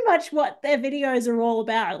 It's pretty much what their videos are all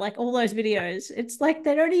about. Like all those videos. It's like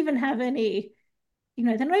they don't even have any,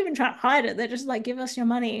 they're not even trying to hide it. They're just like, give us your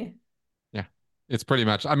money. Yeah. It's pretty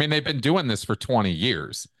much, I mean, they've been doing this for 20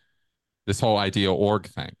 years, this whole ideal org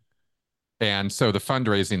thing. And so the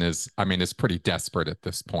fundraising is, I mean, is pretty desperate at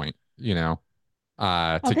this point,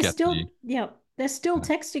 Oh, to get the, they're still uh,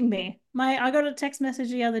 texting me. I got a text message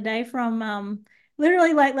the other day from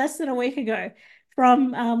literally like less than a week ago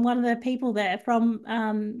from one of the people there, from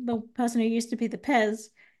the person who used to be the Pez.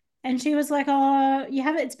 And she was like, "Oh, you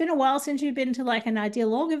haven't, it's been a while since you've been to like an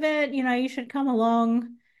Ideal Org event, you should come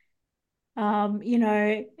along."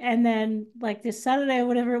 And then like this Saturday or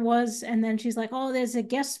whatever it was, and then she's like, "Oh, there's a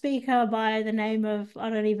guest speaker by the name of I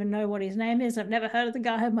don't even know what his name is. I've never heard of the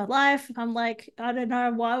guy in my life." I'm like, I don't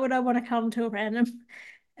know, why would I want to come to a random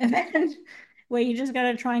event where you're just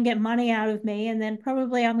going to try and get money out of me, and then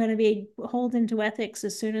probably I'm going to be hauled into ethics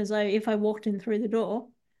as soon as if I walked in through the door.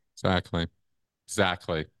 exactly.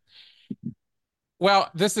 Exactly. Well,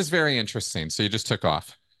 this is very interesting. So you just took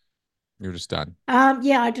off. You're just done.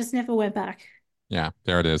 Yeah, I just never went back. Yeah,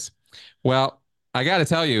 there it is. Well, I got to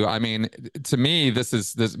tell you, I mean, to me,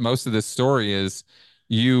 this most of this story is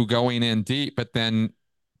you going in deep, but then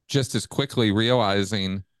just as quickly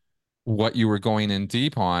realizing what you were going in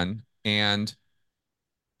deep on. And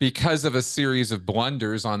because of a series of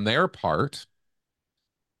blunders on their part,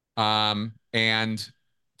 and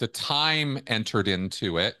the time entered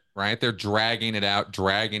into it, right? They're dragging it out,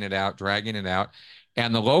 dragging it out, dragging it out.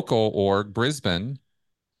 And the local org, Brisbane,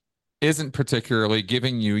 isn't particularly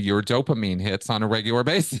giving you your dopamine hits on a regular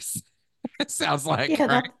basis. It sounds like, Yeah,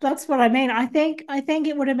 right? that's what I mean. I think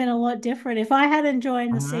it would have been a lot different if I hadn't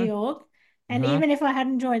joined the Uh-huh. Sea Org And Uh-huh. even if I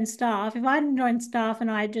hadn't joined staff, if I hadn't joined staff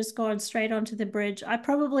and I had just gone straight onto the bridge, I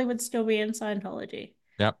probably would still be in Scientology.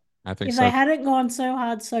 Yep. I think If they so. hadn't gone so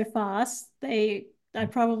hard so fast, I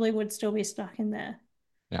probably would still be stuck in there.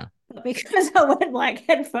 Yeah. But because I went like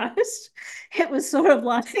head first, it was sort of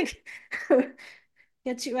like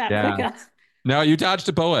gets you out Yeah. quicker. No, you dodged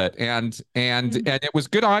a bullet, Mm. and it was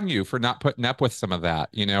good on you for not putting up with some of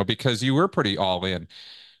that, because you were pretty all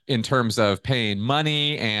in terms of paying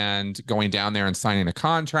money and going down there and signing a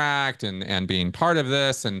contract and being part of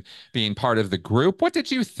this and being part of the group. What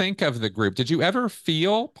did you think of the group? Did you ever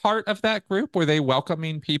feel part of that group? Were they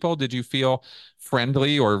welcoming people? Did you feel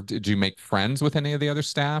friendly, or did you make friends with any of the other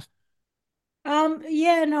staff?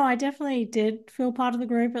 Yeah, no, I definitely did feel part of the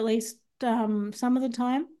group at least some of the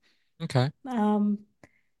time. Okay. Um,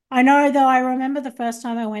 I know though, I remember the first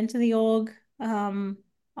time I went to the org,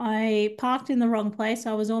 I parked in the wrong place.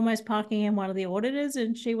 I was almost parking in one of the auditors,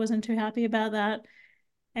 and she wasn't too happy about that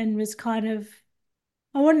and was kind of,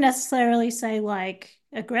 I wouldn't necessarily say like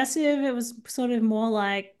aggressive. It was sort of more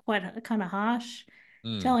like quite kind of harsh,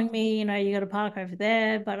 Mm, telling me, you got to park over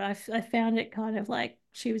there. But I found it kind of like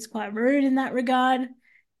she was quite rude in that regard.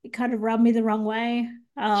 It kind of rubbed me the wrong way.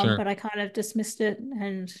 sure. But I kind of dismissed it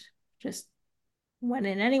and just went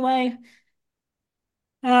in anyway.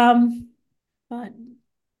 Um, but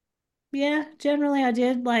yeah, generally I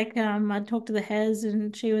did. Like I talked to the Hez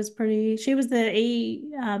and she was the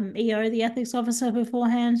EO, the ethics officer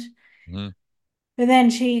beforehand. Mhm. But then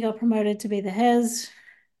she got promoted to be the Hez.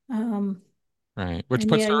 Um, Right. Which and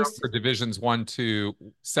puts yeah, her up for divisions 1, 2,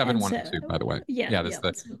 7, and 1, and so 2, by the way. yeah, Yeah, that's yeah.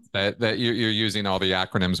 the that you're using all the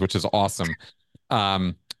acronyms, which is awesome.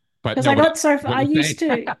 Um, but Because I nobody got so knows far, what I you used say.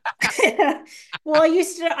 to, well,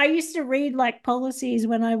 I used to read like policies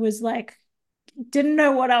when I was like didn't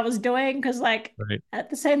know what I was doing because like Right. at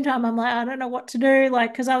the same time I'm like I don't know what to do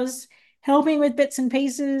like because I was helping with bits and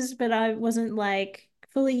pieces but I wasn't like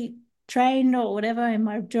fully trained or whatever in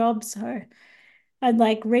my job so I'd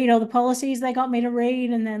like read all the policies they got me to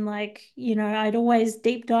read and then like I'd always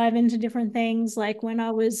deep dive into different things like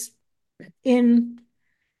in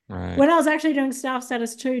Right. when I was actually doing staff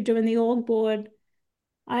status 2 doing the org board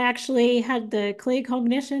I actually had the clear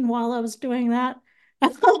cognition while I was doing that.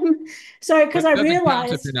 So, because But I it doesn't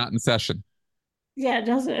count if you're realized, not in session. yeah,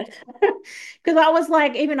 does it? Because I was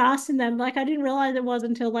like, even asking them, like, I didn't realize it was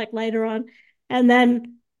until like later on. And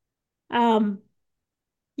then, um,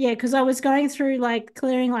 yeah, because I was going through like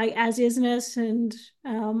clearing like as isness and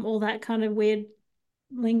all that kind of weird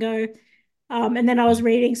lingo. And then I was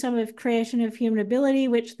reading some of Creation of Human Ability,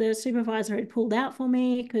 which the supervisor had pulled out for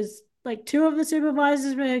me because like two of the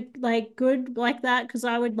supervisors were like good like that because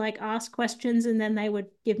I would like ask questions and then they would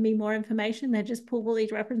give me more information. They'd just pull all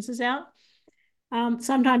these references out.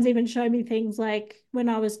 Sometimes even show me things like when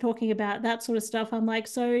I was talking about that sort of stuff. I'm like,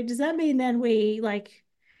 so does that mean then we like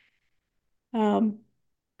um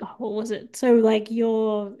what was it? So like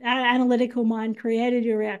your analytical mind created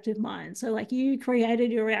your reactive mind. So like you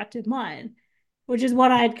created your reactive mind, which is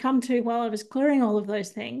what I had come to while I was clearing all of those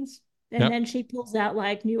things. And Yep. then she pulls out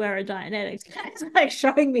like new aerodynamics, like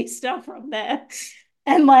showing me stuff from there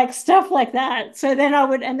and like stuff like that. So then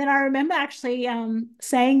and then I remember actually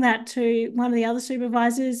saying that to one of the other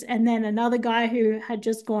supervisors and then another guy who had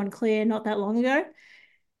just gone clear not that long ago.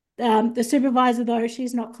 The supervisor, though,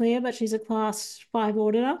 she's not clear, but she's a class 5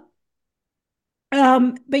 auditor.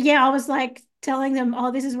 But yeah, I was like telling them,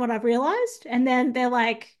 oh, this is what I've realized. And then they're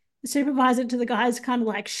like, the supervisor to the guys kind of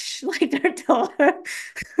like, shh, like, don't tell her.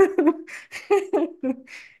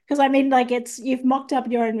 Because I mean, like, you've mocked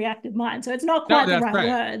up your own reactive mind. So it's not No, quite the that's right right.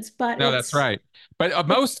 words, but No, that's right. But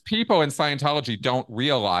it's, most people in Scientology don't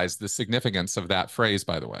realize the significance of that phrase,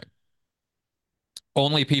 by the way.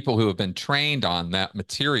 Only people who have been trained on that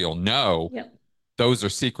material know yep. those are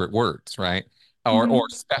secret words, right? Or Mm-hmm.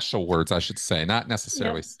 special words, I should say, not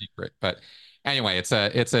necessarily Yep. secret. But anyway, it's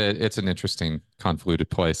an interesting convoluted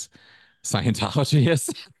place. Scientology is.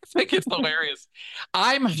 I think it's hilarious.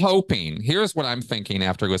 I'm hoping, here's what I'm thinking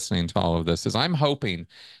after listening to all of this is I'm hoping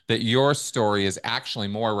that your story is actually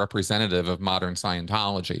more representative of modern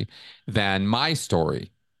Scientology than my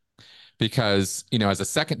story. Because, as a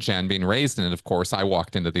second gen being raised in it, of course, I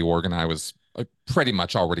walked into the org and I was pretty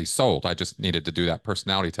much already sold. I just needed to do that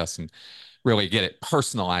personality test and really get it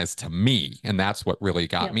personalized to me. And that's what really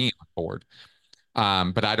got Yep. me on board.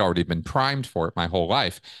 But I'd already been primed for it my whole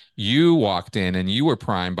life. You walked in and you were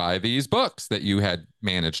primed by these books that you had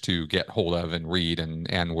managed to get hold of and read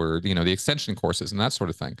and were, the extension courses and that sort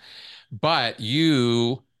of thing. But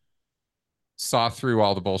you saw through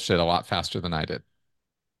all the bullshit a lot faster than I did.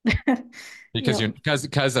 Because Yep.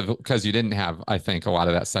 because you didn't have, I think, a lot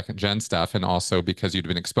of that second gen stuff, and also because you'd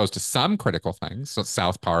been exposed to some critical things, so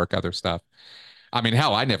South Park, other stuff. I mean,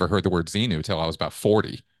 hell, I never heard the word Xenu till I was about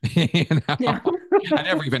 40. You know, Yeah. I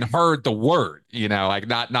never even heard the word, like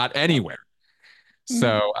not Yep. anywhere. Mm.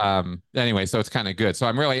 So anyway, so it's kind of good. So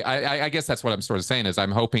I'm really, I guess that's what I'm sort of saying is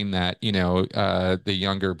I'm hoping that, the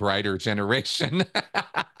younger, brighter generation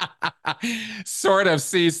sort of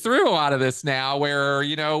sees through a lot of this now, where,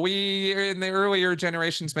 we in the earlier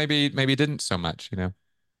generations maybe didn't so much.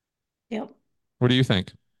 Yep. What do you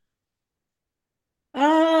think?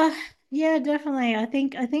 Uh, yeah, definitely. I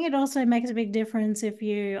think it also makes a big difference if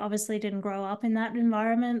you obviously didn't grow up in that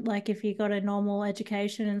environment, like if you got a normal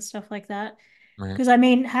education and stuff like that. Right. Because I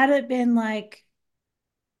mean, had it been like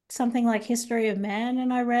something like History of Man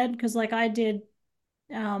and I read, because like I did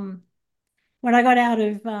um when I got out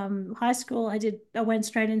of high school, I went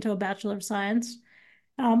straight into a Bachelor of Science.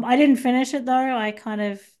 I didn't finish it though. I kind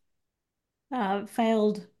of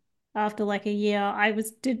failed after like a year. I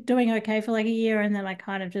was doing okay for like a year and then I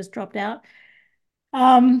kind of just dropped out.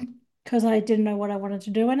 Because I didn't know what I wanted to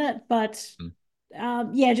do in it. But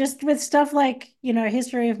Mm. yeah, just with stuff like,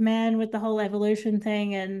 History of Man with the whole evolution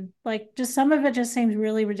thing and like just some of it just seems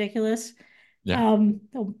really ridiculous. Yeah.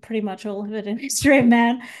 Or pretty much all of it in History of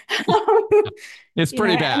Man. It's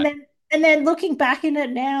pretty And bad. then looking back in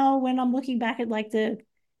it now, when I'm looking back at like the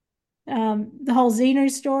whole Xenu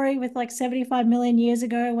story with like 75 million years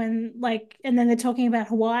ago when like and then they're talking about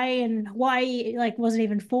Hawaii and Hawaii like wasn't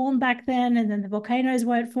even formed back then and then the volcanoes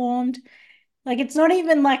weren't formed. Like it's not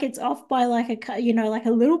even like it's off by like like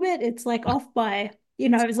a little bit. It's like off by,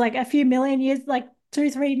 it was like a few million years, like 2,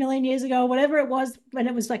 3 million years ago, whatever it was when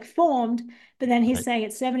it was like formed. But then he's Right. saying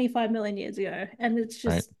it's 75 million years ago. And it's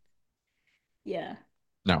Right. just, yeah.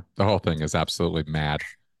 No, the whole thing is absolutely mad.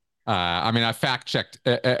 I mean, I fact checked,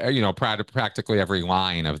 practically every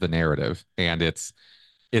line of the narrative, and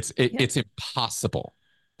Yep. it's impossible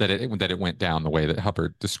that it went down the way that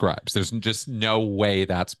Hubbard describes. There's just no way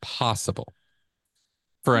that's possible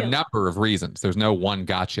for a Yep. number of reasons. There's no one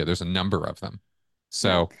gotcha. There's a number of them.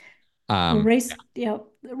 So, Yep. Well, yeah.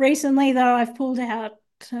 recently though, I've pulled out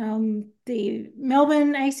the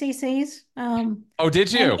Melbourne ACCs. Oh,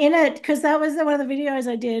 did And you? in it, because that was one of the videos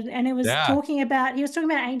I did, and Yeah. he was talking about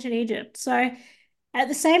ancient Egypt. So at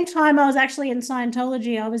the same time, I was actually in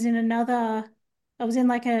Scientology. I was in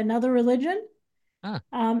like another religion, Ah.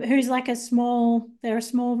 who's like they're a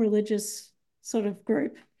small religious sort of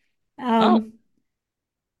group. Oh, Um,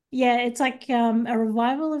 yeah, it's like a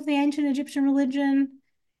revival of the ancient Egyptian religion.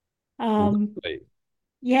 Um, really?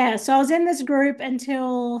 yeah, so I was in this group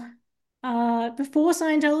until before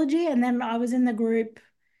Scientology, and then I was in the group.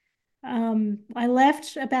 I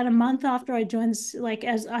left about a month after I joined, like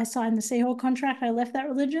as I signed the Seahawk contract, I left that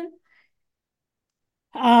religion.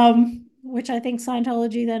 Which I think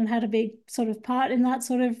Scientology then had a big sort of part in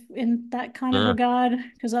in that kind of Sure. regard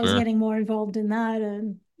because I was Sure. getting more involved in that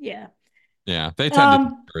and yeah. Yeah. They tend to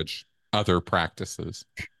Um, discourage other practices.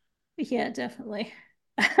 yeah, definitely.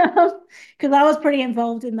 Because I was pretty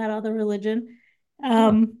involved in that other religion. Sure.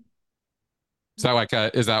 Um, Is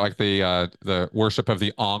that like the worship of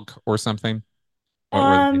the Ankh or something? What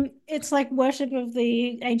were they? it's like worship of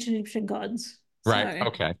the ancient Egyptian gods. Right. So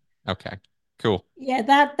Okay. Okay. Cool. yeah,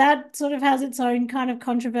 that sort of has its own kind of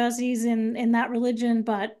controversies in that religion,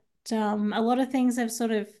 but a lot of things have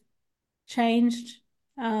sort of changed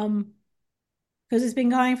because it's been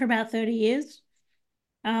going for about 30 years.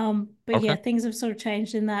 But Okay. yeah, things have sort of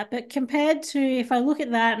changed in that. But compared to if I look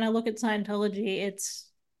at that and I look at Scientology, it's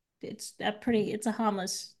a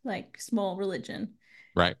harmless, like small religion.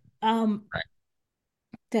 Right. Um, Right.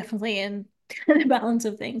 definitely in the balance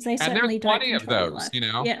of things. They And there's certainly don't plenty of control your those, life.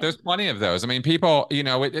 Yeah. there's plenty of those. I mean, people,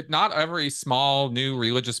 not every small new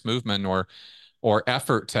religious movement or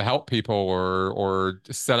effort to help people or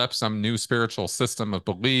set up some new spiritual system of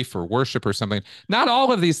belief or worship or something. Not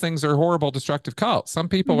all of these things are horrible, destructive cults. Some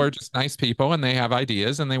people are Mm-hmm. just nice people and they have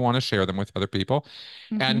ideas and they want to share them with other people.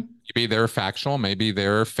 And Mm-hmm. maybe they're factual, maybe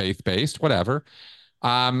they're faith-based, whatever.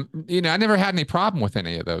 I never had any problem with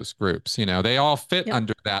any of those groups. They all fit Yep.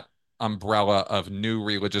 under that umbrella of new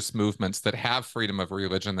religious movements that have freedom of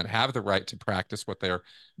religion, that have the right to practice what they're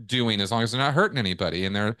doing, as long as they're not hurting anybody.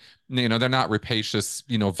 And they're not rapacious,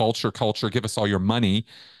 vulture culture, give us all your money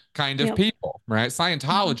kind of Yep. people, right? Mm-hmm.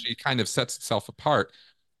 Scientology kind of sets itself apart,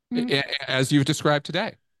 Mm-hmm. as you've described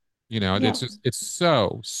today. Yep. It's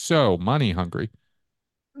so money hungry.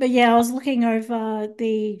 But yeah, I was looking over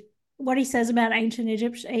the what he says about ancient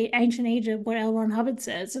Egypt, what L. Ron Hubbard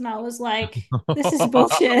says, and I was like, this is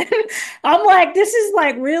bullshit. I'm like, this is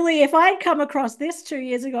like really. If I'd come across this 2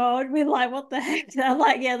 years ago, I'd be like, what the heck? I'm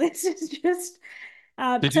like, yeah, this is just.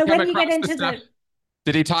 Did you So come when you get across the into stuff? the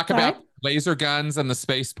Did he talk sorry, about laser guns and the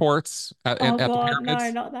spaceports oh at the God, no,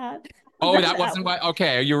 pyramids? not that. Oh, That, that that wasn't what.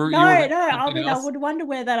 Okay, you were no, reading no. I something mean, I else. would wonder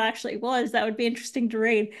where that actually was. That would be interesting to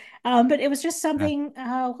read. But it was just Yeah. something.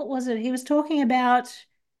 What was it? He was talking about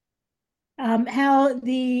how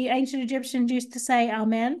the ancient Egyptians used to say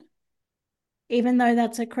 "Amen," even though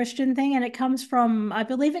that's a Christian thing, and it comes from, I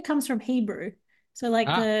believe, it comes from Hebrew. So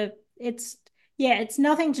like Ah, it's yeah, it's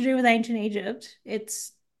nothing to do with ancient Egypt.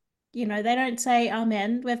 It's they don't say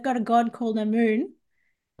Amen. We've got a god called Amun,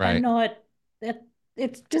 and right. not it.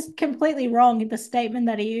 It's just completely wrong the statement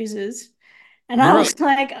that he uses. And Really?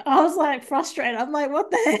 I was like frustrated. I'm like,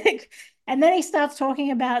 what the heck? And then he starts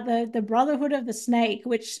talking about the Brotherhood of the Snake,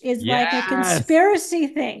 which is like a Yes. conspiracy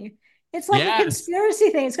thing. It's like a Yes. conspiracy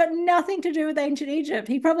thing. It's got nothing to do with ancient Egypt.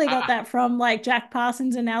 He probably got Ah, that from like Jack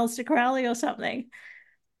Parsons and Aleister Crowley or something.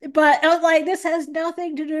 But I was like, this has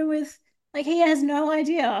nothing to do with like he has no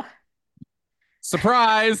idea.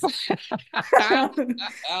 surprise.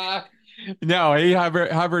 No,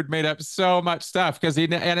 Hubbard made up so much stuff because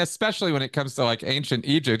and especially when it comes to like ancient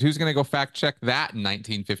Egypt, who's going to go fact check that in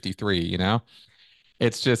 1953?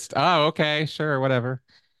 It's just, oh, okay, sure, whatever.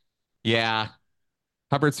 Yeah,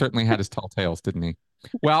 Hubbard certainly had his tall tales, didn't he?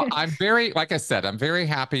 Well, like I said, I'm very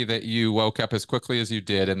happy that you woke up as quickly as you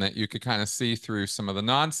did and that you could kind of see through some of the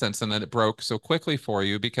nonsense and that it broke so quickly for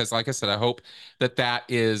you. Because, like I said, I hope that that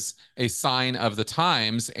is a sign of the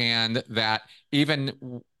times and that even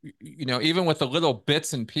with the little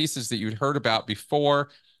bits and pieces that you'd heard about before,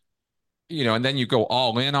 and then you go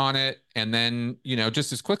all in on it, and then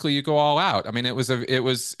just as quickly you go all out. I mean,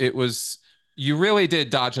 you really did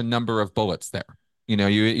dodge a number of bullets there.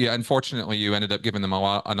 You unfortunately you ended up giving them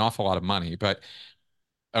an awful lot of money, but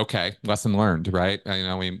okay, lesson learned, right?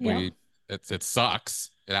 Yep. It sucks.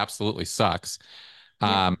 It absolutely sucks. Yep.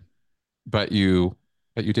 Um, but you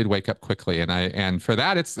did wake up quickly, and for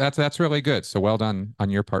that, that's really good. So well done on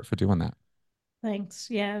your part for doing that. Thanks.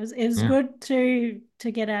 Yeah, it was Yeah. good to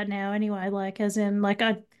get out now anyway. Like as in like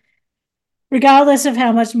I regardless of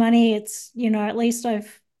how much money it's, at least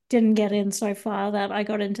I've didn't get in so far that I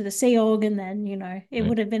got into the Sea Org and then, it Right.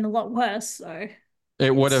 would have been a lot worse. So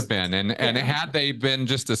It would have it's been, and yeah. had they been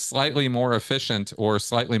just a slightly more efficient or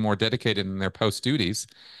slightly more dedicated in their post duties,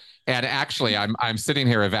 and actually, I'm sitting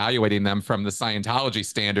here evaluating them from the Scientology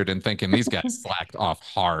standard and thinking these guys slacked off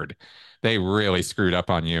hard. They really screwed up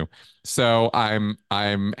on you. So I'm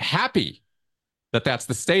happy that that's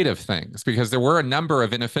the state of things because there were a number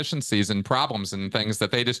of inefficiencies and problems and things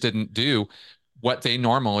that they just didn't do what they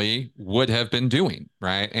normally would have been doing,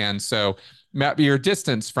 right? And so your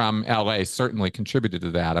distance from LA certainly contributed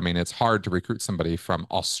to that. I mean, it's hard to recruit somebody from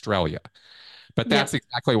Australia, but that's Yep.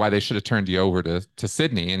 exactly why they should have turned you over to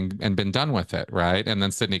Sydney and been done with it, right? And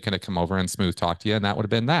then Sydney could have come over and smooth talk to you, and that would have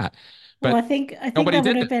been that. Well, But I think nobody that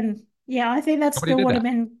would did have that. been yeah, I think that Nobody still did would have that.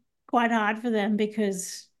 been quite hard for them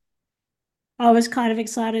because I was kind of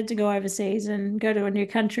excited to go overseas and go to a new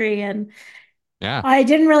country and Yeah. I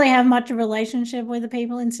didn't really have much of a relationship with the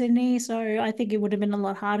people in Sydney, so I think it would have been a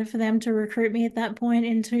lot harder for them to recruit me at that point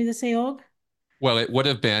into the Sea Org. Well, it would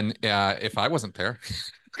have been if I wasn't there.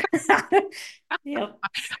 Yep.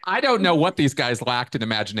 I don't know what these guys lacked in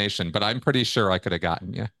imagination, but I'm pretty sure I could have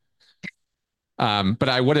gotten you. But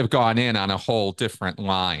I would have gone in on a whole different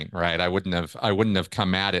line, right? I wouldn't have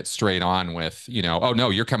come at it straight on with, oh no,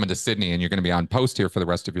 you're coming to Sydney and you're going to be on post here for the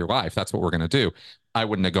rest of your life. That's what we're going to do. I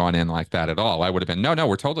wouldn't have gone in like that at all. I would have been, no, no,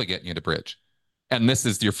 we're totally getting you to bridge. And this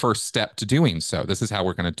is your first step to doing so. This is how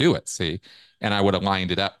we're going to do it. See? And I would have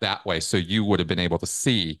lined it up that way. So you would have been able to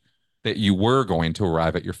see that you were going to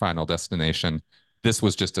arrive at your final destination. This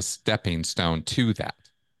was just a stepping stone to that,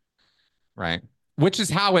 right? Which is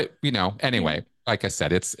how Yep. anyway, like I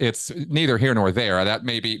said, it's neither here nor there. That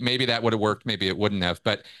maybe that would have worked, maybe it wouldn't have,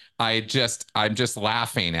 but I'm just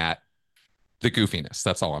laughing at the goofiness.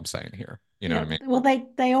 That's all I'm saying here. You know what I Yep. mean? Well,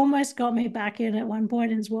 they almost got me back in at one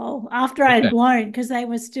point as well after I Did had they? blown because they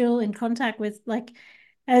were still in contact with like,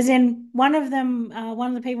 as in one of them, one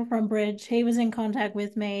of the people from Bridge, he was in contact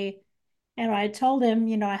with me, and I told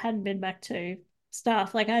him, I hadn't been back to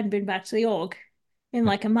staff, like I hadn't been back to the org in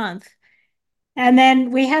like a month. And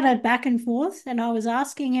then we had a back and forth, and I was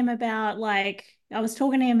asking him about like I was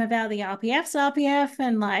talking to him about the RPF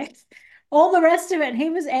and like all the rest of it. And he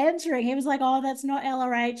was answering. He was like, "Oh, that's not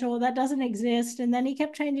LRH, or that doesn't exist." And then he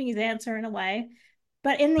kept changing his answer in a way.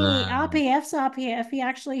 But in the Right. RPF's RPF, he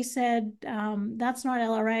actually said that's not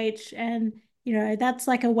LRH, and that's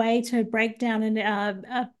like a way to break down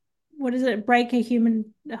and what is it? Break a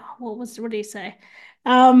human. What do you say?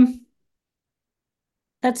 Um,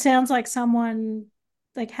 that sounds like someone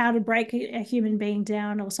like how to break a human being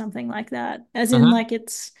down or something like that. As in, Uh-huh. like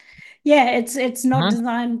yeah, it's not Uh-huh.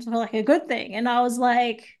 designed for like a good thing. And I was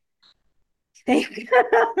like, exactly.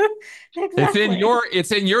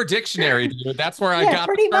 It's in your dictionary, dude. That's where I Yeah, got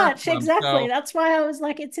the pretty term much. from. Exactly. So That's why I was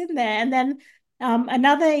like, it's in there. And then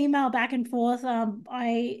another email back and forth.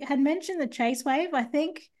 I had mentioned the chase wave. I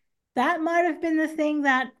think that might have been the thing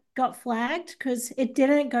that got flagged because it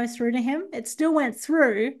didn't go through to him. It still went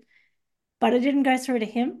through, but it didn't go through to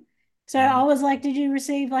him. So I was like, did you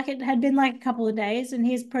receive, like, it had been like a couple of days and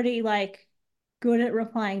he's pretty like good at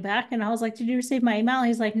replying back. And I was like, did you receive my email?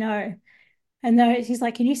 He's like, no. And then he's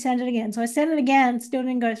like, can you send it again? So I sent it again, still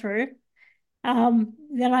didn't go through.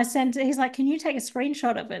 Then I sent it, he's like, can you take a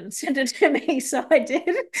screenshot of it and send it to me? So I did,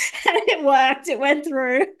 and it worked. It went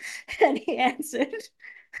through and he answered.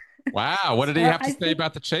 wow, what did he So have to say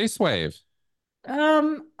about the chase wave?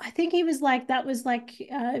 I think he was like that was like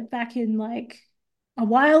back in like a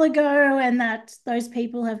while ago, and that those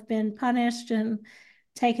people have been punished and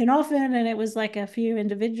taken off it, and it was like a few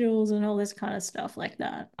individuals and all this kind of stuff like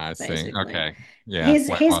that, I see. basically. Okay. Yeah, He's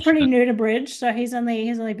whitewashing pretty it. new to Bridge, so he's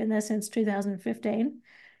only been there since 2015.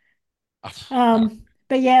 Yeah.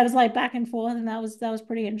 But yeah, it was like back and forth, and that was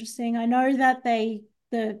pretty interesting. I know that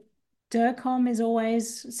the DIRCOM is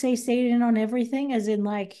always CC'd in on everything, as in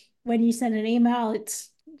like when you send an email, it's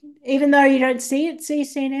even though you don't see it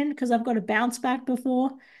CC'd in, because I've got a bounce back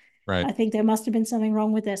before. Right. I think there must have been something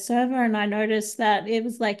wrong with their server, and I noticed that it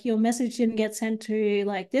was like your message didn't get sent to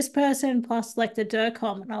like this person plus like the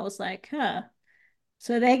DIRCOM, and I was like, huh.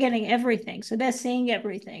 So they're getting everything. So they're seeing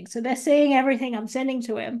everything. So they're seeing everything I'm sending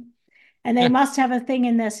to him. And they Yeah. must have a thing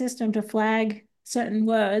in their system to flag certain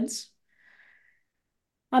words.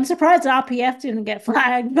 I'm surprised RPF didn't get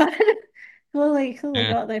flagged, but clearly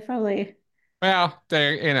Yeah. got they probably. Well,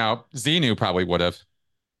 Xenu probably would have.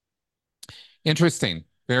 Interesting.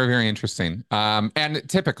 Very, very interesting. And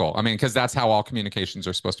typical. I mean, because that's how all communications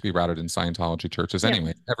are supposed to be routed in Scientology churches Yep.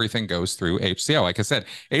 anyway. Everything goes through HCO. Like I said,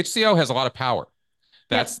 HCO has a lot of power.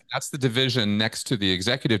 Yep. That's the division next to the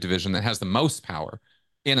executive division that has the most power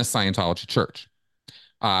in a Scientology church.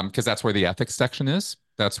 Because that's where the ethics section is.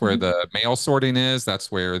 That's where Mhm. the mail sorting is.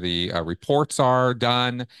 That's where the reports are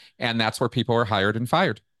done, and that's where people are hired and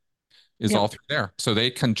fired. Is all Yep. through there. So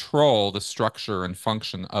they control the structure and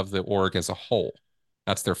function of the org as a whole.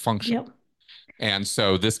 That's their function. Yep. And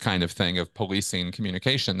so this kind of thing of policing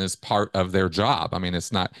communication is part of their job. I mean,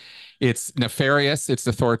 it's nefarious, it's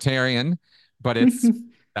authoritarian, but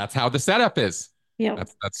that's how the setup is. Yep.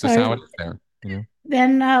 That's just how So it is there, you know.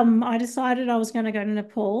 then I decided I was going to go to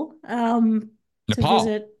Nepal to Nepal,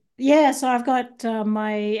 visit. Yeah, so I've got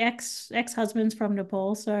my ex-husband's from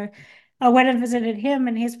Nepal, so I went and visited him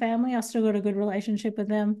and his family. I still got a good relationship with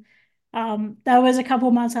them. That was a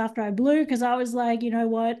couple months after I blew because I was like, you know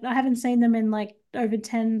what? I haven't seen them in like over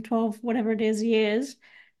 10, 12, whatever it is, years.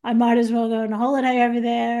 I might as well go on a holiday over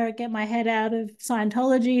there, get my head out of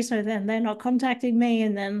Scientology so then they're not contacting me,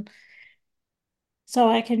 and then so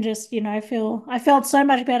I can just, I felt so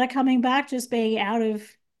much better coming back, just being out of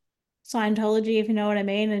Scientology, if you know what I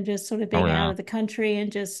mean, and just sort of oh being out yeah, of the country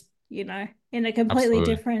and just, in a completely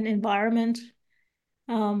absolutely. different environment.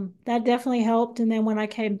 That definitely helped. And then when I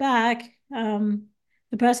came back,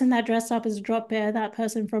 the person that dressed up as a drop bear, that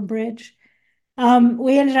person from Bridge,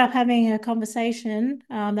 we ended up having a conversation.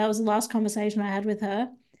 That was the last conversation I had with her.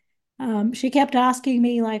 She kept asking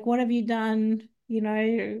me, like, what have you done?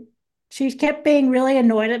 She kept being really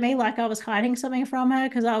annoyed at me, like I was hiding something from her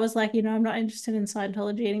because I was like, I'm not interested in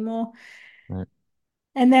Scientology anymore. Right.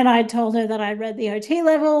 And then I told her that I read the OT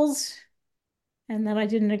levels and that I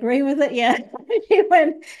didn't agree with it. Yeah,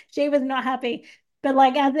 she was not happy. But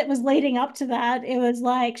like as it was leading up to that, it was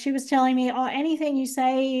like she was telling me, oh, anything you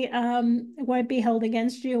say won't be held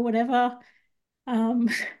against you or whatever. Um,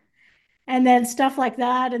 and then stuff like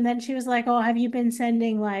that. And then she was like, oh, have you been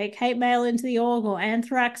sending like hate mail into the org or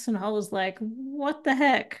anthrax? And I was like, what the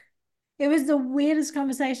heck? It was the weirdest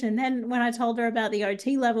conversation. Then when I told her about the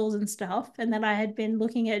OT levels and stuff, and that I had been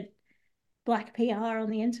looking at black PR on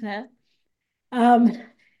the internet, um,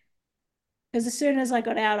 because as soon as I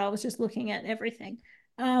got out, I was just looking at everything.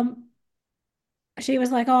 Um, she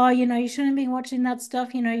was like, oh, you shouldn't be watching that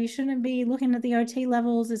stuff. You shouldn't be looking at the OT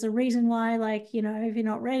levels. There's a reason why, like, if you're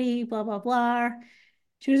not ready, blah, blah, blah.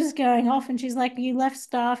 she was just going off, and she's like, you left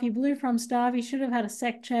staff, you blew from staff, you should have had a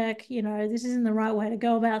sec check, this isn't the right way to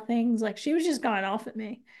go about things. Like, she was just going off at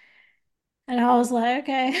me. And I was like,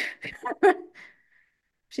 okay.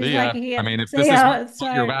 She's like, Yeah. I yeah, mean, if see this is what ya. you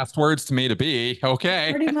want your So last words to me to be,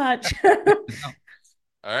 okay. pretty much.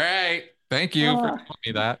 All right. Thank you for Oh, telling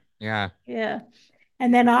me that. Yeah. yeah.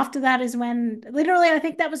 And then after that is when literally I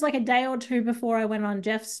think that was like a day or two before I went on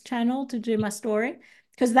Jeff's channel to do my story.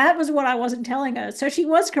 Because that was what I wasn't telling her. So she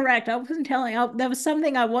was correct. I wasn't telling her. There was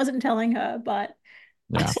something I wasn't telling her, but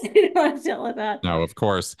I Yeah. didn't want to tell her that. No, of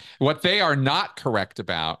course. What they are not correct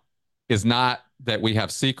about is not that we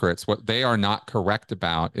have secrets. What they are not correct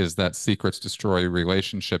about is that secrets destroy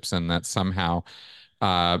relationships and that somehow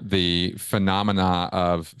the phenomena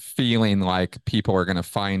of feeling like people are going to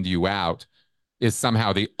find you out is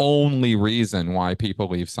somehow the only reason why people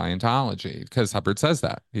leave Scientology. Because Hubbard says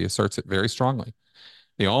that. He asserts it very strongly.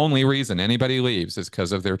 The only reason anybody leaves is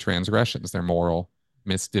because of their transgressions, their moral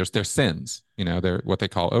their sins, they're what they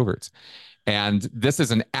call overts. And this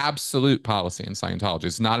is an absolute policy in Scientology.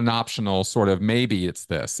 It's not an optional sort of maybe it's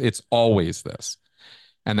this. It's always this.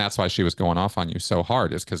 And that's why she was going off on you so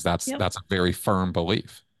hard, is because that's Yep. that's a very firm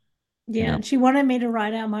belief, you Yeah. know. And she wanted me to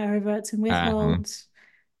write out my overts and Uh-huh. withholds.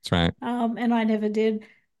 That's right. And I never did.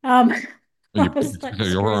 Um, I You, was like,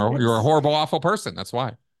 screw you're a this. horrible, awful person. That's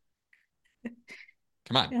why.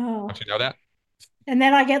 Come on. Oh. Don't you know that? And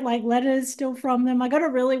then I get like letters still from them. I got a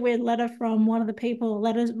really weird letter from one of the people,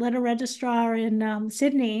 letter registrar in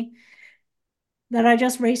Sydney, that I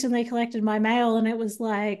just recently collected my mail, and it was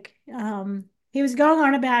like he was going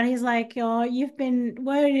on about, he's like, oh,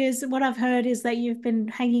 what I've heard is that you've been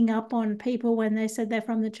hanging up on people when they said they're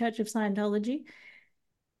from the Church of Scientology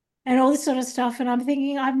and all this sort of stuff. And I'm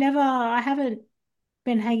thinking, I haven't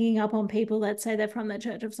been hanging up on people that say they're from the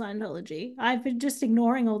Church of Scientology. I've been just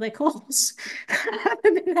ignoring all their calls. I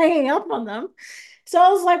haven't been hanging up on them. So I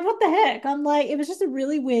was like, what the heck? I'm like, it was just a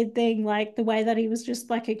really weird thing, like the way that he was just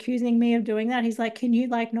like accusing me of doing that. He's like, can you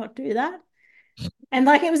like not do that? And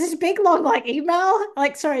like it was this big long like email,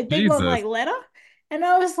 like sorry, big long Jesus. like letter. And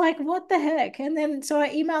I was like, what the heck? And then so I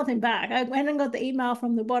emailed him back. I went and got the email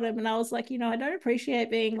from the bottom, and I was like, I don't appreciate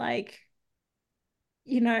being like,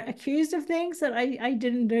 accused of things that I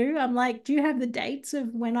didn't do. I'm like, do you have the dates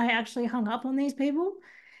of when I actually hung up on these people?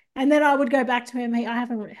 And then I would go back to him. I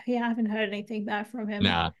haven't heard anything back from him.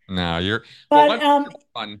 Nah, no, you're well, But once you're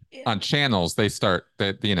on channels, they start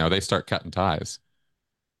cutting ties.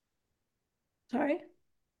 sorry.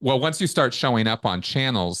 Well, once you start showing up on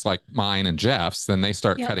channels like mine and Jeff's, then they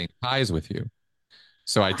start Yep. cutting ties with you.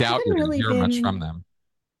 So I I doubt haven't you're going to really hear much from been them.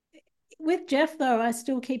 with Jeff though. I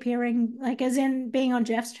still keep hearing like as in being on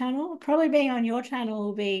Jeff's channel, probably being on your channel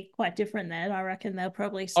will be quite different then. I reckon they'll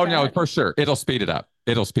probably Oh no, start. for sure. It'll speed it up.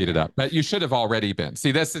 It'll speed it Yeah. up. But you should have already been.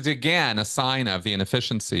 See, this is again a sign of the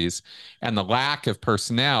inefficiencies and the lack of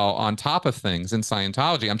personnel on top of things in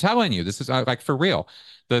Scientology. I'm telling you, this is like for real.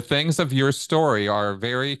 The things of your story are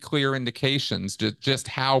very clear indications just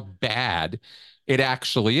how bad it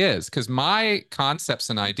actually is. Because my concepts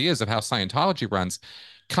and ideas of how Scientology runs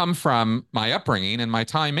come from my upbringing and my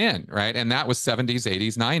time in, right? And that was 70s,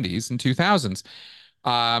 80s, 90s, and 2000s.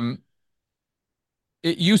 Um,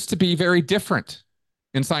 it used to be very different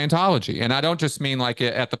in Scientology. And I don't just mean like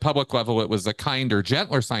at the public level, it was a kinder,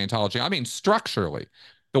 gentler Scientology. I mean structurally,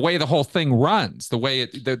 the way the whole thing runs, the way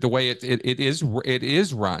it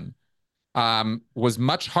is run, was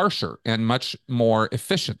much harsher and much more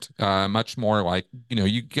efficient, much more like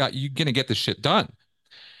you're gonna get this shit done.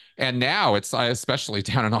 And now it's especially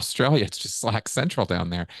down in Australia, it's just Slack Central down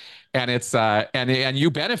there, and it's and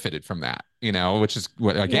you benefited from that, which is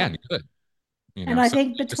again Yep. good. And I So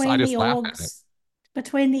think I between the just laugh at it.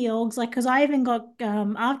 orgs, like, because I even got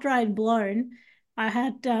after I'd blown, I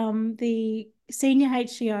had the senior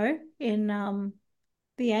HCO in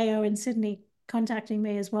the AO in Sydney contacting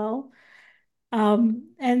me as well.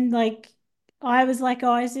 And like I was like,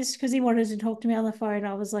 oh, is this because he wanted to talk to me on the phone?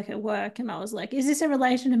 I was like at work, and I was like, is this in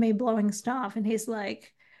relation to me blowing staff? And he's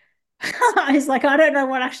like, he's like, I don't know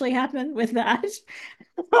what actually happened with that.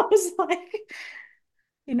 I was like,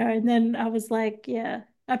 and then I was like, yeah,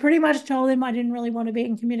 I pretty much told him I didn't really want to be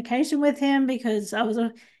in communication with him because I was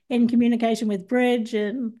in communication with Bridge,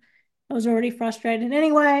 and I was already frustrated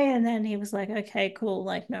anyway. And then he was like, okay, cool,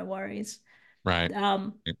 like no worries. Right.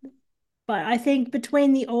 Um, but I think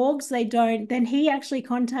between the orgs, they don't. Then he actually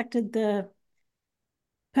contacted the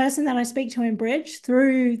person that I speak to in Bridge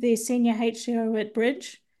through the senior HCO at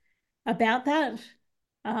Bridge about that,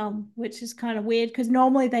 which is kind of weird because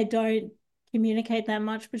normally they don't communicate that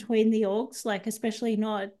much between the orgs, like especially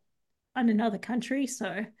not in another country.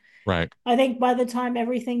 So Right. I think by the time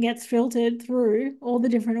everything gets filtered through all the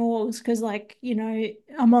different orgs, because like,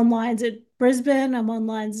 I'm on lines at Brisbane, I'm on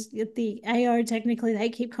lines at the AO, technically they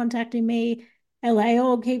keep contacting me. LA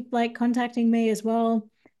org keep like contacting me as well.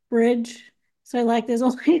 Bridge. So like there's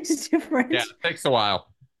all these Yeah, different, it takes a while.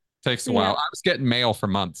 Takes a while. yeah. I was getting mail for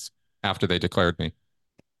months after they declared me.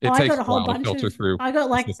 Oh, It I takes got a a whole while to bunch filter of, through I got the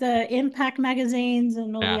like system. the Impact magazines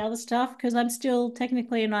and all the Yeah. other stuff because I'm still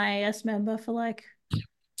technically an IAS member for like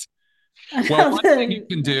Well, one thing you another,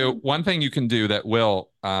 can do, one thing you can do that will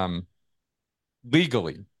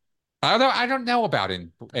legally, although I don't know about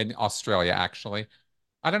in Australia actually.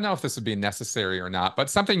 I don't know if this would be necessary or not, but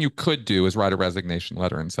something you could do is write a resignation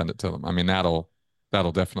letter and send it to them. I mean, that'll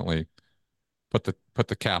definitely put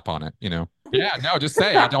the cap on it, you know. Yeah, no, just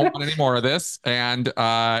say I don't want any more of this, and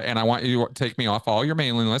I want you to take me off all your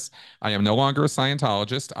mailing lists. I am no longer a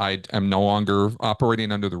Scientologist. I am no longer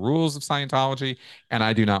operating under the rules of Scientology, and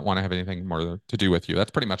I do not want to have anything more to do with you.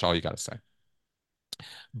 That's pretty much all you got to say.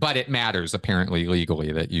 But it matters apparently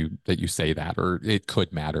legally that you say that, or it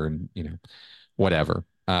could matter, and whatever.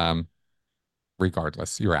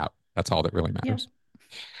 Regardless, you're out. That's all that really yeah. matters.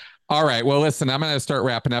 All right. Well, listen, I'm going to start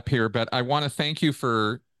wrapping up here, but I want to thank you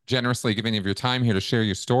for generously giving of your time here to share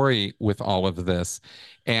your story with all of this.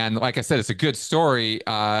 And like I said, it's a good story,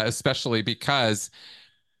 especially because,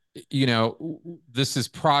 this is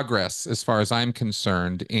progress as far as I'm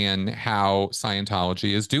concerned in how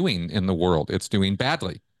Scientology is doing in the world. It's doing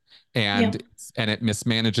badly Yeah. and it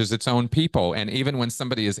mismanages its own people. And even when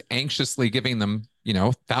somebody is anxiously giving them,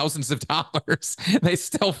 thousands of dollars, they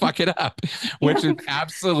still fuck it up, which is Yeah.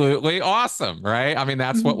 absolutely awesome, right? I mean,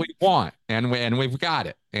 that's what we Mhm. want, and we've got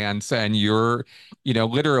it. And so, and you're,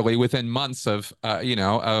 literally within months of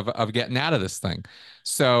getting out of this thing.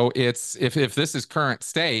 So it's if this is current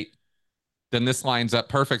state, then this lines up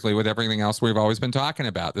perfectly with everything else we've always been talking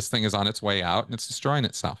about. This thing is on its way out and it's destroying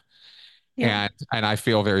itself. Yeah. And I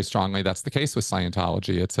feel very strongly that's the case with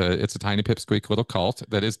Scientology. It's a tiny pipsqueak little cult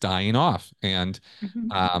that is dying off,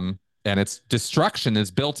 Mhm. and its destruction is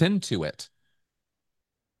built into it.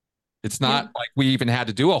 It's Yeah. not like we even had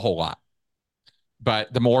to do a whole lot,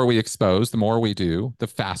 but the more we expose, the more we do, the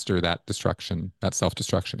faster that destruction, that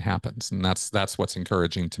self-destruction happens, and that's what's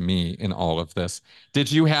encouraging to me in all of this.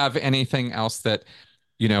 Did you have anything else that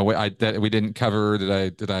that we didn't cover?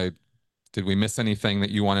 Did we miss anything that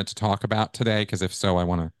you wanted to talk about today? Because if so, I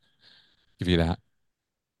want to give you that.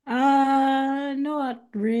 Not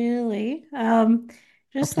really.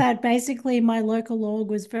 Just Okay. that basically my local org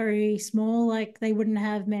was very small, like they wouldn't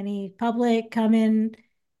have many public come in,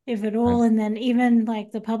 if at Right. all, and then even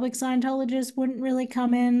like the public Scientologists wouldn't really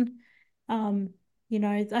come in. Um,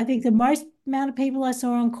 I think the most amount of people I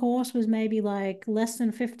saw on course was maybe like less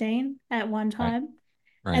than 15 at one Right. time.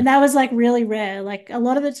 Right. And that was like really rare. Like a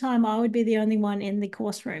lot of the time I would be the only one in the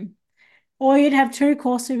course room. Or you'd have two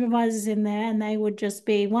course supervisors in there, and they would just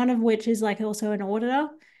be one of which is like also an auditor,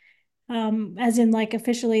 as in like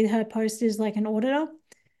officially her post is like an auditor.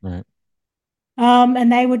 Right.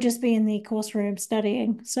 And they would just be in the course room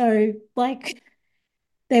studying. So like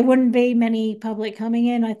there wouldn't be many public coming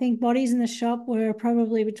in. I think bodies in the shop were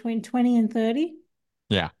probably between 20 and 30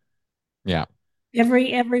 Yeah. Yeah.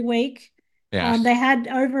 every week. Yeah. They had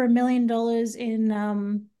over $1 million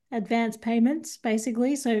in advance payments,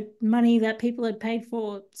 basically. So money that people had paid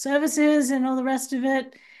for services and all the rest of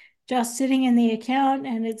it, just sitting in the account,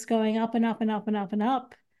 and it's going up and up and up and up and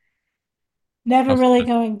up. Never That's really good.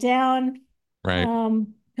 going down. Right.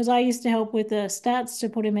 Because I used to help with the stats to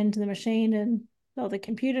put him into the machine or the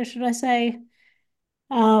computer, should I say?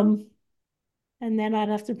 Um, and then I'd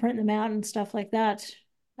have to print them out and stuff like that.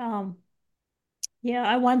 Um, Yeah,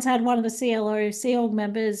 I once had one of the CLO Sea Org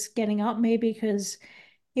members getting up me because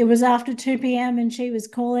it was after 2 p.m. and she was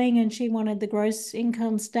calling and she wanted the gross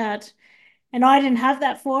income stat. And I didn't have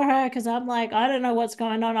that for her because I'm like, I don't know what's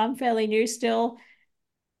going on. I'm fairly new still.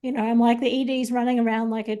 I'm like the ED's running around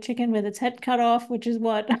like a chicken with its head cut off, which is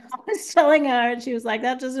what I was telling her. And she was like,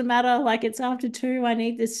 that doesn't matter. Like it's after 2. I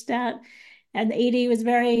need this stat. And the ED was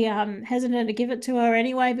very hesitant to give it to her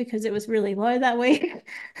anyway because it was really low that week.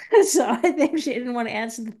 So I think she didn't want to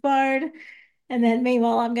answer the phone. And then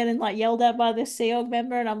meanwhile, I'm getting like yelled at by this Sea Org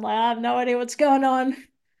member, and I'm like, I have no idea what's going on.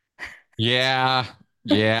 Yeah.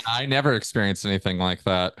 Yeah. I never experienced anything like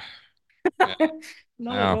that. Yeah.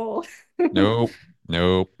 Not at No. all. Nope.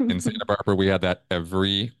 Nope. In Santa Barbara, we had that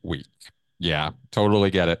every week. Yeah. Totally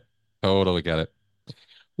get it. Totally get it.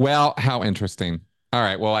 Well, how interesting. All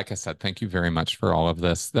right. Well, like I said, thank you very much for all of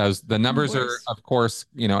this. The No numbers are, worries. of course,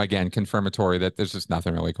 again, confirmatory that there's just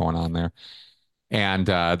nothing really going on there. And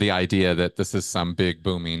the idea that this is some big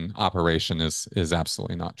booming operation is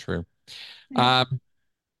absolutely not true. Yeah. Um,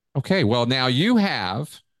 okay, well now you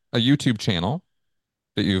have a YouTube channel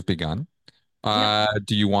that you've begun. Yep.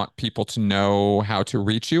 Do you want people to know how to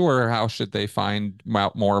reach you, or how should they find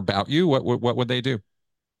out more about you? What would they do?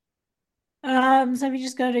 So if you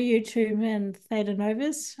just go to YouTube and Theta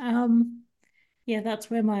Novus, yeah, that's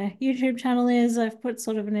where my YouTube channel is. I've put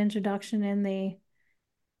sort of an introduction in the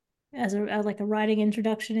as like a writing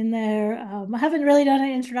introduction in there. I haven't really done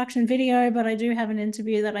an introduction video, but I do have an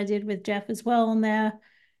interview that I did with Jeff as well on there.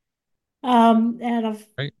 And I've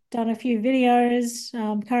Right? done a few videos.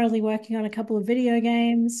 Currently working on a couple of video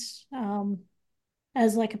games.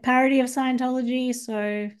 As like a parody of Scientology.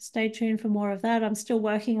 So stay tuned for more of that. I'm still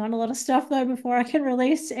working on a lot of stuff though before I can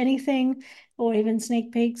release anything or even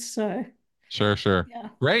sneak peeks. So Sure, sure. yeah,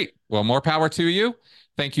 Great. Well, more power to you.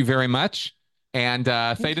 Thank you very much. And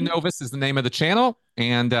thank Theta you. Novus is the name of the channel,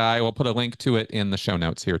 and I will put a link to it in the show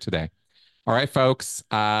notes here today. All right, folks,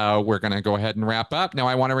 we're going to go ahead and wrap up. Now,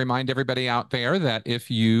 I want to remind everybody out there that if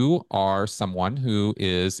you are someone who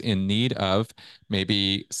is in need of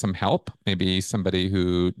maybe some help, maybe somebody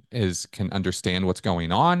who can understand what's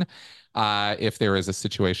going on, if there is a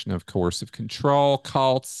situation of coercive control,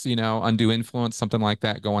 cults, undue influence, something like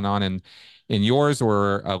that going on in yours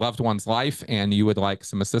or a loved one's life, and you would like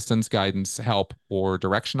some assistance, guidance, help, or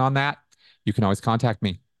direction on that, you can always contact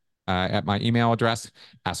me at my email address,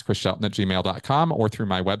 askchrisshelton@gmail.com, or through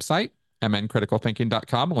my website,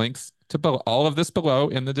 mncriticalthinking.com. Links to all of this below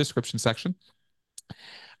in the description section.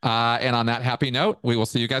 And on that happy note, we will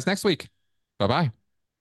see you guys next week. Bye bye.